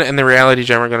and the Reality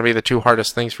Gem are gonna be the two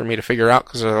hardest things for me to figure out,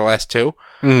 because they're the last two.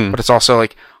 But it's also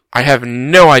like, I have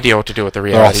no idea what to do with the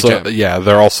Reality Gem. Yeah,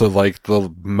 they're also like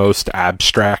the most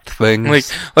abstract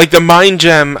things. Like the Mind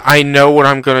Gem, I know what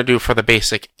I'm gonna do for the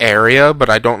basic area, but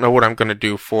I don't know what I'm gonna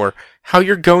do for how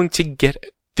you're going to get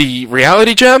it. The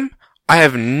Reality Gem, I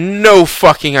have no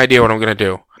fucking idea what I'm gonna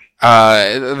do.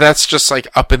 That's just like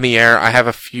up in the air. I have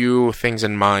a few things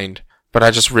in mind, but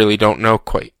I just really don't know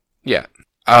quite yet.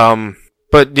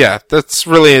 But yeah, that's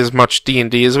really as much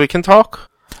D&D as we can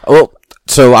talk. Well,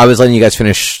 so I was letting you guys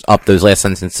finish up those last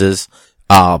sentences.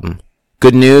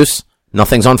 Good news,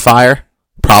 nothing's on fire.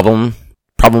 Problem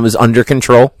is under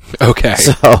control. Okay.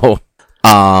 So,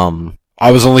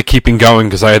 I was only keeping going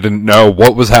because I didn't know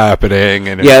what was happening,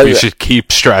 and we should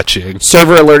keep stretching.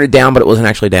 Server alerted down, but it wasn't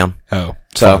actually down. Oh,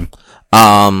 so,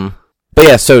 but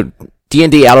yeah, so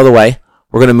D&D out of the way.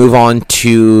 We're gonna move on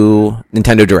to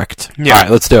Nintendo Direct. Yeah.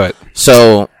 Alright, let's do it.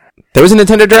 So, there was a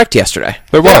Nintendo Direct yesterday.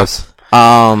 There was.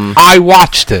 I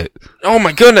watched it. Oh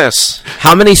my goodness!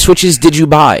 How many Switches did you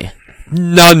buy?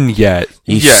 None yet.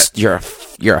 You're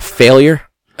a failure.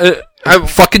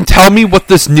 Fucking tell me what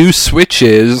this new Switch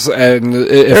is, and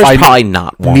if I probably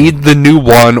not one. Need the new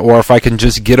one, or if I can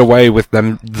just get away with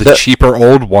the cheaper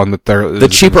old one that they're... The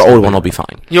cheaper old one will be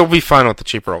fine. You'll be fine with the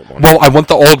cheaper old one. Well, I want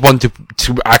the old one to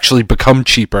actually become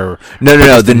cheaper.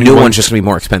 No, the new one's just going to be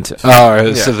more expensive.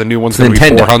 So the new one's going to be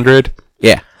 $400?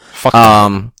 Yeah. Fuck.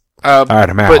 Alright,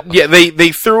 I'm out. But yeah,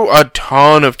 they threw a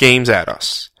ton of games at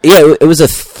us. Yeah, it was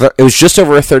it was just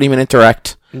over a 30-minute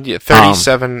Direct. Yeah,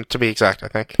 37 to be exact, I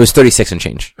think. It was 36 and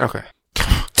change. Okay.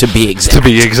 To be exact. To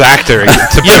be exacter.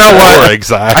 To be you know what?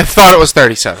 Exact. I thought it was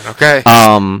 37, okay?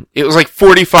 It was like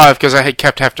 45 because I had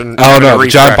kept having to the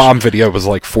Giant Bomb video was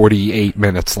like 48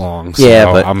 minutes long. So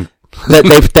yeah, but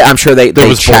I'm sure they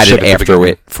chatted after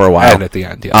it for a while. And at the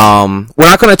end, yeah. We're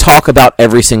not going to talk about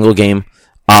every single game.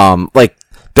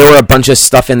 There were a bunch of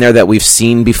stuff in there that we've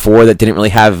seen before that didn't really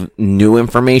have new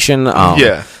information.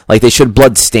 Yeah. Like, they showed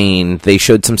Bloodstained, they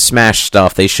showed some Smash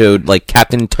stuff, they showed, like,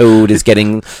 Captain Toad is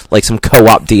getting, like, some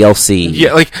co-op DLC.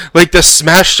 Yeah, like the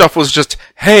Smash stuff was just,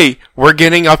 hey, we're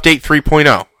getting update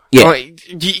 3.0. Yeah.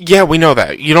 Yeah, we know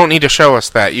that. You don't need to show us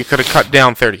that. You could have cut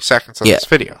down 30 seconds of this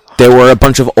video. There were a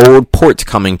bunch of old ports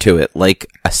coming to it, like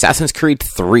Assassin's Creed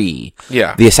 3.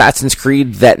 Yeah. The Assassin's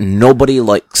Creed that nobody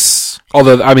likes.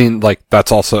 Although, I mean, like,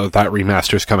 that's also, that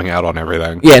remaster's coming out on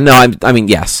everything. Yeah, no, I mean,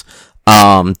 yes.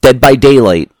 Dead by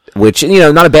Daylight, which,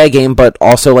 not a bad game, but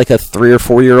also like a 3 or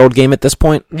 4 year old game at this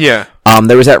point. Yeah.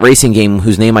 There was that racing game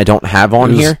whose name I don't have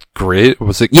on here. Grid?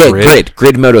 Was it Grid? Yeah,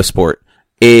 Grid Motorsport.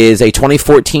 Is a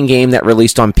 2014 game that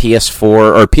released on PS4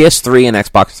 or PS3 and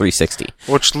Xbox 360.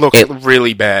 Which looks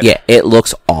really bad. Yeah, it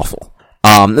looks awful.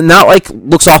 Not like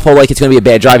looks awful, like it's going to be a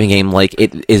bad driving game. Like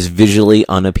it is visually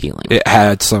unappealing. It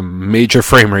had some major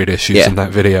frame rate issues in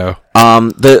that video. On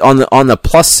the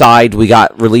plus side, we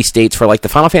got release dates for like the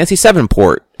Final Fantasy VII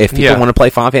port. If people want to play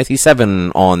Final Fantasy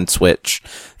VII on Switch,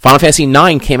 Final Fantasy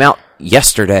IX came out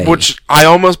yesterday, which I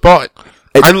almost bought.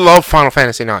 I love Final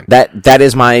Fantasy IX. That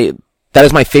is my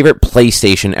favorite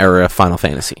PlayStation era Final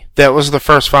Fantasy. That was the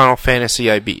first Final Fantasy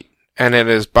I beat, and it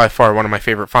is by far one of my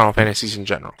favorite Final Fantasies in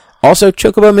general. Also,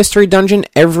 Chocobo Mystery Dungeon,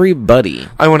 everybody.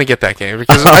 I want to get that game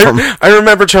because I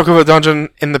remember Chocobo Dungeon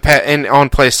on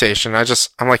PlayStation.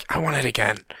 I'm like, I want it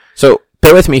again. So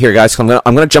bear with me here, guys. I'm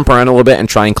gonna jump around a little bit and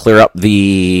try and clear up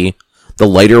the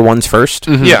lighter ones first.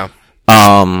 Mm-hmm. Yeah.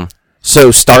 So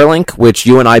Starlink, which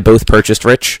you and I both purchased,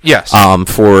 Rich. Yes.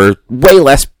 For way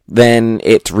less than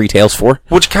it retails for.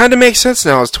 Which kind of makes sense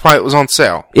now as to why it was on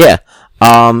sale. Yeah.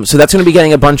 So that's going to be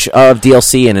getting a bunch of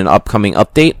DLC in an upcoming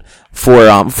update for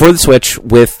the Switch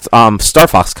with Star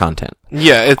Fox content.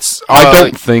 Yeah, it's. I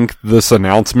don't think this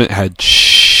announcement had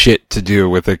shit to do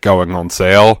with it going on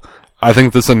sale. I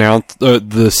think this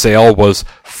the sale was,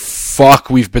 fuck,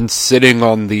 we've been sitting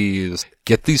on these.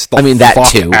 Get these the fuck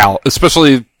too. Out.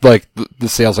 Especially, like, the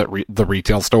sales at the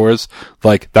retail stores.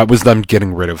 Like, that was them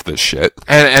getting rid of this shit.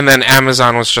 And then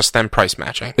Amazon was just them price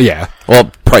matching. Yeah.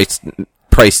 Well, price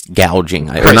gouging.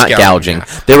 Or not gouging.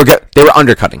 Yeah. They were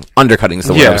undercutting. Undercutting is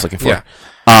the word I was looking for.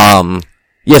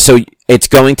 Yeah. So it's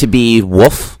going to be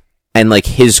Wolf, and, like,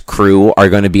 his crew are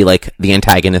going to be, like, the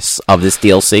antagonists of this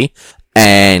DLC.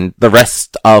 And the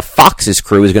rest of Fox's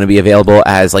crew is going to be available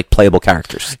as, like, playable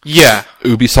characters. Yeah.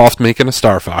 Ubisoft making a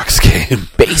Star Fox game.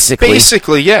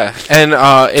 Basically, yeah. And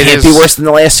it can't be worse than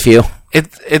the last few.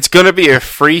 It's going to be a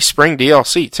free spring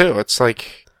DLC, too. It's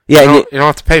like... Yeah, you don't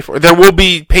have to pay for it. There will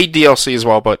be paid DLC as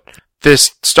well, but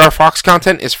this Star Fox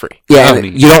content is free. Yeah,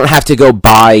 you don't have to go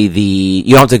buy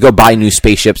new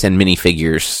spaceships and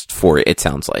minifigures for it. It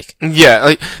sounds like. Yeah,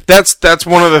 like that's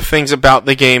one of the things about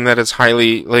the game that is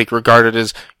highly like regarded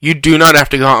as you do not have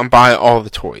to go out and buy all the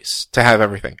toys to have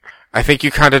everything. I think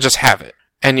you kind of just have it,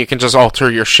 and you can just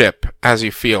alter your ship as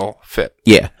you feel fit.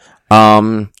 Yeah.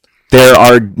 There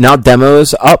are now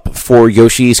demos up for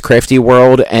Yoshi's Crafty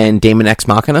World and Daemon X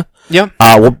Machina. Yeah.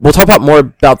 We'll talk about more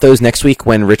about those next week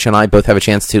when Rich and I both have a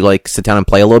chance to like sit down and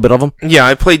play a little bit of them. Yeah,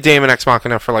 I played Daemon X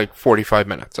Machina for like 45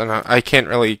 minutes, and I can't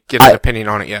really get an opinion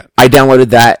on it yet. I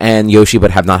downloaded that and Yoshi,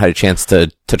 but have not had a chance to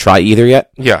try either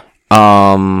yet. Yeah.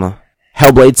 Hellblade: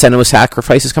 Senua's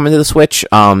Sacrifice is coming to the Switch.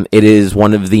 It is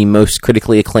one of the most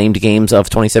critically acclaimed games of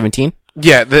 2017.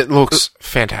 Yeah, that looks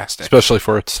fantastic. Especially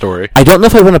for its story. I don't know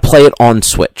if I want to play it on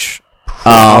Switch.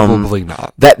 Probably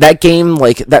not. That game,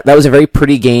 like, that was a very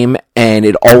pretty game,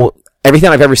 and everything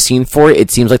I've ever seen for it,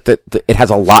 it seems like it has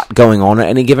a lot going on at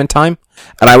any given time,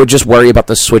 and I would just worry about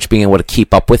the Switch being able to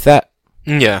keep up with that.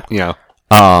 Yeah. Yeah.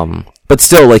 But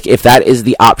still, like, if that is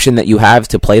the option that you have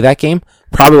to play that game,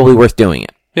 probably worth doing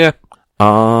it. Yeah.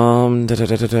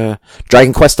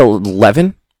 Dragon Quest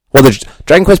 11. Well, the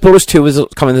Dragon Quest Builders 2 is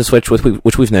coming to the Switch,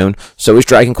 which we've known. So is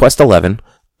Dragon Quest 11.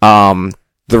 The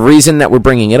reason that we're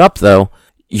bringing it up, though,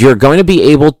 you're going to be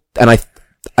able, and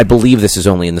I believe this is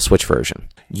only in the Switch version.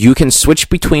 You can switch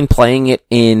between playing it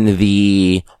in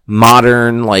the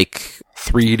modern, like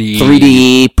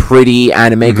 3D pretty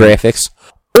anime graphics,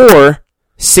 or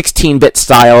 16-bit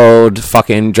styled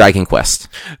fucking Dragon Quest.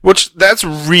 Which that's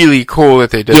really cool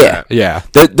that they did that. Yeah.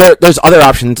 There's other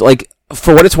options, like.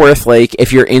 For what it's worth, like,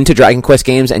 if you're into Dragon Quest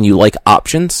games and you like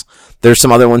options, there's some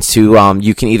other ones too.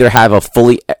 You can either have a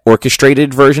fully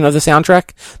orchestrated version of the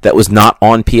soundtrack that was not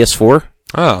on PS4.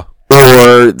 Oh.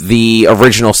 Or the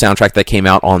original soundtrack that came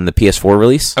out on the PS4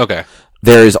 release. Okay.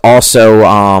 There's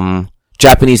also,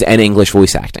 Japanese and English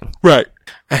voice acting. Right.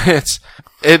 It's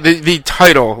the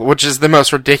title, which is the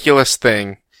most ridiculous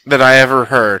thing that I ever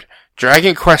heard.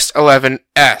 Dragon Quest XI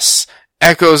S,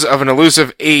 Echoes of an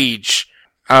Elusive Age.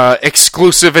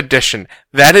 Exclusive edition.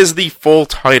 That is the full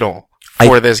title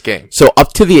for this game. So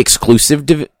up to the exclusive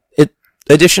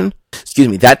edition,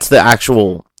 that's the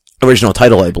actual original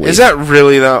title, I believe. Is that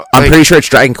really though? I'm pretty sure it's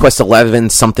Dragon Quest XI,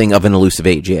 something of an elusive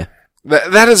age, yeah.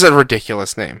 That is a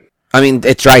ridiculous name. I mean,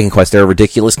 it's Dragon Quest. They're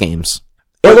ridiculous games.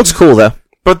 It looks cool, though.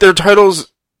 But their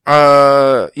titles,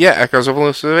 Echoes of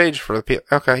Elusive Age for the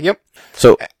okay, yep.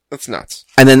 So that's nuts.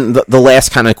 And then the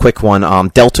last kind of quick one,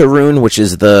 Deltarune, which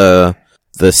is the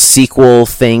sequel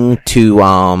thing to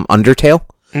Undertale,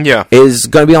 is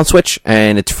going to be on Switch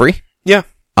and it's free. Yeah.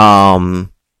 So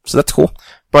that's cool.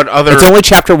 But it's only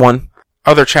chapter 1.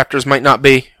 Other chapters might not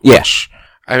be. Yeah.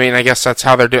 I mean, I guess that's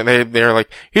how they're doing. They're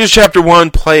like, here's chapter 1,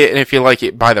 play it, and if you like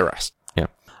it, buy the rest. Yeah.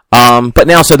 But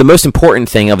now, so the most important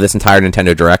thing of this entire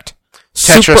Nintendo Direct,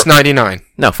 Tetris 99.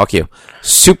 No, fuck you.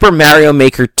 Super Mario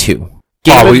Maker 2.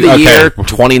 Game of the year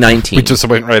 2019. We just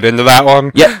went right into that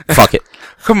one? Yeah, fuck it.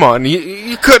 Come on,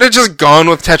 you could have just gone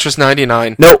with Tetris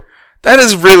 99. Nope. That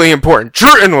is really important.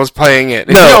 Jordan was playing it,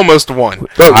 and he almost won.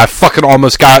 I fucking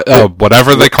almost got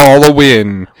whatever they call a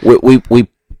win. We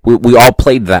all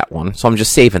played that one, so I'm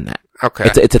just saving that.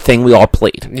 Okay. It's a thing we all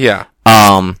played. Yeah.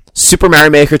 Super Mario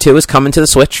Maker 2 is coming to the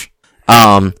Switch.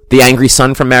 The Angry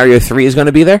Sun from Mario 3 is going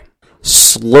to be there.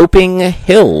 Sloping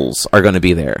hills are going to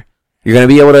be there. You're going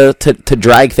to be able to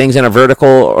drag things in a vertical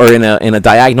or in a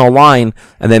diagonal line,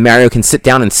 and then Mario can sit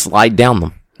down and slide down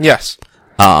them. Yes.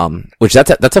 Which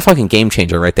that's a fucking game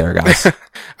changer right there, guys.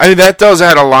 I mean, that does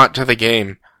add a lot to the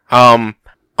game.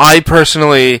 I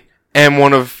personally am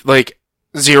one of,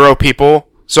 0 people,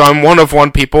 so I'm one of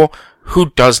 1 people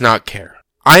who does not care.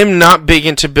 I'm not big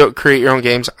into create your own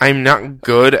games. I'm not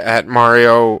good at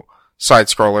Mario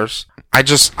side-scrollers. I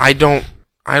don't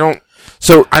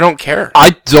care. I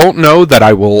don't know that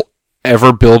I will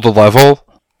ever build a level.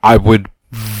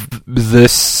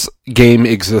 This game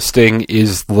existing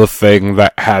is the thing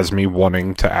that has me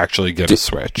wanting to actually get a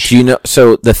Switch. Do you know?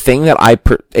 So the thing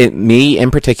that me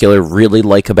in particular really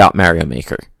like about Mario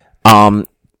Maker,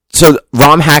 so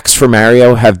ROM hacks for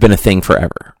Mario have been a thing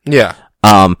forever. Yeah.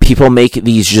 People make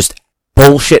these just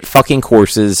bullshit fucking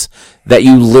courses that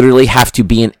you literally have to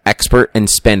be an expert and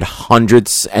spend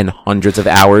hundreds and hundreds of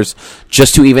hours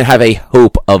just to even have a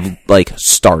hope of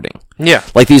starting. Yeah.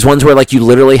 Like these ones where you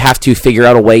literally have to figure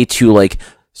out a way to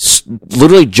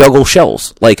literally juggle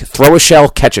shells. Throw a shell,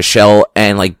 catch a shell,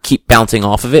 and keep bouncing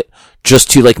off of it just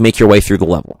to make your way through the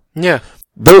level. Yeah.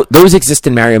 Those exist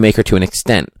in Mario Maker to an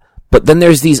extent. But then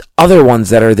there's these other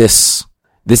ones that are this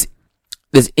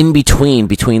in between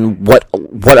what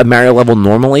a Mario level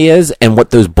normally is and what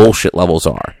those bullshit levels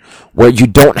are, where you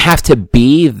don't have to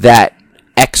be that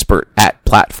expert at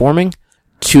platforming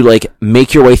to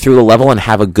make your way through the level and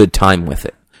have a good time with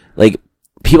it.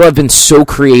 People have been so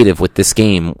creative with this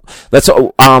game.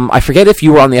 I forget if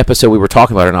you were on the episode we were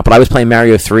talking about it or not, but I was playing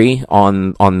Mario 3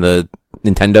 on the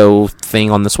Nintendo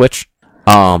thing on the Switch.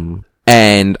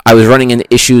 And I was running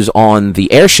into issues on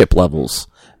the airship levels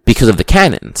because of the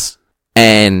cannons.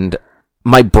 And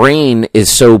my brain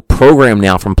is so programmed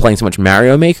now from playing so much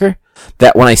Mario Maker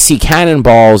that when I see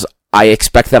cannonballs, I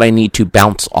expect that I need to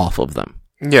bounce off of them.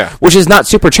 Yeah. Which is not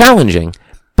super challenging,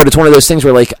 but it's one of those things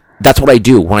where that's what I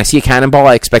do. When I see a cannonball,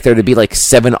 I expect there to be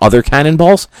 7 other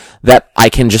cannonballs that I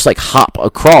can just hop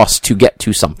across to get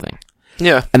to something.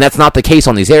 Yeah. And that's not the case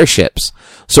on these airships.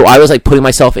 So I was putting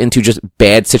myself into just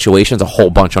bad situations a whole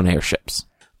bunch on airships.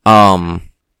 I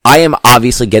am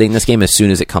obviously getting this game as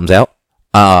soon as it comes out.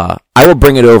 I will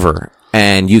bring it over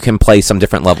and you can play some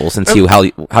different levels and see how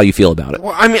you feel about it.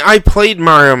 Well, I mean, I played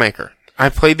Mario Maker. I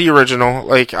played the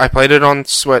original. I played it on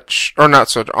Switch, or not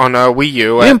Switch, on Wii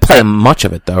U. You didn't play much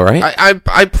of it though, right?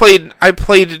 I played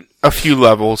a few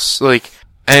levels,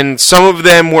 and some of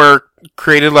them were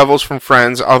created levels from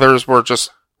friends, others were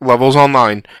just levels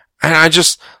online. And I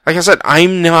just, like I said,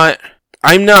 I'm not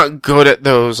good at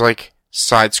those,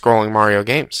 side-scrolling Mario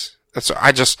games.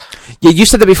 Yeah, you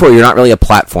said that before, you're not really a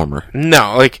platformer.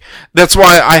 No, that's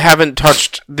why I haven't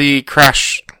touched the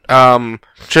Crash,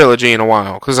 trilogy in a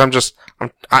while, because I'm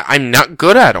not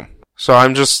good at them. So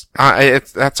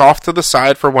that's off to the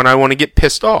side for when I want to get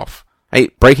pissed off. Hey,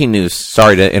 breaking news,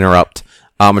 sorry to interrupt.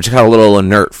 I just got a little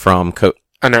alert from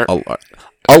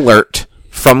alert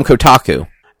from Kotaku.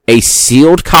 A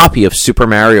sealed copy of Super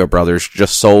Mario Brothers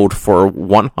just sold for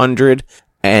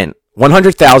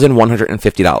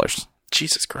 $100,150.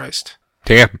 Jesus Christ!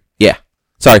 Damn. Yeah.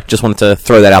 Sorry, just wanted to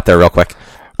throw that out there real quick.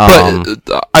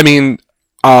 But I mean,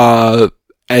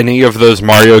 any of those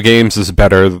Mario games is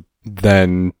better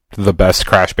than the best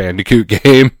Crash Bandicoot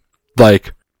game, by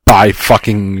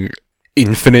fucking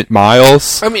infinite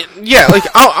miles. I mean, yeah,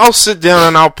 I'll sit down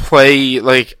and I'll play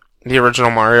the original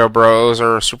Mario Bros.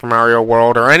 Or Super Mario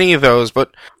World or any of those,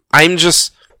 but I'm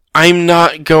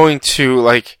not going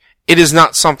to, it is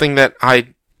not something that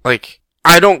I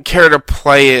don't care to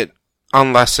play it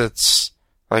unless it's,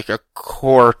 a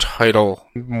core title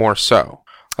more so.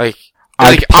 I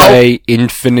play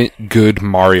infinite good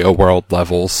Mario World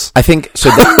levels. I think, so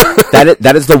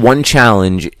that is the one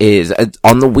challenge, is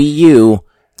on the Wii U,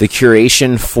 the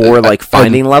curation for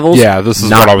finding levels. Yeah, this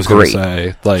is what I was going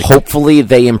to say. Hopefully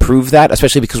they improve that,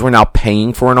 especially because we're now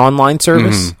paying for an online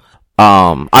service.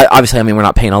 Obviously, we're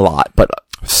not paying a lot, but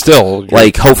still,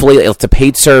 hopefully it's a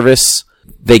paid service.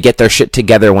 They get their shit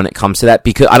together when it comes to that,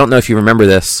 because I don't know if you remember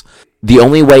this. The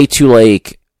only way to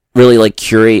really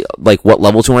curate what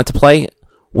levels you wanted to play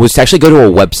was to actually go to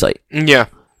a website. Yeah.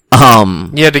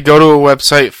 You had to go to a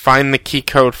website, find the key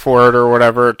code for it or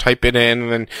whatever, type it in,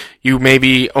 and then you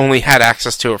maybe only had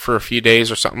access to it for a few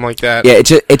days or something like that. Yeah,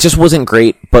 it just wasn't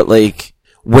great, but, like,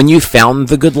 when you found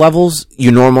the good levels,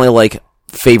 you normally, like,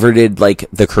 favorited, like,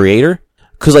 the creator.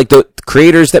 Because, like, the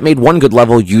creators that made one good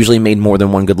level usually made more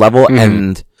than one good level,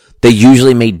 and they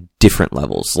usually made different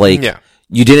levels. Like,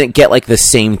 you didn't get, like, the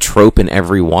same trope in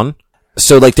every one.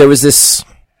 So, like, there was this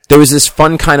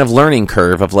fun kind of learning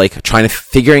curve of, like,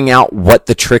 figuring out what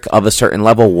the trick of a certain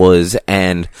level was,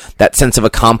 and that sense of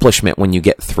accomplishment when you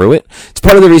get through it. It's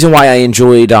part of the reason why I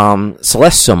enjoyed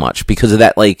Celeste so much, because of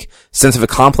that, like, sense of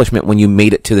accomplishment when you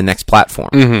made it to the next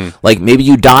platform. Like, maybe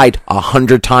you died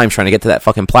 100 times trying to get to that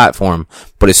fucking platform,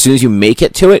 but as soon as you make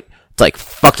it to it, it's like,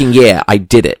 fucking yeah, I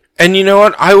did it. And you know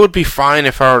what? I would be fine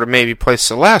if I were to maybe play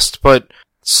Celeste, but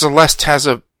Celeste has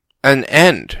an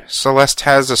end. Celeste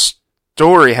has a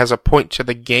story, has a point to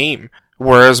the game,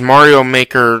 whereas Mario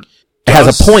Maker it has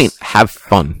a point. Have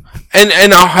fun,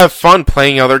 and I'll have fun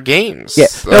playing other games. Yeah,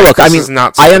 like, no, look, I mean,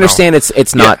 I understand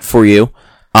it's not for you.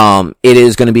 It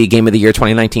is going to be Game of the Year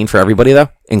 2019 for everybody, though,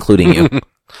 including you.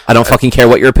 I don't fucking care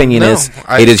what your opinion is.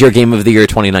 It is your Game of the Year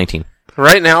 2019.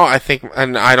 Right now, I think,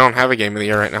 and I don't have a Game of the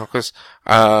Year right now because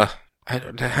I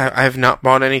have not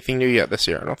bought anything new yet this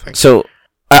year. I don't think so.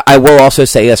 I will also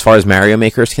say, as far as Mario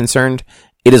Maker is concerned,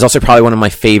 it is also probably one of my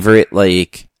favorite,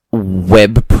 like,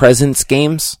 web presence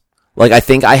games. Like, I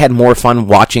think I had more fun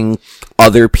watching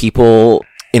other people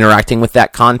interacting with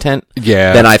that content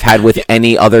than I've had with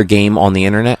any other game on the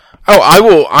internet. Oh,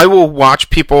 I will watch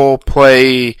people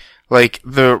play, like,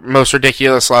 the most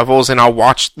ridiculous levels, and I'll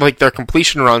watch, like, their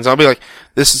completion runs. I'll be like,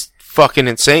 this is fucking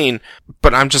insane,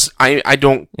 but I'm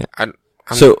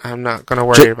not gonna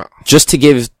worry about. Just to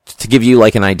give you,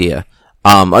 like, an idea.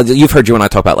 You've heard you and I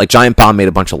talk about, like, Giant Bomb made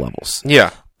a bunch of levels.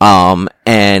 Yeah.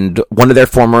 And one of their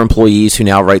former employees who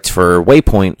now writes for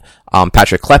Waypoint,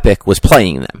 Patrick Klepek, was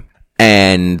playing them.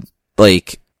 And,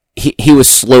 like, he was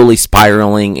slowly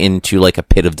spiraling into, like, a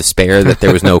pit of despair that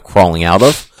there was no crawling out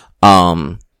of.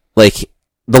 Like,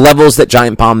 the levels that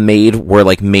Giant Bomb made were,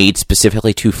 like, made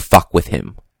specifically to fuck with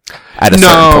him. At a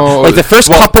certain point. Like, the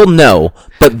first couple, no.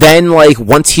 But then, like,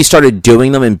 once he started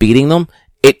doing them and beating them,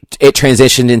 it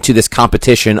transitioned into this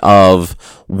competition of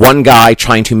one guy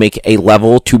trying to make a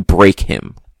level to break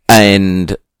him.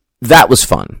 And that was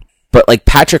fun. But, like,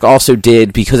 Patrick also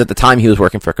did, because at the time he was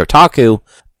working for Kotaku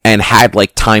and had,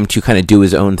 like, time to kind of do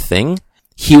his own thing,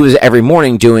 he was every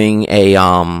morning doing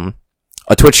a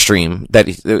Twitch stream that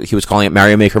he was calling it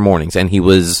Mario Maker Mornings. And he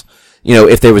was, you know,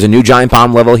 if there was a new Giant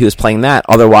Bomb level, he was playing that.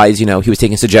 Otherwise, you know, he was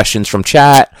taking suggestions from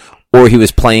chat, or he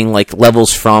was playing, like,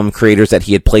 levels from creators that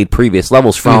he had played previous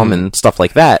levels from and stuff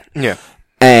like that. Yeah.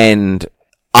 And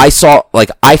I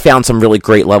found some really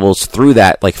great levels through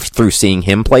that, like, through seeing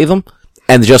him play them.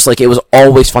 And just, like, it was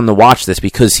always fun to watch this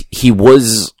because he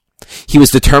was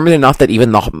determined enough that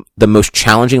even the most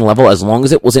challenging level, as long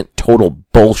as it wasn't total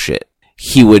bullshit,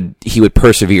 he would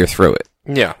persevere through it.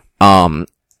 Yeah.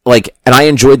 Like, and I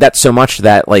enjoyed that so much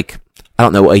that, like, I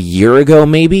don't know, a year ago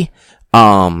maybe,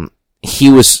 he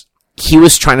was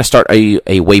trying to start a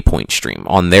Waypoint stream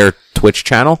on their Twitch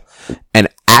channel and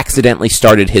accidentally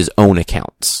started his own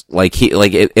accounts. Like,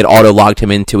 it auto-logged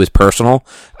him into his personal,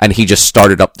 and he just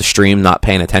started up the stream not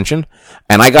paying attention.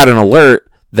 And I got an alert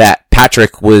that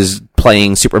Patrick was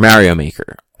playing Super Mario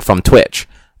Maker from Twitch.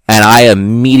 And I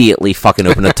immediately fucking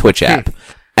opened a Twitch app.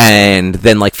 And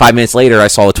then, like, 5 minutes later, I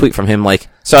saw a tweet from him like,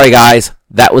 sorry guys,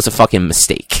 that was a fucking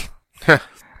mistake.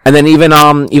 And then even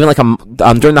like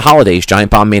during the holidays,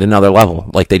 Giant Bomb made another level.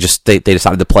 Like, they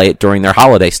decided to play it during their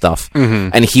holiday stuff,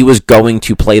 and he was going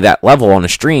to play that level on a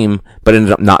stream, but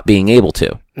ended up not being able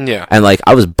to. Yeah, and, like,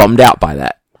 I was bummed out by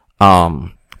that.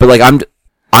 But, like,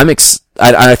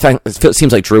 I think it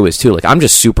seems like Drew is too. Like, I'm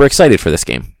just super excited for this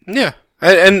game. Yeah,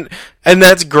 and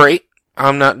that's great.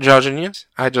 I'm not judging you.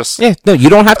 No, you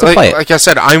don't have to play it. Like I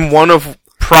said, I'm one of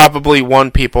probably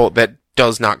one people that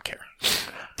does not care.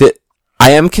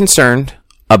 I am concerned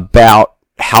about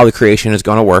how the creation is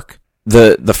going to work.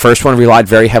 The first one relied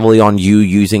very heavily on you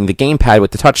using the gamepad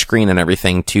with the touchscreen and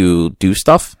everything to do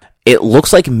stuff. It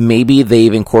looks like maybe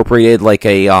they've incorporated like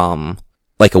a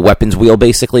weapons wheel,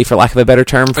 basically, for lack of a better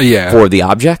term, for the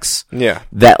objects. Yeah.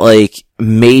 That, like,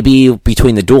 maybe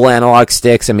between the dual analog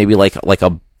sticks and maybe like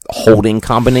a holding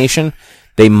combination,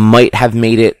 they might have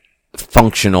made it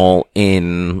functional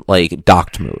in, like,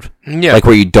 docked mode. Yeah. Like,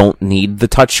 where you don't need the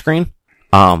touchscreen.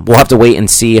 We'll have to wait and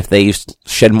see if they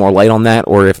shed more light on that,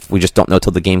 or if we just don't know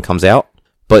till the game comes out.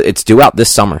 But it's due out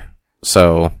this summer,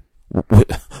 so we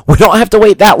don't have to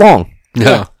wait that long.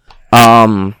 Yeah.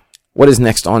 What is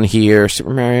next on here?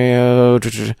 Super Mario.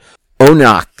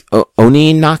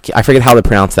 Oninaki. I forget how to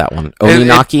pronounce that one.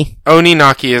 Oninaki.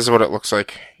 Oninaki is what it looks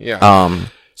like. Yeah.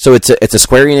 So it's a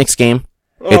Square Enix game.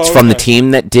 It's from the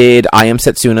team that did I Am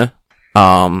Setsuna.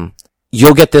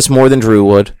 You'll get this more than Drew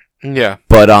would. Yeah.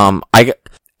 But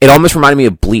it almost reminded me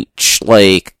of Bleach,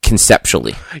 like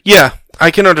conceptually. Yeah,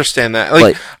 I can understand that.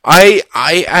 Like I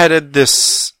added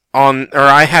this on, or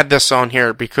I had this on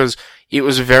here because it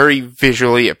was very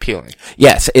visually appealing.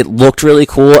 Yes, it looked really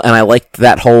cool, and I liked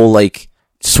that whole like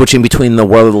switching between the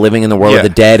world of the living and the world of the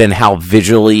dead, and how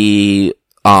visually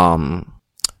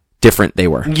different they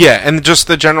were. Yeah, and just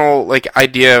the general like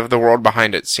idea of the world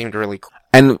behind it seemed really cool.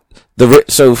 And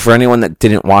so for anyone that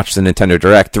didn't watch the Nintendo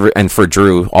Direct, and for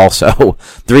Drew also,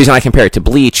 the reason I compare it to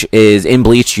Bleach is in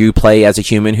Bleach you play as a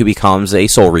human who becomes a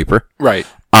Soul Reaper. Right.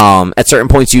 At certain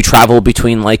points you travel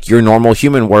between like your normal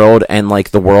human world and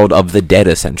like the world of the dead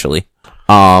essentially.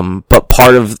 But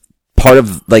part of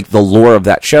like the lore of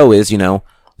that show is, you know,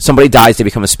 somebody dies, they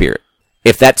become a spirit.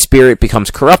 If that spirit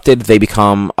becomes corrupted, they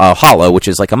become a hollow, which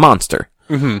is like a monster.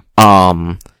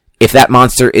 Mm-hmm. If that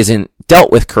monster isn't dealt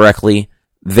with correctly,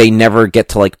 they never get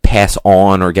to like pass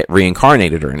on or get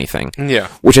reincarnated or anything. Yeah.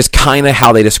 Which is kind of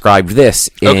how they described this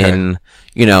in,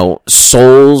 you know,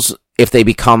 souls, if they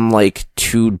become like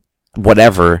too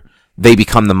whatever, they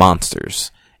become the monsters.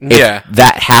 Yeah. If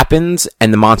that happens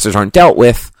and the monsters aren't dealt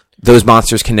with, those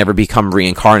monsters can never become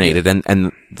reincarnated.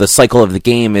 And the cycle of the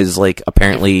game is like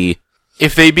apparently...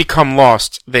 If they become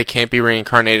lost, they can't be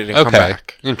reincarnated and come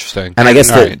back. Interesting. And I guess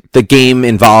the game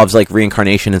involves like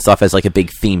reincarnation and stuff as like a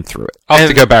big theme through it. I'll have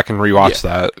to go back and rewatch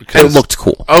that. It looked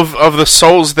cool. Of the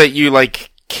souls that you like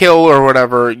kill or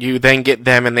whatever, you then get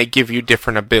them and they give you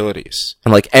different abilities.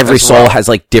 And like every soul has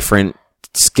like different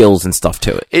skills and stuff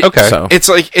to it. Okay. So it's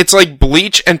like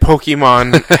Bleach and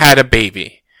Pokemon had a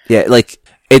baby. Yeah, like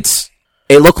it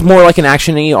looked more like an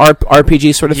action-y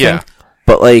RPG sort of thing.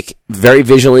 But like very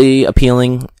visually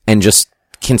appealing and just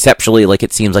conceptually like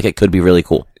it seems like it could be really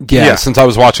cool. Yeah, since I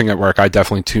was watching at work, I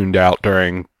definitely tuned out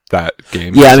during that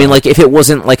game. Yeah, so. I mean like if it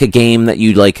wasn't like a game that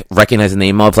you'd like recognize the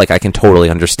name of, like I can totally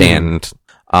understand.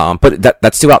 But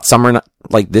that's due out summer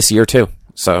like this year too.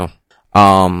 So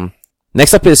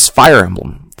next up is Fire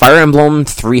Emblem. Fire Emblem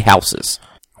 3 Houses,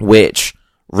 which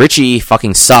Richie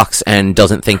fucking sucks and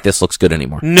doesn't think this looks good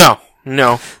anymore. No.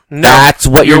 That's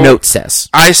what your note says.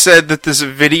 I said that the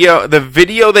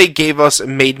video they gave us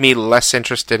made me less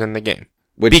interested in the game.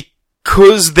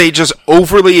 Because they just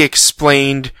overly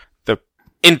explained the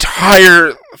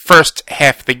entire first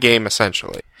half of the game,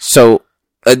 essentially. So,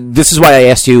 this is why I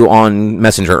asked you on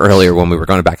Messenger earlier when we were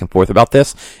going back and forth about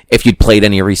this, if you'd played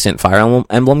any recent Fire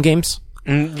Emblem games.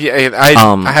 Yeah,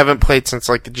 I haven't played since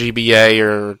like the GBA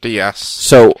or DS.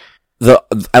 So...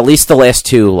 at least the last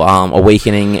 2,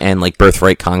 Awakening and like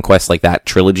Birthright Conquest, like that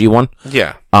trilogy one.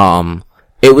 Yeah.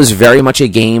 It was very much a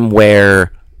game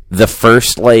where the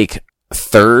first like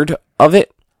third of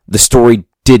it, the story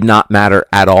did not matter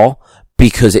at all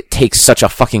because it takes such a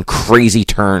fucking crazy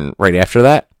turn right after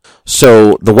that.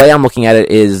 So the way I'm looking at it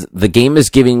is the game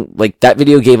is giving, like that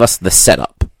video gave us the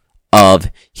setup of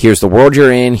here's the world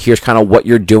you're in, here's kind of what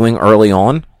you're doing early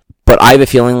on. But I have a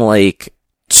feeling like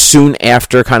soon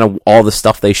after kind of all the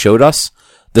stuff they showed us,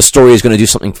 the story is going to do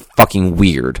something fucking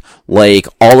weird. Like,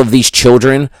 all of these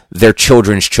children, their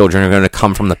children's children are going to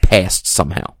come from the past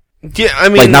somehow. Yeah, I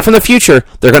mean... Like, not from the future,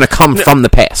 they're going to come from the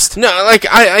past. No, like,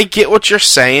 I get what you're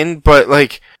saying, but,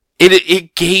 like,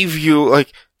 it gave you,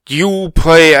 like, you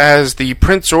play as the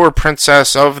prince or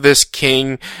princess of this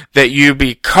king, that you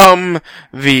become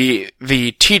the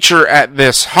teacher at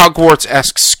this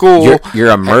Hogwarts-esque school.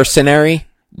 You're a mercenary.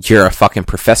 You're a fucking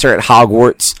professor at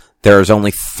Hogwarts. There's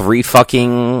only 3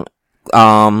 fucking,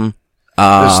 there's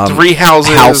 3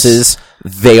 houses.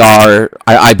 They are,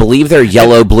 I believe they're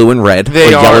yellow, blue, and red.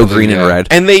 Yellow, green, and red.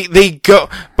 And they go,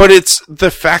 but it's the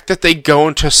fact that they go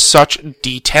into such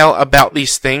detail about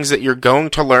these things that you're going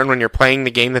to learn when you're playing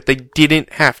the game that they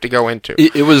didn't have to go into.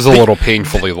 It was a little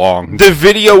painfully long. The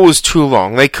video was too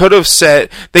long. They could have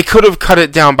cut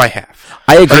it down by half.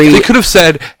 I agree. Like, they could have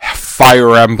said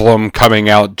Fire Emblem coming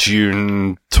out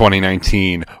June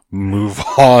 2019. Move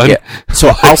on. Yeah.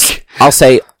 So I'll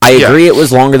say I agree it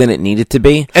was longer than it needed to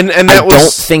be. And that I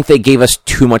don't think they gave us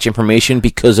too much information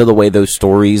because of the way those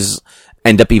stories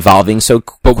end up evolving so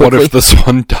quickly. But what if this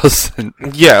one doesn't?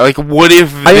 Yeah, like what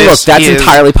if I mean, look, that's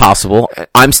entirely possible.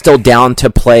 I'm still down to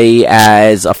play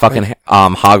as a fucking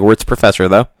Hogwarts professor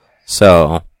though.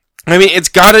 So I mean, it's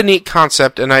got a neat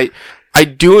concept, and I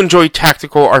do enjoy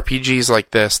tactical RPGs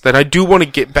like this, that I do want to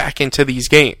get back into these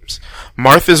games.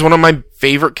 Marth is one of my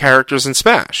favorite characters in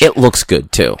Smash. It looks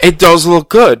good, too. It does look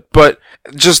good, but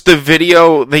just the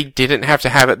video, they didn't have to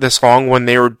have it this long when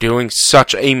they were doing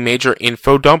such a major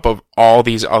info dump of all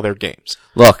these other games.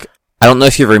 Look, I don't know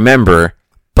if you remember,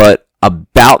 but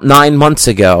about 9 months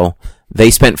ago, they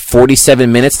spent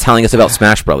 47 minutes telling us about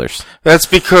Smash Brothers. That's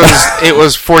because it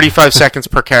was 45 seconds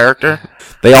per character.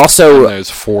 They also... There's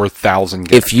 4,000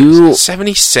 games. If you...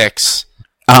 76.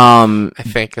 I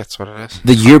think that's what it is.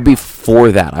 The year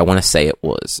before that, I want to say it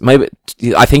was.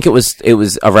 I think it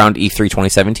was around E3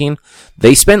 2017.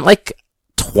 They spent like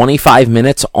 25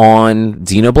 minutes on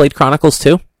Xenoblade Chronicles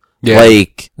 2. Yeah.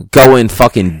 Like, going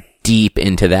fucking deep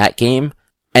into that game.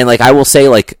 And like, I will say,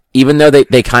 like, even though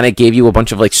they kind of gave you a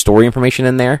bunch of like story information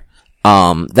in there,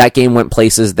 that game went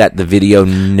places that the video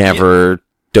never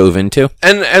dove into.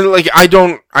 And like, I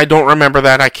don't remember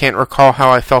that. I can't recall how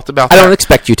I felt about that. I don't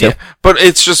expect you to. Yeah, but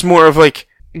it's just more of like,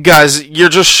 guys, you're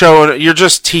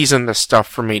just teasing this stuff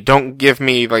for me. Don't give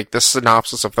me like the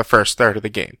synopsis of the first third of the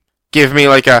game. Give me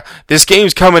like this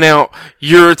game's coming out,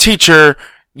 you're a teacher,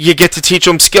 you get to teach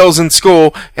them skills in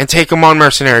school and take them on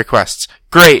mercenary quests.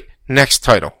 Great. Next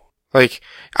title. Like,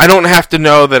 I don't have to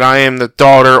know that I am the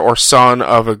daughter or son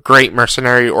of a great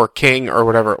mercenary or king or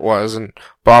whatever it was and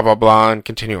blah, blah, blah, and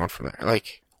continue on from there.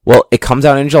 Like, well, it comes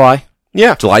out in July.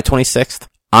 Yeah. July 26th.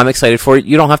 I'm excited for it.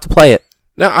 You don't have to play it.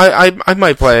 No, I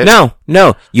might play it.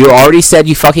 No. You already said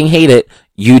you fucking hate it.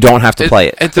 You don't have to play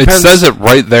it. It It depends. says it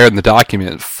right there in the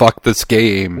document. Fuck this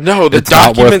game. No, the it's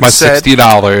not worth document my said-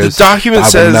 $60. the document I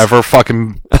says- will never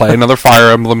fucking play another Fire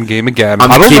Emblem game again.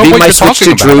 I'm I don't know giving what my you're Switch to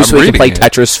talking Drew about. so I'm he can play reading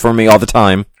it. Tetris for me all the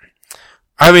time.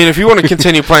 I mean, if you want to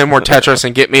continue playing more Tetris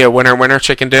and get me a winner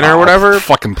chicken dinner or whatever.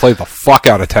 Fucking play the fuck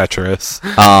out of Tetris.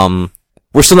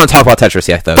 We're still not talking about Tetris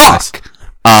yet, though. guys. Fuck.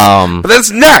 But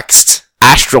that's next!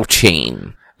 Astral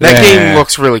Chain. That Yeah. game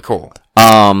looks really cool.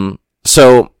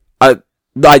 So,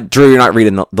 Drew, you're not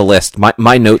reading the list.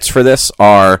 My notes for this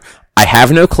are, I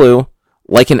have no clue,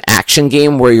 like an action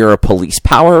game where you're a police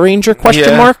Power Ranger, question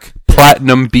Yeah. mark?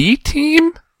 Platinum B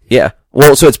team? Yeah.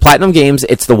 Well, so it's Platinum Games,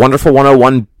 it's the Wonderful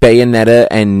 101 Bayonetta,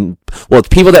 and, well, it's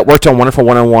people that worked on Wonderful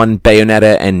 101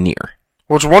 Bayonetta and Nier.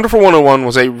 Which Wonderful 101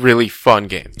 was a really fun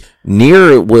game.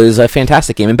 Nier was a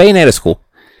fantastic game, and Bayonetta's cool.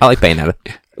 I like Bayonetta.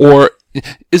 Or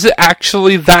is it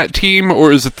actually that team,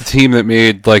 or is it the team that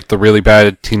made like the really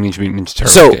bad Teenage Mutant Ninja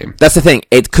Turtles So, game? that's the thing.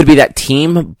 It could be that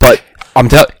team, but I'm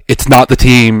telling, it's not that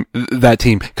team,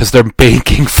 because they're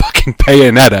banking fucking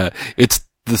Bayonetta.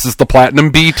 This is the Platinum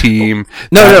B team.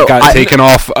 No, got taken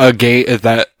off a game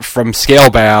that from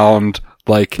Scalebound.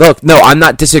 Like, look, no, I'm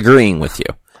not disagreeing with you.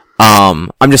 I'm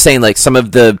just saying, like, some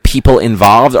of the people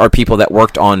involved are people that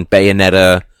worked on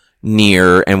Bayonetta,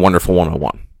 Nier, and Wonderful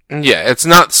 101. Yeah, it's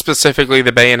not specifically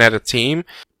the Bayonetta team,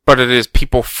 but it is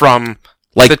people from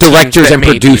Like, the teams directors that and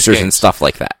made these producers and games. stuff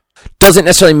like that. Doesn't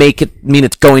necessarily mean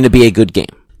it's going to be a good game.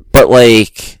 But,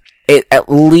 like, it at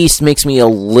least makes me a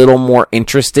little more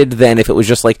interested than if it was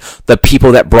just, like, the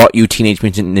people that brought you Teenage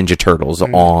Mutant Ninja Turtles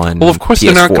on well, of course PS4.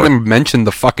 they're not going to mention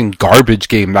the fucking garbage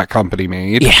game that company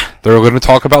made. Yeah. They're going to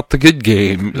talk about the good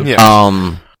game.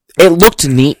 Yeah. It looked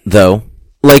neat, though.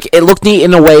 Like, it looked neat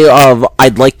in a way of,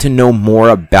 I'd like to know more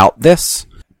about this,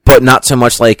 but not so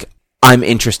much like, I'm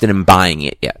interested in buying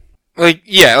it yet. Like,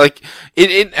 yeah, like,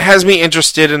 it has me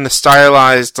interested in the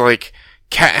stylized, like,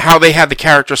 how they had the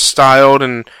characters styled,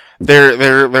 and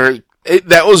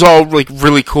that was all, like,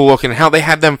 really cool looking, how they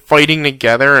had them fighting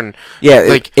together, and, Yeah,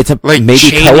 like, it's a maybe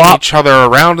chaining co-op. each other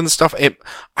around and stuff.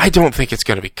 I don't think it's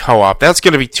gonna be co-op. That's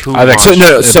gonna be too I think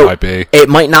much. So, It might be. it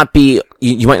might not be,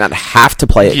 you might not have to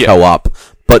play it Yeah. co-op,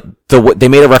 but they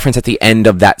made a reference at the end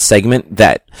of that segment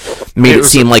that made it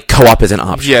seem like co-op is an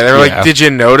option. Yeah, they were Yeah. like, did you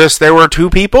notice there were two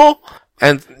people?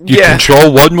 And, You yeah.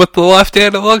 control one with the left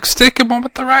analog stick and one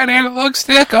with the right analog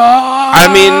stick. Oh, I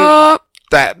mean,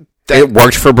 that It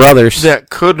worked for Brothers. that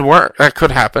could work. That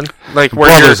could happen. Like, where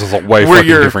Brothers you're, is a way where fucking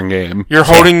you're- different game. You're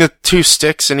holding the two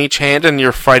sticks in each hand and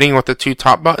you're fighting with the two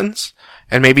top buttons.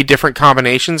 And maybe different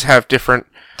combinations have different...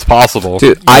 It's possible.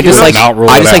 Dude, You I just could like not rule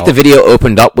I it just like out. the video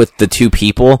opened up with the two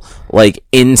people like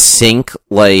in sync,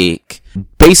 like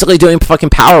basically doing fucking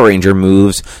Power Ranger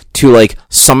moves to like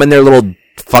summon their little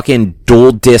fucking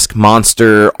dual disc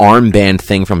monster armband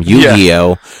thing from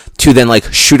Yu-Gi-Oh to then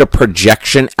like shoot a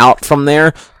projection out from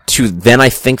there to then I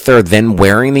think they're then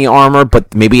wearing the armor,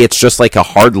 but maybe it's just like a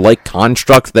hard like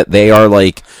construct that they are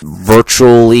like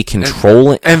virtually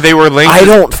controlling. And they were linked... I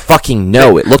don't fucking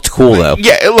know. It looked cool though.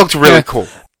 Yeah, it looked really cool.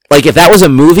 Like if that was a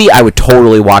movie, I would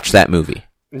totally watch that movie.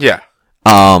 Yeah.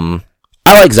 I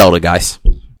like Zelda, guys.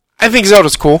 I think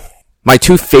Zelda's cool. My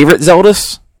two favorite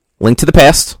Zeldas, Link to the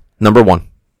Past, number one.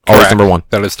 Always Correct. number one.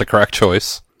 That is the correct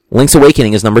choice. Link's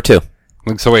Awakening is number two.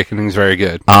 Link's Awakening is very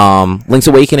good. Link's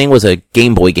Awakening was a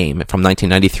Game Boy game from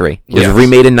 1993. It was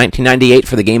remade in 1998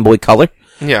 for the Game Boy Color.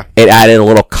 Yeah. It added a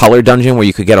little color dungeon where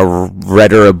you could get a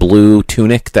red or a blue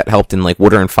tunic that helped in like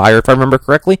water and fire, if I remember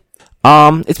correctly.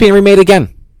 It's being remade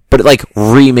again. But like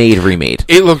remade.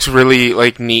 It looks really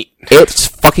like neat. It's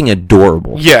fucking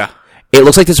adorable. Yeah. It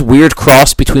looks like this weird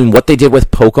cross between what they did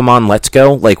with Pokemon Let's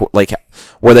Go, like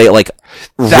where they like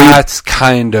that's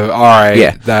kind of alright.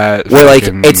 Yeah, that where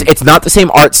fucking... like it's not the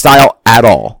same art style at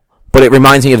all, but it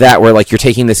reminds me of that where like you're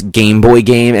taking this Game Boy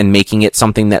game and making it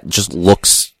something that just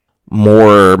looks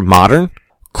more modern,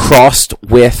 crossed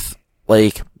with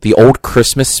like the old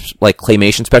Christmas like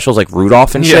claymation specials like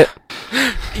Rudolph and shit.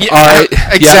 Yeah,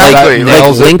 exactly. Yeah, that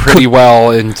nails like, it Link pretty could,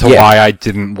 well into why I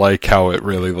didn't like how it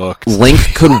really looked.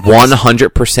 Link could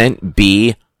 100%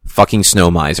 be fucking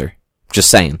Snow Miser. Just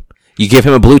saying. You give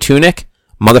him a blue tunic,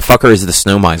 motherfucker is the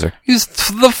Snow Miser. He's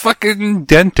the fucking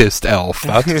dentist elf.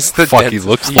 That's He's the the fuck he dentist.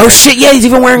 looks Oh like. shit, yeah, he's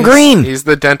even wearing green. He's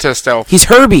the dentist elf. He's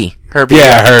Herbie. Herbie.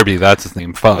 Yeah, Herbie, that's his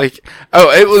name. Fuck. Like,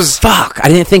 it was... Fuck, I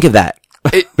didn't think of that.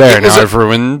 There, it was now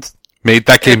I've made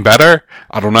that game better?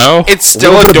 I don't know. It's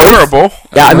still adorable.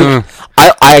 Yeah, I mean,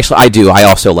 I do. I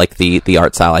also like the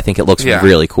art style. I think it looks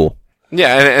really cool.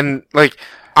 Yeah, and like,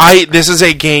 this is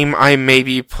a game I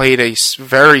maybe played a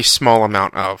very small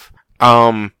amount of,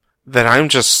 that I'm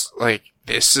just like,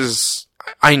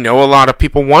 I know a lot of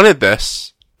people wanted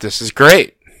this. This is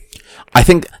great. I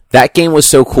think that game was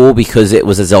so cool because it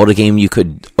was a Zelda game you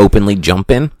could openly jump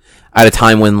in at a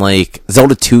time when like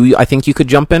Zelda 2, I think you could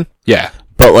jump in. Yeah.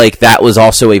 But like that was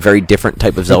also a very different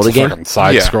type of Zelda game.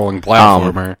 Side-scrolling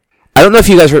platformer. I don't know if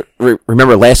you guys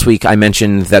remember last week I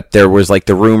mentioned that there was like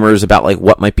the rumors about like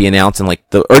what might be announced and like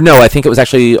I think it was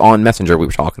actually on Messenger we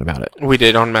were talking about it. We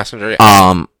did on Messenger.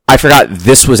 Yeah. I forgot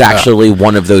this was actually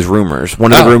one of those rumors.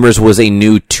 One of the rumors was a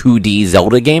new 2D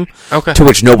Zelda game. Okay. To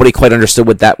which nobody quite understood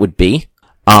what that would be.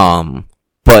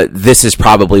 But this is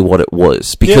probably what it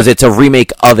was because it's a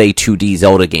remake of a 2D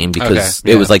Zelda game because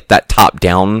it was like that top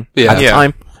down at the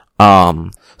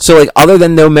time. So like other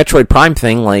than no Metroid Prime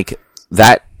thing, like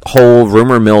that whole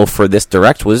rumor mill for this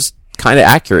direct was kind of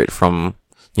accurate from,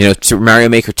 Super Mario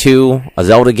Maker 2, a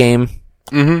Zelda game.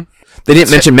 Mm-hmm. They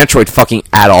didn't mention Metroid fucking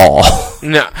at all.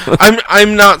 No,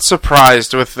 I'm not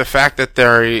surprised with the fact that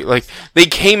they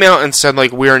came out and said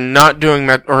like we are not doing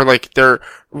they're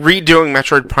redoing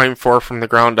Metroid Prime 4 from the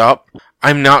ground up.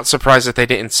 I'm not surprised that they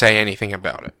didn't say anything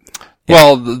about it.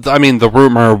 Well, I mean, the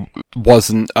rumor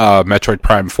wasn't Metroid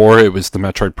Prime 4, it was the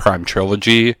Metroid Prime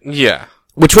trilogy. Yeah.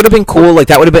 Which would have been cool, like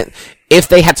that would have been, if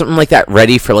they had something like that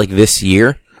ready for like this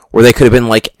year, where they could have been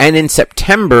like, and in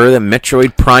September, the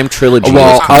Metroid Prime trilogy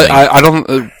was coming. I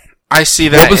don't... I see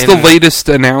that. What was the latest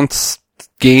announced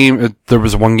game? There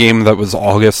was one game that was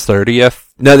August 30th.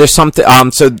 No, there's something,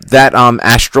 so that,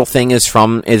 Astral thing is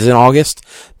in August,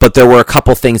 but there were a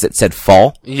couple things that said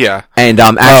fall. Yeah. And,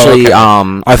 actually,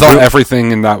 I thought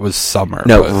everything in that was summer.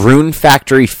 No, Rune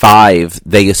Factory 5,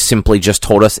 they simply just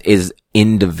told us is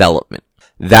in development.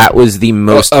 That was the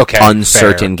most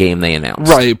uncertain game they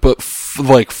announced. Right, but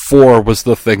 4 was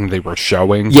the thing they were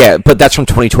showing. Yeah, but that's from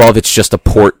 2012. It's just a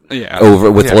port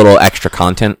over with a little extra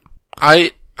content.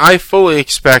 I fully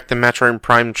expect the Metroid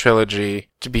Prime trilogy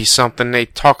to be something they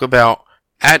talk about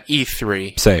at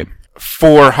E3. Same.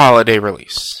 For holiday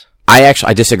release. I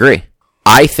disagree.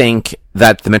 I think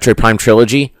that the Metroid Prime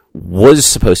trilogy was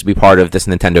supposed to be part of this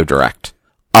Nintendo Direct.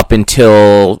 Up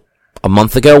until a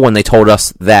month ago when they told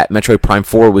us that Metroid Prime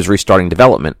 4 was restarting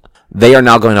development. They are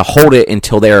now going to hold it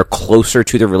until they are closer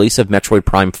to the release of Metroid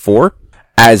Prime 4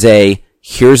 as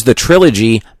here's the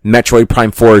trilogy, Metroid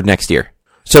Prime 4 next year.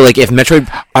 So like if Metroid...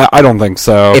 I don't think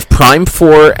so. If Prime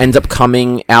 4 ends up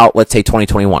coming out, let's say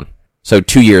 2021, so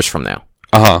 2 years from now.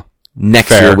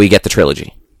 Next year we get the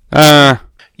trilogy. Yeah,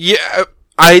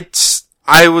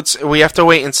 I would say we have to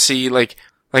wait and see like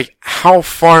how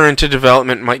far into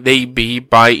development might they be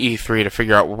by E3 to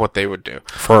figure out what they would do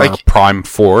for Prime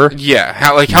 4. Yeah,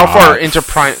 how far into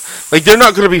Prime? Like they're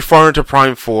not going to be far into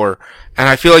Prime 4, and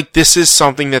I feel like this is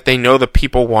something that they know the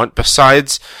people want.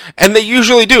 And they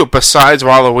usually do. Besides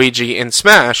Waluigi and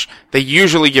Smash, they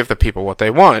usually give the people what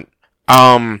they want.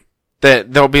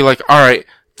 That they'll be like, all right,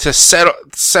 to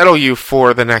settle you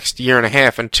for the next year and a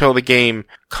half until the game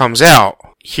comes out.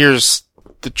 Here's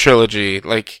the trilogy.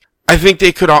 Like. I think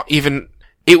they could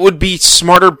it would be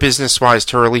smarter business-wise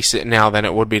to release it now than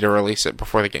it would be to release it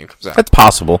before the game comes out. That's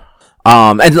possible.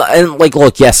 And like,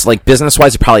 look, yes, like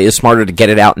business-wise, it probably is smarter to get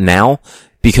it out now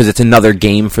because it's another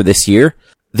game for this year.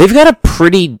 They've got a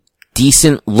pretty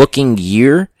decent looking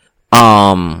year.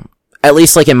 At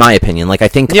least like in my opinion. Like I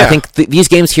think these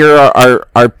games here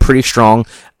are pretty strong.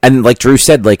 and like Drew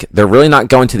said, like, they're really not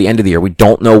going to the end of the year. We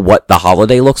don't know what the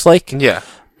holiday looks like. Yeah.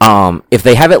 If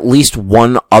they have at least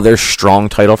one other strong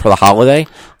title for the holiday,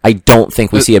 I don't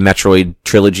think we see a Metroid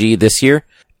trilogy this year.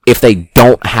 If they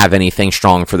don't have anything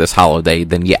strong for this holiday,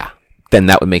 then then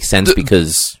that would make sense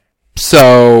because...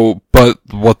 So, but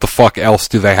what the fuck else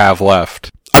do they have left?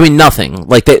 I mean, nothing.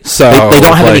 Like, they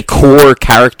don't have any core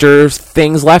character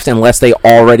things left unless they did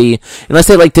a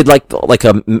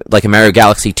Mario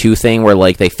Galaxy 2 thing where,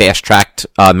 like, they fast-tracked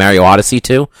Mario Odyssey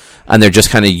 2, and they're just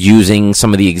kind of using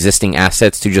some of the existing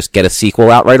assets to just get a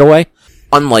sequel out right away.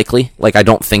 Unlikely. Like, I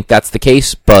don't think that's the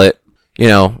case, but,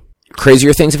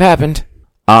 crazier things have happened.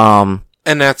 And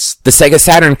that's... The Sega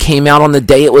Saturn came out on the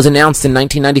day it was announced in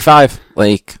 1995.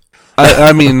 Like...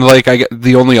 I mean, like,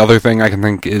 the only other thing I can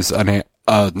think is an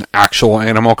actual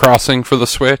Animal Crossing for the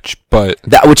Switch, but...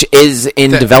 which is in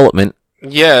development.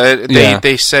 Yeah,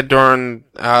 they said during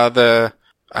the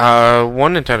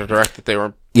one Nintendo Direct that they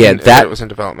were... that it was in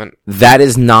development. That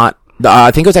is not...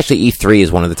 I think it was actually E3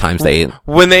 is one of the times they...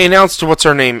 When they announced What's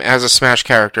Her Name as a Smash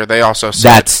character, they also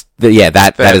said...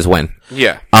 That is when.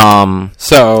 Yeah.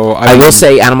 So... I will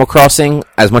say Animal Crossing,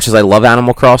 as much as I love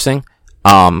Animal Crossing,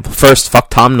 first, fuck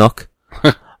Tom Nook.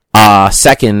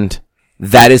 Second,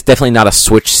 that is definitely not a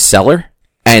Switch seller.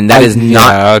 And that is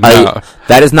not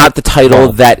that is not the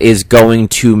title that is going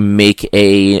to make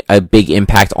a big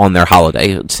impact on their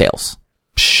holiday sales.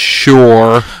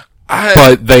 Sure.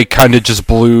 But they kind of just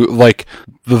blew, like,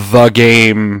 the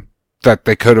game that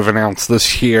they could have announced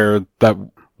this year that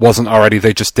wasn't already,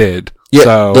 they just did. Yeah,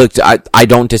 so. Look, I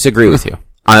don't disagree with you.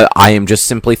 I am just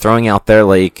simply throwing out there,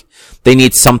 like, they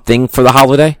need something for the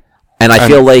holiday. And I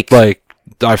feel like...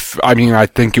 I mean, I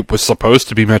think it was supposed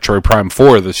to be Metroid Prime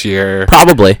 4 this year.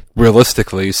 Probably.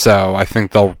 Realistically, so I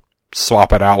think they'll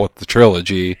swap it out with the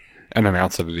trilogy and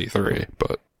announce it at E3,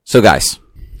 but... So, guys,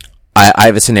 I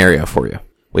have a scenario for you.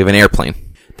 We have an airplane.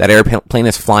 That airplane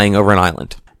is flying over an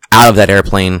island. Out of that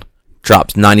airplane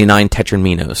drops 99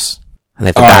 Tetraminos, and they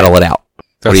have to battle it out.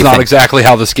 That's not exactly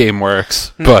how this game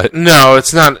works, but... No,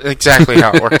 it's not exactly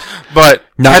how it works. But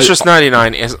Tetris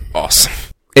 99 is awesome.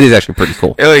 It is actually pretty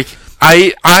cool. Like,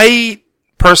 I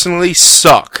personally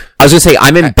suck. I was gonna say,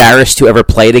 I'm embarrassed to ever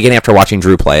play it again after watching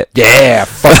Drew play it. Yeah,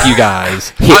 fuck you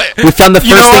guys. We found the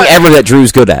first thing ever that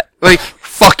Drew's good at. Like,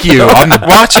 fuck you.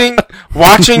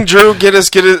 watching Drew get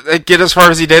as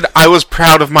far as he did, I was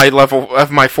proud of my level of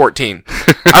my 14.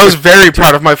 I was very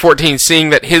proud of my 14, seeing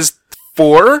that his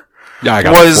 4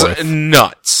 was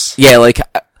nuts. Yeah, like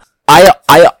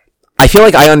I feel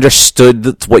like I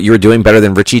understood what you were doing better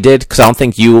than Richie did, because I don't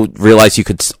think you realized you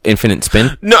could infinite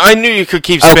spin. No, I knew you could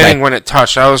keep spinning when it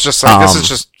touched. I was just like, this is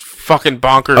just fucking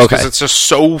bonkers, because it's just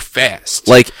so fast.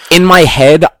 Like, in my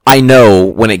head, I know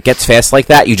when it gets fast like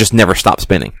that, you just never stop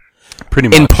spinning. Pretty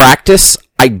much. In practice,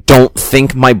 I don't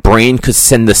think my brain could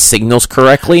send the signals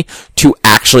correctly to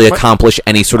actually accomplish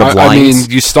any sort of lines.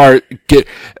 I mean,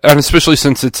 and especially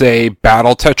since it's a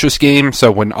battle Tetris game,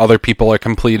 so when other people are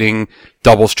completing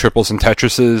doubles, triples, and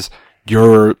Tetrises,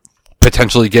 you're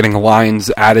potentially getting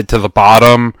lines added to the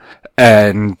bottom,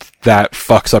 and that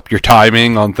fucks up your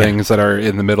timing on things that are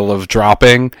in the middle of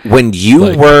dropping. When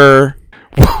you were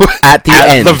at the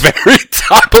end, the very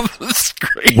top of the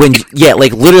screen,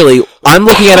 like literally, I'm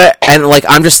looking at it and like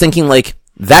I'm just thinking like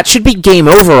that should be game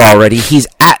over already. He's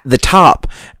at the top,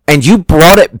 and you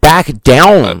brought it back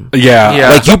down.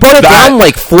 Like you brought it down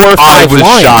like 4 or 5 I was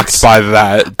lines. shocked by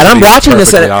that, and I'm watching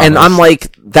this and I'm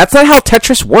like, that's not how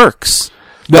Tetris works.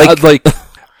 Like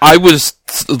I was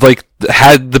like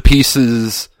had the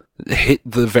pieces hit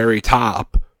the very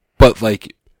top, but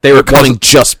like. They were coming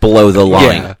just below the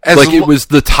line. Yeah, it was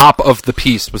the top of the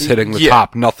piece was hitting the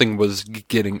top. Nothing was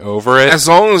getting over it. As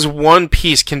long as one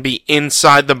piece can be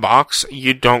inside the box,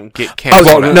 you don't get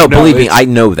canceled. Oh, no, believe me, I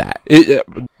know that.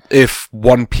 If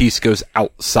one piece goes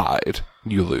outside,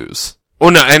 you lose.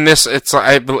 Well, no, and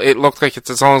it looked like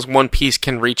it's as long as one piece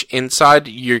can reach inside,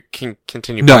 you can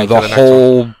continue playing. No, the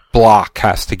whole block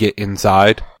has to get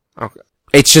inside. Okay.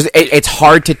 It's just, it's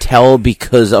hard to tell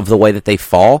because of the way that they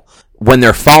fall. When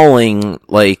they're falling,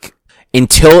 like,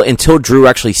 until Drew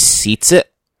actually seats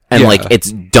it, and, like,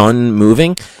 it's done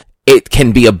moving, it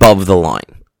can be above the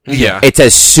line. Yeah. It's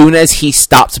as soon as he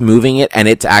stops moving it, and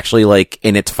it's actually, like,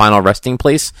 in its final resting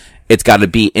place, it's gotta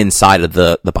be inside of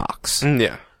the box.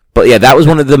 Yeah. But yeah, that was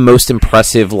one of the most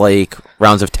impressive, like,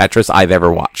 rounds of Tetris I've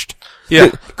ever watched. Yeah.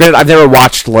 Granted, I've never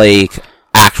watched, like,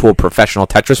 actual professional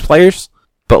Tetris players,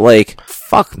 but, like,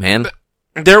 fuck, man.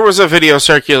 There was a video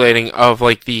circulating of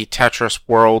like the Tetris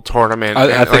World Tournament.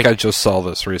 I think I just saw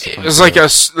this recently. It was like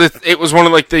it was one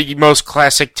of like the most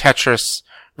classic Tetris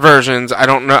versions. I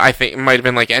don't know. I think it might have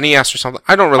been like NES or something.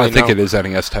 I don't really know. I think it is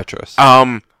NES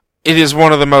Tetris. It is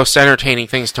one of the most entertaining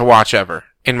things to watch ever,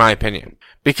 in my opinion.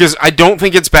 Because I don't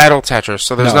think it's Battle Tetris,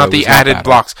 so there's not the added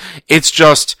blocks. It's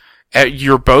just,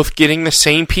 you're both getting the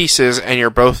same pieces, and you're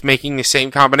both making the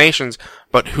same combinations,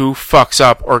 but who fucks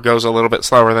up or goes a little bit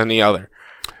slower than the other?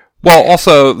 Well,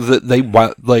 also, they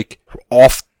like,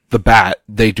 off the bat,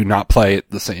 they do not play it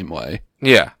the same way.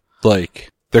 Yeah. Like,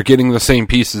 they're getting the same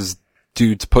pieces,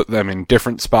 dudes put them in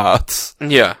different spots.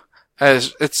 Yeah.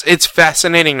 It's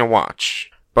fascinating to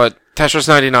watch. But Tetris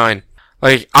 99,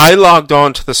 like, I logged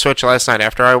on to the Switch last night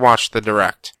after I watched the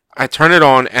Direct. I turned it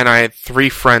on, and I had 3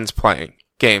 friends playing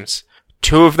games.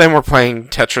 2 of them were playing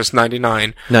Tetris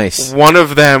 99. Nice. One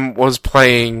of them was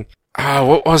playing,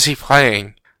 what was he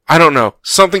playing? I don't know.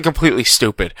 Something completely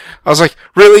stupid. I was like,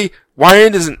 really? Why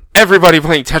isn't everybody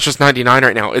playing Tetris 99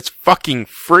 right now? It's fucking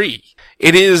free.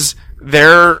 It is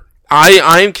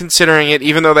I'm considering it,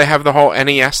 even though they have the whole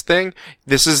NES thing,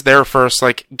 this is their first,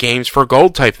 like, games for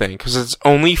gold type thing, because it's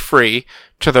only free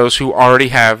to those who already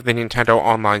have the Nintendo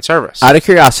Online service. Out of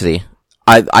curiosity,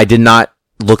 I did not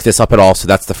look this up at all, so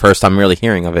that's the first I'm really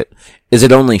hearing of it. Is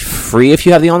it only free if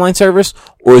you have the online service,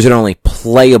 or is it only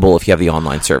playable if you have the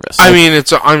online service? I mean,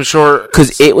 I'm sure...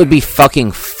 Because it would be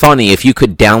fucking funny if you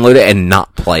could download it and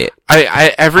not play it.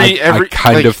 I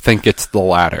kind of think it's the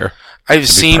latter. I've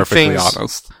seen things...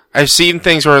 honest. I've seen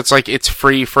things where it's like, it's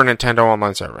free for Nintendo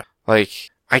Online service. Like,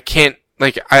 I can't...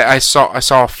 Like, I saw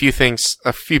a few things,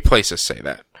 a few places say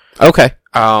that. Okay.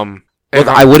 Look,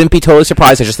 I wouldn't be totally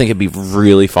surprised. I just think it'd be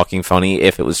really fucking funny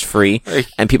if it was free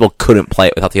and people couldn't play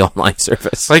it without the online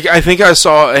service. Like, I think I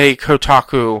saw a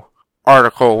Kotaku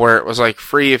article where it was like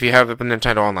free if you have the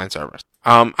Nintendo Online service.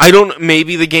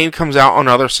 Maybe the game comes out on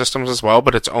other systems as well,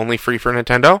 but it's only free for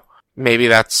Nintendo. Maybe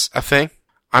that's a thing.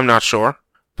 I'm not sure.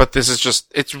 But this is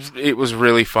just, it was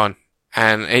really fun.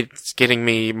 And it's getting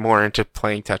me more into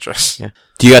playing Tetris. Yeah.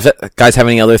 Do you guys have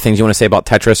any other things you want to say about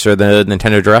Tetris or the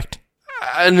Nintendo Direct?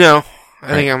 No.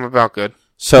 I think I'm about good.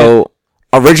 So,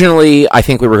 originally, I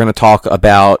think we were going to talk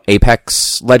about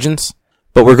Apex Legends,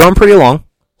 but we're going pretty long.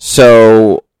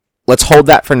 So, let's hold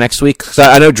that for next week. Cause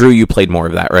I know, Drew, you played more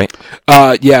of that, right?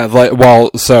 Yeah,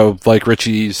 like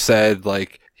Richie said,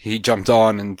 like, he jumped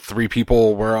on and 3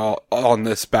 people were all on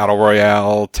this Battle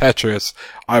Royale Tetris.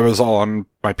 I was on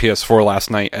my PS4 last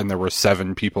night and there were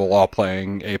 7 people all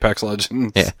playing Apex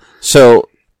Legends. Yeah. So,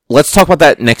 let's talk about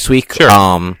that next week.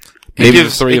 Sure. It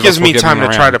gives me time to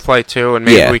try to play too, and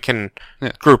maybe we can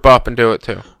group up and do it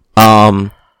too.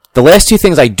 The last 2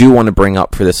 things I do want to bring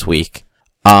up for this week,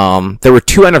 there were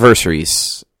 2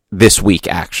 anniversaries this week,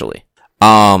 actually.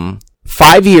 5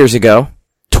 years ago,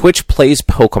 Twitch Plays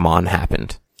Pokemon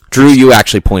happened. Drew, you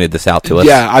actually pointed this out to us.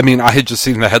 Yeah, I mean, I had just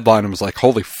seen the headline and was like,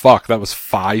 holy fuck, that was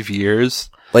 5 years?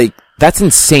 Like, that's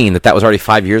insane that was already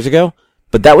 5 years ago,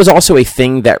 but that was also a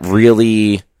thing that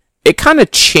really... It kind of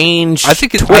changed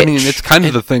Twitch. It's kind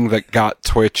of the thing that got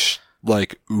Twitch,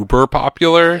 like, uber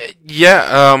popular.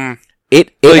 Yeah,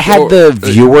 It had the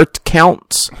viewer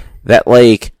counts that,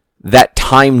 like, that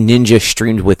time Ninja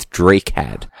streamed with Drake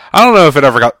had. I don't know if it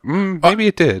ever got... maybe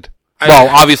it did.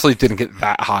 Obviously it didn't get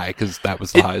that high, because that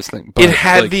was the highest thing. But, it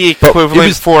had the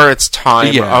equivalent for its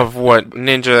time of what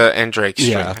Ninja and Drake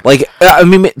streamed. Yeah. Like, I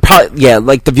mean,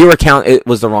 like, the viewer count, it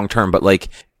was the wrong term, but, like...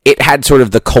 It had sort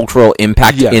of the cultural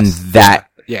impact in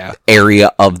that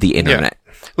area of the internet.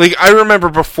 Yeah. Like, I remember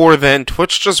before then,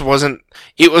 Twitch just wasn't...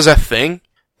 It was a thing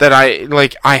that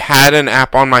I had an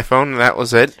app on my phone, and that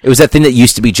was it. It was that thing that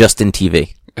used to be Justin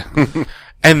TV.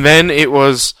 And then it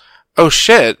was, oh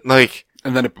shit, like...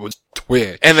 And then it was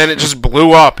Twitch. And then it just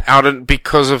blew up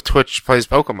because of Twitch Plays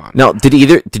Pokemon. No,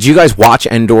 did you guys watch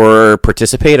and/or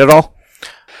participate at all?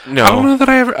 No. I don't know that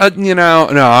I ever,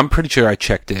 no, I'm pretty sure I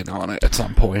checked in on it at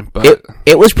some point, but...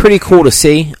 It was pretty cool to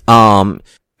see.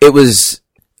 It was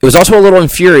also a little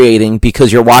infuriating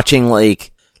because you're watching,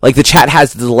 like the chat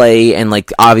has the delay and,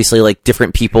 like, obviously, like,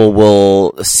 different people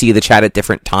will see the chat at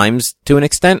different times to an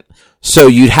extent. So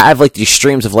you'd have, like, these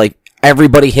streams of, like,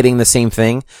 everybody hitting the same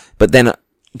thing, but then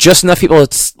just enough people,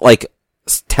 it's, like,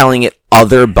 telling it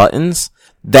other buttons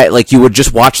that, like, you would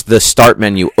just watch the start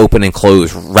menu open and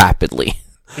close rapidly.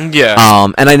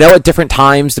 Yeah. And I know at different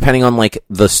times, depending on, like,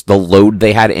 the load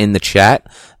they had in the chat,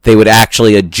 they would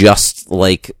actually adjust,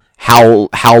 like, how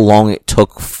long it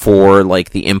took for,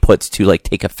 like, the inputs to, like,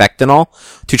 take effect and all,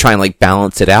 to try and, like,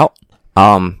 balance it out.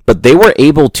 But they were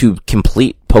able to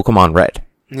complete Pokemon Red.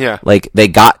 Yeah. Like, they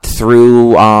got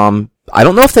through, I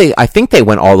don't know if I think they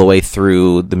went all the way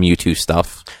through the Mewtwo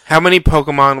stuff. How many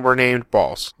Pokemon were named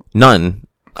Balls? None.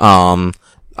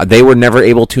 They were never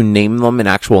able to name them an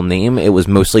actual name. It was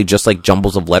mostly just like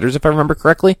jumbles of letters, if I remember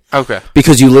correctly. Okay.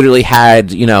 Because you literally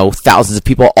had, thousands of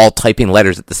people all typing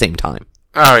letters at the same time.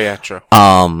 Oh, yeah, true.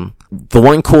 The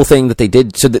one cool thing that they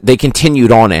did, so that they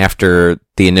continued on after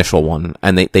the initial one,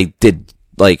 and they did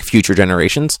like future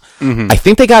generations. I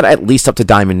think they got at least up to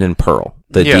Diamond and Pearl,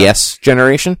 the DS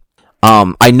generation.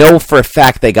 I know for a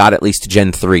fact they got at least to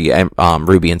Gen 3,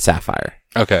 Ruby and Sapphire.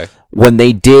 Okay. When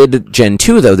they did Gen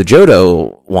 2, though, the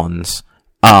Johto ones,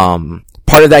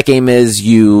 part of that game is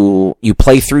you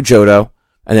play through Johto,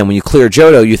 and then when you clear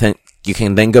Johto, you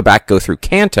can then go through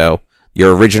Kanto,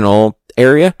 your original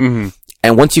area,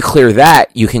 and once you clear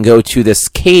that, you can go to this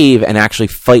cave and actually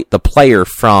fight the player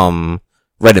from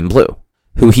Red and Blue,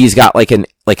 who he's got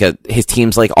his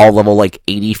team's like all level like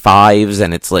 85s,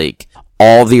 and it's like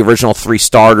all the original 3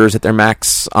 starters at their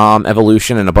max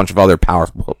evolution and a bunch of other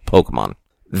powerful Pokemon.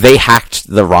 They hacked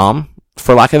the ROM,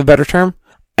 for lack of a better term,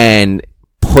 and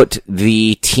put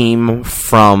the team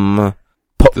from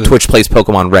Twitch Plays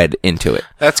Pokemon Red into it.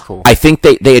 That's cool. I think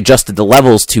they adjusted the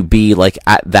levels to be like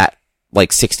at that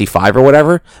like 65 or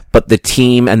whatever, but the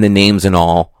team and the names and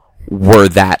all were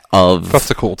that of...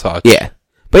 That's a cool touch. Yeah.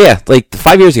 But yeah, like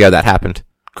 5 years ago that happened.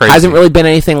 Crazy. Hasn't really been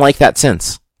anything like that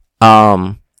since.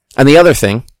 And the other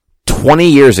thing, 20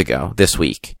 years ago this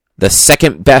week, the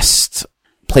second best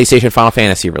PlayStation Final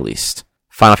Fantasy released,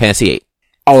 Final Fantasy VIII.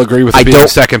 I'll agree with being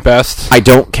second best. I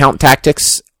don't count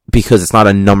Tactics because it's not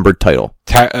a numbered title.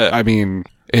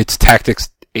 It's Tactics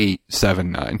 8,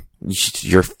 7, 9.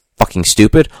 You're fucking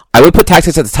stupid. I would put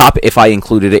Tactics at the top if I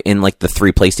included it in like the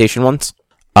 3 PlayStation ones.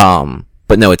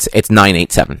 But no, it's 9,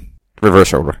 8, 7.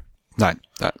 Reverse order. 9.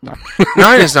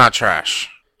 9 is not trash.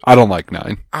 I don't like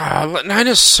 9. 9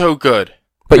 is so good.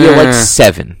 But you like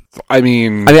 7. I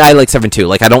mean, I like 7 too.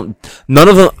 Like I don't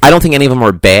think any of them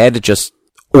are bad. Just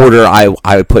order, I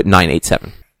would put 9, 8,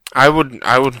 7.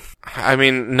 I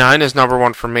mean, 9 is number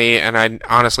 1 for me, and I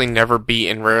honestly never beat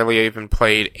and rarely even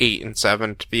played 8 and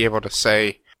 7 to be able to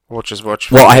say which is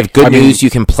which. Well, I have good news. You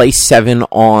can play 7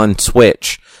 on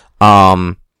Switch.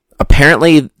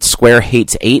 Apparently Square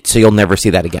hates 8, so you'll never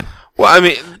see that again. Well, I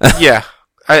mean, yeah.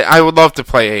 I would love to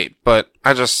play 8, but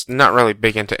I just not really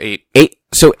big into 8. 8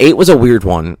 was a weird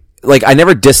one. Like, I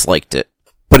never disliked it,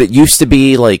 but it used to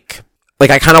be like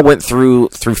I kind of went through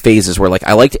phases where like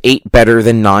I liked 8 better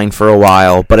than 9 for a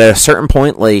while, but at a certain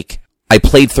point, like I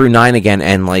played through 9 again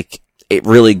and like it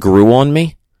really grew on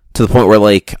me to the point where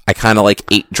like I kind of like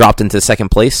 8 dropped into second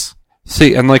place.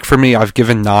 See, and like for me, I've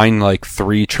given 9 like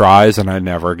 3 tries and I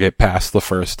never get past the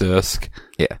first disc.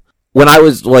 Yeah. When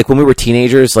we were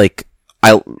teenagers, like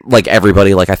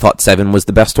everybody, like I thought 7 was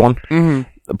the best one.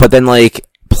 Mm-hmm. But then like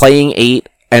playing 8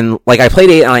 and like I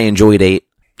played 8 and I enjoyed 8.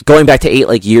 Going back to 8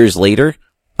 like years later,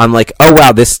 I'm like, oh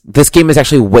wow, this game is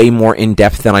actually way more in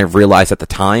depth than I realized at the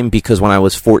time, because when I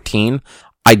was 14,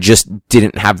 I just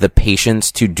didn't have the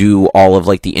patience to do all of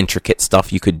like the intricate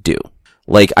stuff you could do.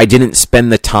 Like I didn't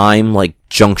spend the time like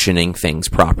junctioning things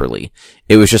properly.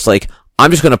 It was just like, I'm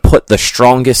just going to put the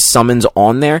strongest summons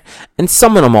on there and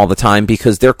summon them all the time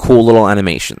because they're cool little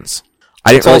animations.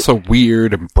 It's also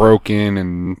weird and broken,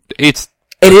 and it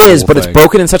is, but it's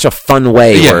broken in such a fun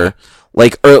way. Yeah. Where,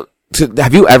 like,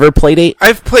 have you ever played 8?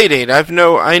 I've played 8. I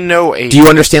know 8. Do you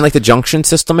understand like the junction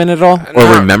system in it all,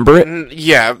 or remember it?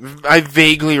 Yeah, I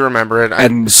vaguely remember it.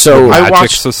 And so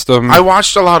system. I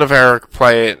watched a lot of Eric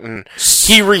play it, and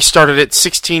he restarted it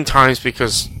 16 times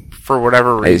because for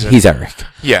whatever reason. He's Eric.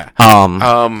 Yeah.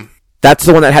 That's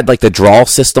the one that had like the draw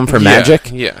system for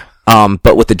magic. Yeah.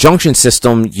 But with the junction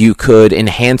system, you could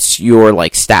enhance your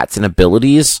like stats and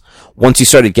abilities once you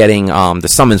started getting the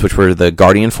summons, which were the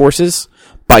Guardian Forces,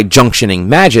 by junctioning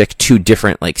magic to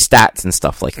different like stats and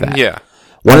stuff like that. Yeah.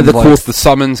 One of the the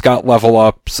summons got level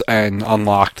ups and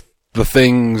unlocked the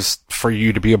things for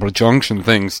you to be able to junction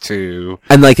things to.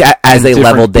 And like as they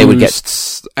leveled, they would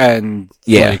get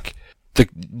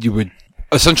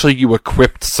you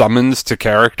equipped summons to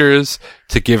characters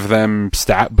to give them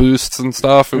stat boosts and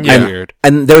stuff. It was weird.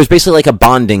 And there was basically like a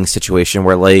bonding situation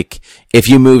where like if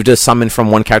you moved a summon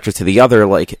from one character to the other,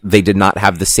 like they did not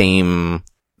have the same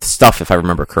stuff, if I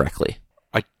remember correctly.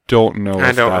 I don't know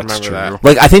if that's true. That.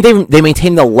 Like I think they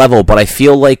maintained the level, but I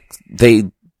feel like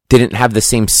they didn't have the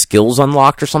same skills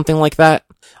unlocked or something like that.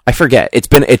 I forget. It's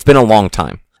been a long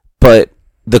time. But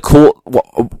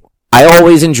I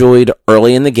always enjoyed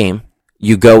early in the game.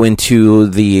 You go into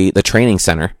the training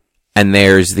center, and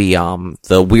there's the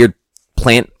weird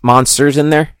plant monsters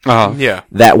in there. Yeah.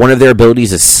 That one of their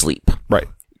abilities is sleep. Right.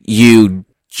 You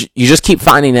just keep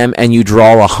finding them, and you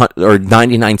draw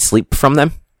 99 sleep from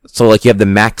them. So like you have the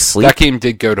max sleep. That game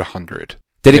did go to 100.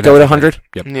 Did it go to 100?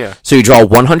 Yep. Yeah. So you draw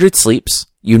 100 sleeps.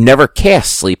 You never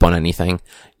cast sleep on anything.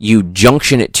 You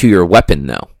junction it to your weapon,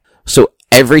 though. So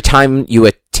every time you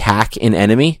attack an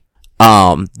enemy,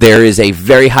 there is a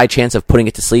very high chance of putting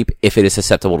it to sleep if it is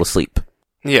susceptible to sleep.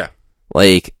 Yeah.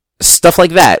 Like, stuff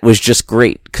like that was just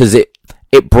great, because it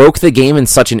broke the game in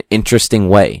such an interesting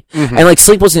way. Mm-hmm. And, like,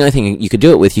 sleep wasn't the only thing you could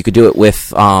do it with. You could do it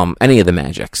with any of the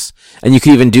magics. And you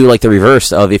could even do, like, the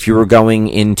reverse of if you were going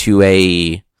into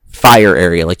a fire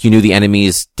area, like you knew the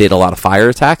enemies did a lot of fire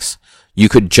attacks, you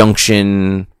could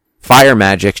junction fire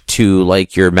magic to,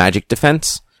 like, your magic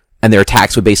defense, and their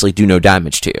attacks would basically do no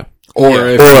damage to you. Or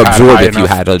absorb if you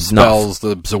had enough spells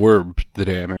that absorb the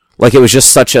damage. Like, it was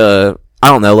just such a, I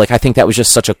don't know, like, I think that was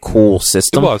just such a cool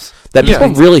system. It was. That people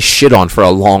really shit on for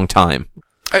a long time.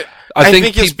 I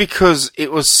think it's because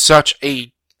it was such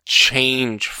a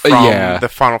change from the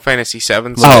Final Fantasy VII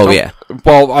system. Oh, yeah.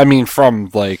 Well, I mean, from,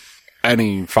 like,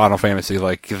 any Final Fantasy,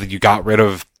 like, you got rid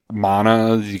of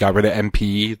mana, you got rid of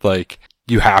MP, like,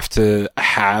 you have to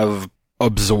have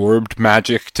absorbed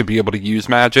magic to be able to use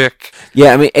magic.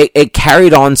 Yeah, I mean, it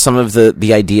carried on some of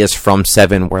the ideas from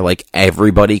 7 where, like,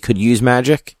 everybody could use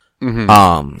magic.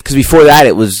 Mm-hmm. 'Cause before that,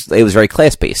 it was very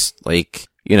class-based. Like,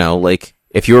 you know, like,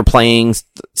 if you were playing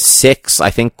 6,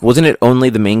 I think, wasn't it only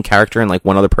the main character and, like,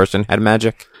 one other person had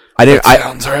magic?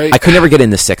 Sounds right. I could never get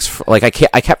into 6. Like,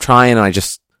 I kept trying, and I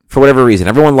just, for whatever reason,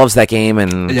 everyone loves that game,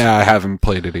 and... Yeah, I haven't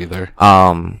played it either.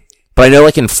 But I know,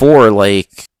 like, in 4, like,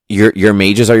 your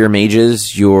mages are your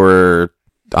mages, your,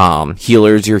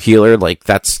 healer's your healer, like,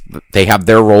 they have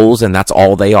their roles, and that's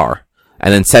all they are.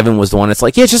 And then 7 was the one that's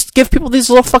like, yeah, just give people these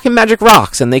little fucking magic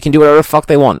rocks, and they can do whatever the fuck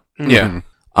they want. Yeah.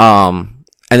 And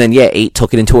then, 8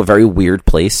 took it into a very weird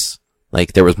place.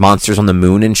 Like, there was monsters on the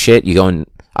moon and shit. You go in,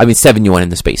 I mean, 7 you went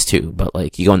into space too, but,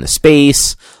 like, you go into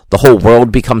space, the whole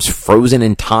world becomes frozen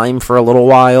in time for a little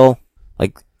while.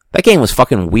 Like, that game was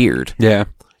fucking weird. Yeah.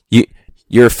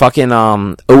 You're fucking,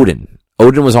 Odin.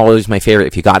 Odin was always my favorite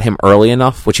if you got him early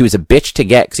enough, which he was a bitch to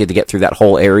get, because you had to get through that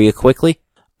whole area quickly.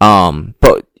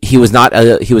 But he was not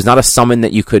a summon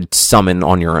that you could summon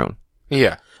on your own.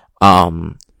 Yeah.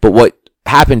 But what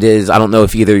happened is, I don't know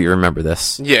if either of you remember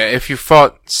this. Yeah, if you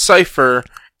fought Cypher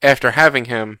after having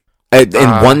him... In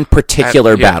one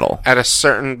particular battle. At a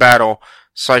certain battle,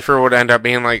 Cypher would end up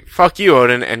being like, fuck you,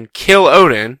 Odin, and kill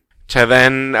Odin, to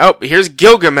then, here's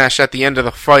Gilgamesh at the end of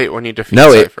the fight when you defeat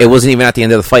Cypher. No, it wasn't even at the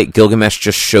end of the fight. Gilgamesh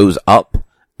just shows up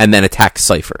and then attacks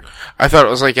Cypher. I thought it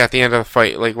was like at the end of the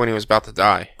fight, like when he was about to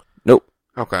die. Nope.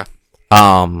 Okay.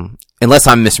 Unless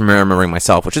I'm misremembering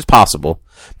myself, which is possible.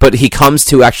 But he comes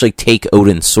to actually take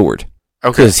Odin's sword.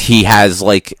 Okay. Because he has,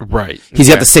 like... Right. He's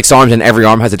got the 6 arms, and every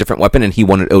arm has a different weapon, and he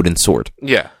wanted Odin's sword.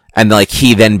 Yeah. And, like,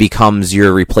 he then becomes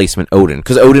your replacement Odin.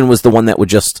 Because Odin was the one that would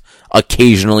just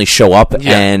occasionally show up,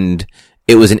 and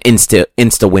it was an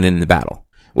insta win in the battle.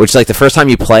 Which, like, the first time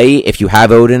you play, if you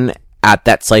have Odin at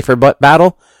that Cypher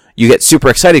battle, you get super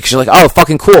excited, because you're like, oh,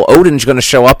 fucking cool, Odin's gonna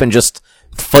show up and just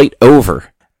fight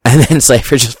over. And then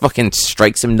Cypher just fucking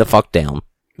strikes him the fuck down.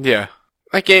 Yeah.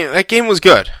 That game was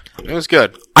good. It was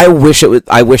good. I wish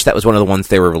that was one of the ones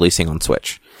they were releasing on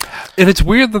Switch. And it's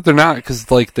weird that they're not,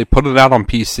 because, like, they put it out on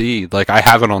PC. Like, I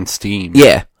have it on Steam.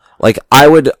 Yeah. Like,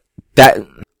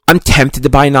 I'm tempted to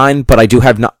buy 9, but I do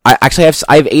have I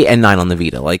have 8 and 9 on the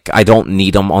Vita. Like, I don't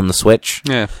need them on the Switch.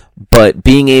 Yeah. But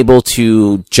being able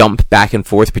to jump back and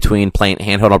forth between playing it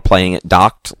handheld or playing it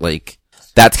docked, like,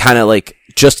 that's kind of, like,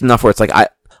 just enough where it's like,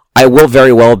 I will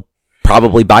very well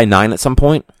probably buy 9 at some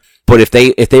point. But if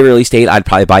they released 8, I'd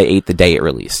probably buy 8 the day it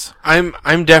released. I'm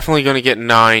definitely going to get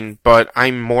 9, but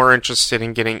I'm more interested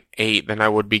in getting 8 than I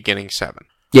would be getting 7.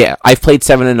 Yeah, I've played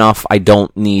 7 enough. I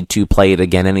don't need to play it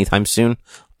again anytime soon.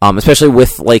 Especially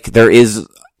with, like, there is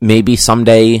maybe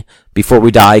someday before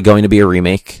we die going to be a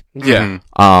remake. Yeah.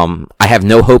 I have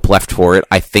no hope left for it.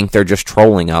 I think they're just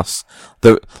trolling us.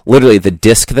 Literally, the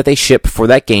disc that they ship for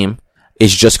that game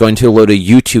is just going to load a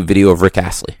YouTube video of Rick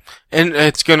Astley. And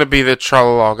it's going to be the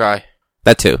Tralala guy.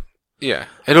 That too. Yeah.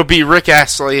 It'll be Rick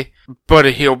Astley, but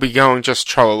he'll be going just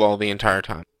Tralala the entire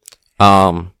time.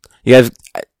 You guys,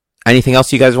 anything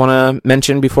else you guys want to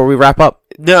mention before we wrap up?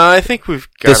 No, I think we've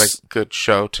got a good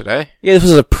show today. Yeah, this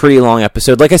was a pretty long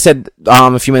episode. Like I said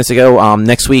a few minutes ago,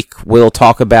 next week we'll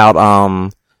talk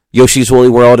about Yoshi's Woolly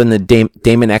World and the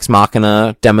Daemon X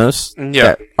Machina demos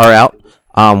that are out.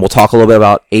 We'll talk a little bit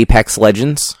about Apex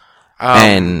Legends.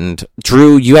 And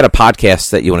Drew, you had a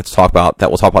podcast that you wanted to talk about that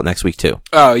we'll talk about next week too.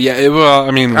 Oh yeah, it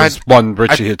was one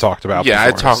Richie had talked about. Yeah,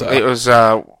 before, It was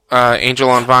Angel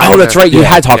on Vine. Oh, that's right. You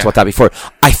had talked about that before.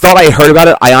 I thought I had heard about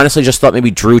it. I honestly just thought maybe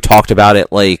Drew talked about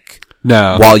it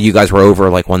while you guys were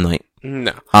over like one night.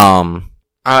 No.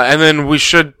 And then we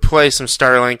should play some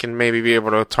Starlink and maybe be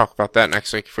able to talk about that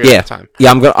next week if we have time.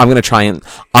 Yeah, I'm gonna try and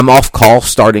I'm off call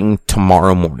starting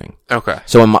tomorrow morning. Okay.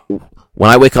 So when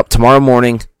I wake up tomorrow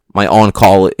morning, my on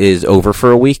call is over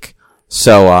for a week.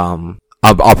 So I'll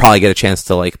probably get a chance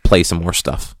to like play some more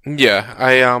stuff. Yeah,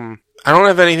 I don't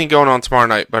have anything going on tomorrow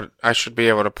night, but I should be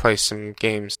able to play some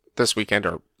games this weekend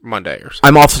or Monday or something.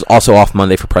 I'm also off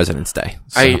Monday for President's Day.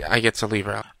 So. I get to leave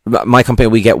early. My company,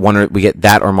 we get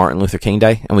that or Martin Luther King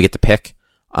Day, and we get to pick.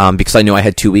 Because I knew I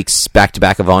had 2 weeks back to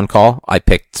back of on call, I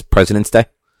picked President's Day.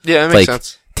 Yeah, that makes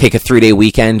sense. Take a 3-day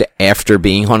weekend after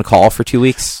being on call for 2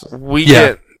 weeks. We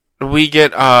get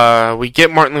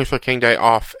Martin Luther King Day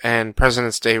off, and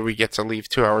President's Day we get to leave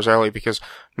 2 hours early because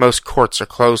most courts are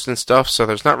closed and stuff, so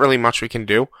there's not really much we can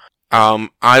do.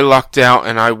 I lucked out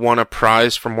and I won a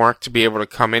prize from work to be able to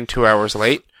come in 2 hours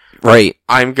late. Right.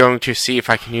 I'm going to see if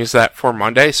I can use that for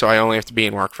Monday, so I only have to be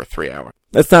in work for 3 hours.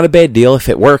 That's not a bad deal if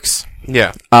it works.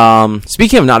 Yeah.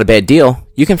 Speaking of not a bad deal,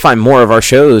 you can find more of our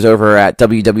shows over at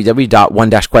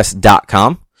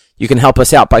www.one-quest.com. You can help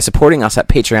us out by supporting us at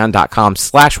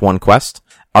patreon.com/onequest.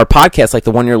 Our podcasts, like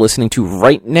the one you're listening to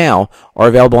right now, are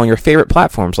available on your favorite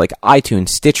platforms like iTunes,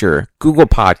 Stitcher, Google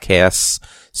Podcasts,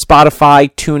 Spotify,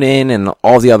 TuneIn, and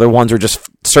all the other ones, or just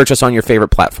search us on your favorite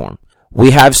platform.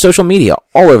 We have social media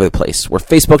all over the place. We're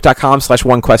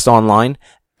facebook.com/onequestonline,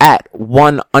 at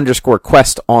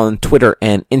 @1_quest on Twitter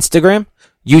and Instagram.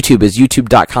 YouTube is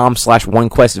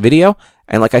youtube.com/onequestvideo.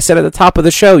 And like I said at the top of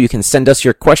the show, you can send us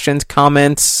your questions,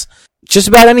 comments, just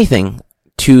about anything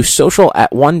to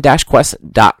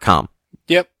social@one-quest.com.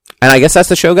 Yep. And I guess that's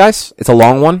the show, guys. It's a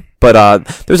long one, but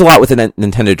there's a lot with the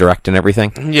Nintendo Direct and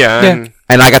everything. Yeah.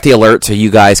 And I got the alert, so you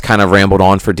guys kind of rambled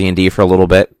on for D&D for a little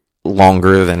bit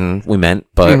longer than we meant,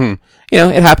 but you know,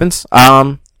 it happens.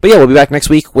 But yeah, we'll be back next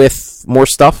week with more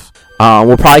stuff.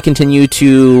 We'll probably continue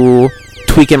to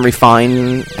tweak and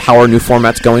refine how our new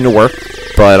format's going to work.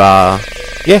 But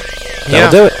yeah,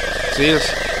 that'll do it. See you.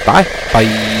 Bye.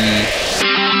 Bye.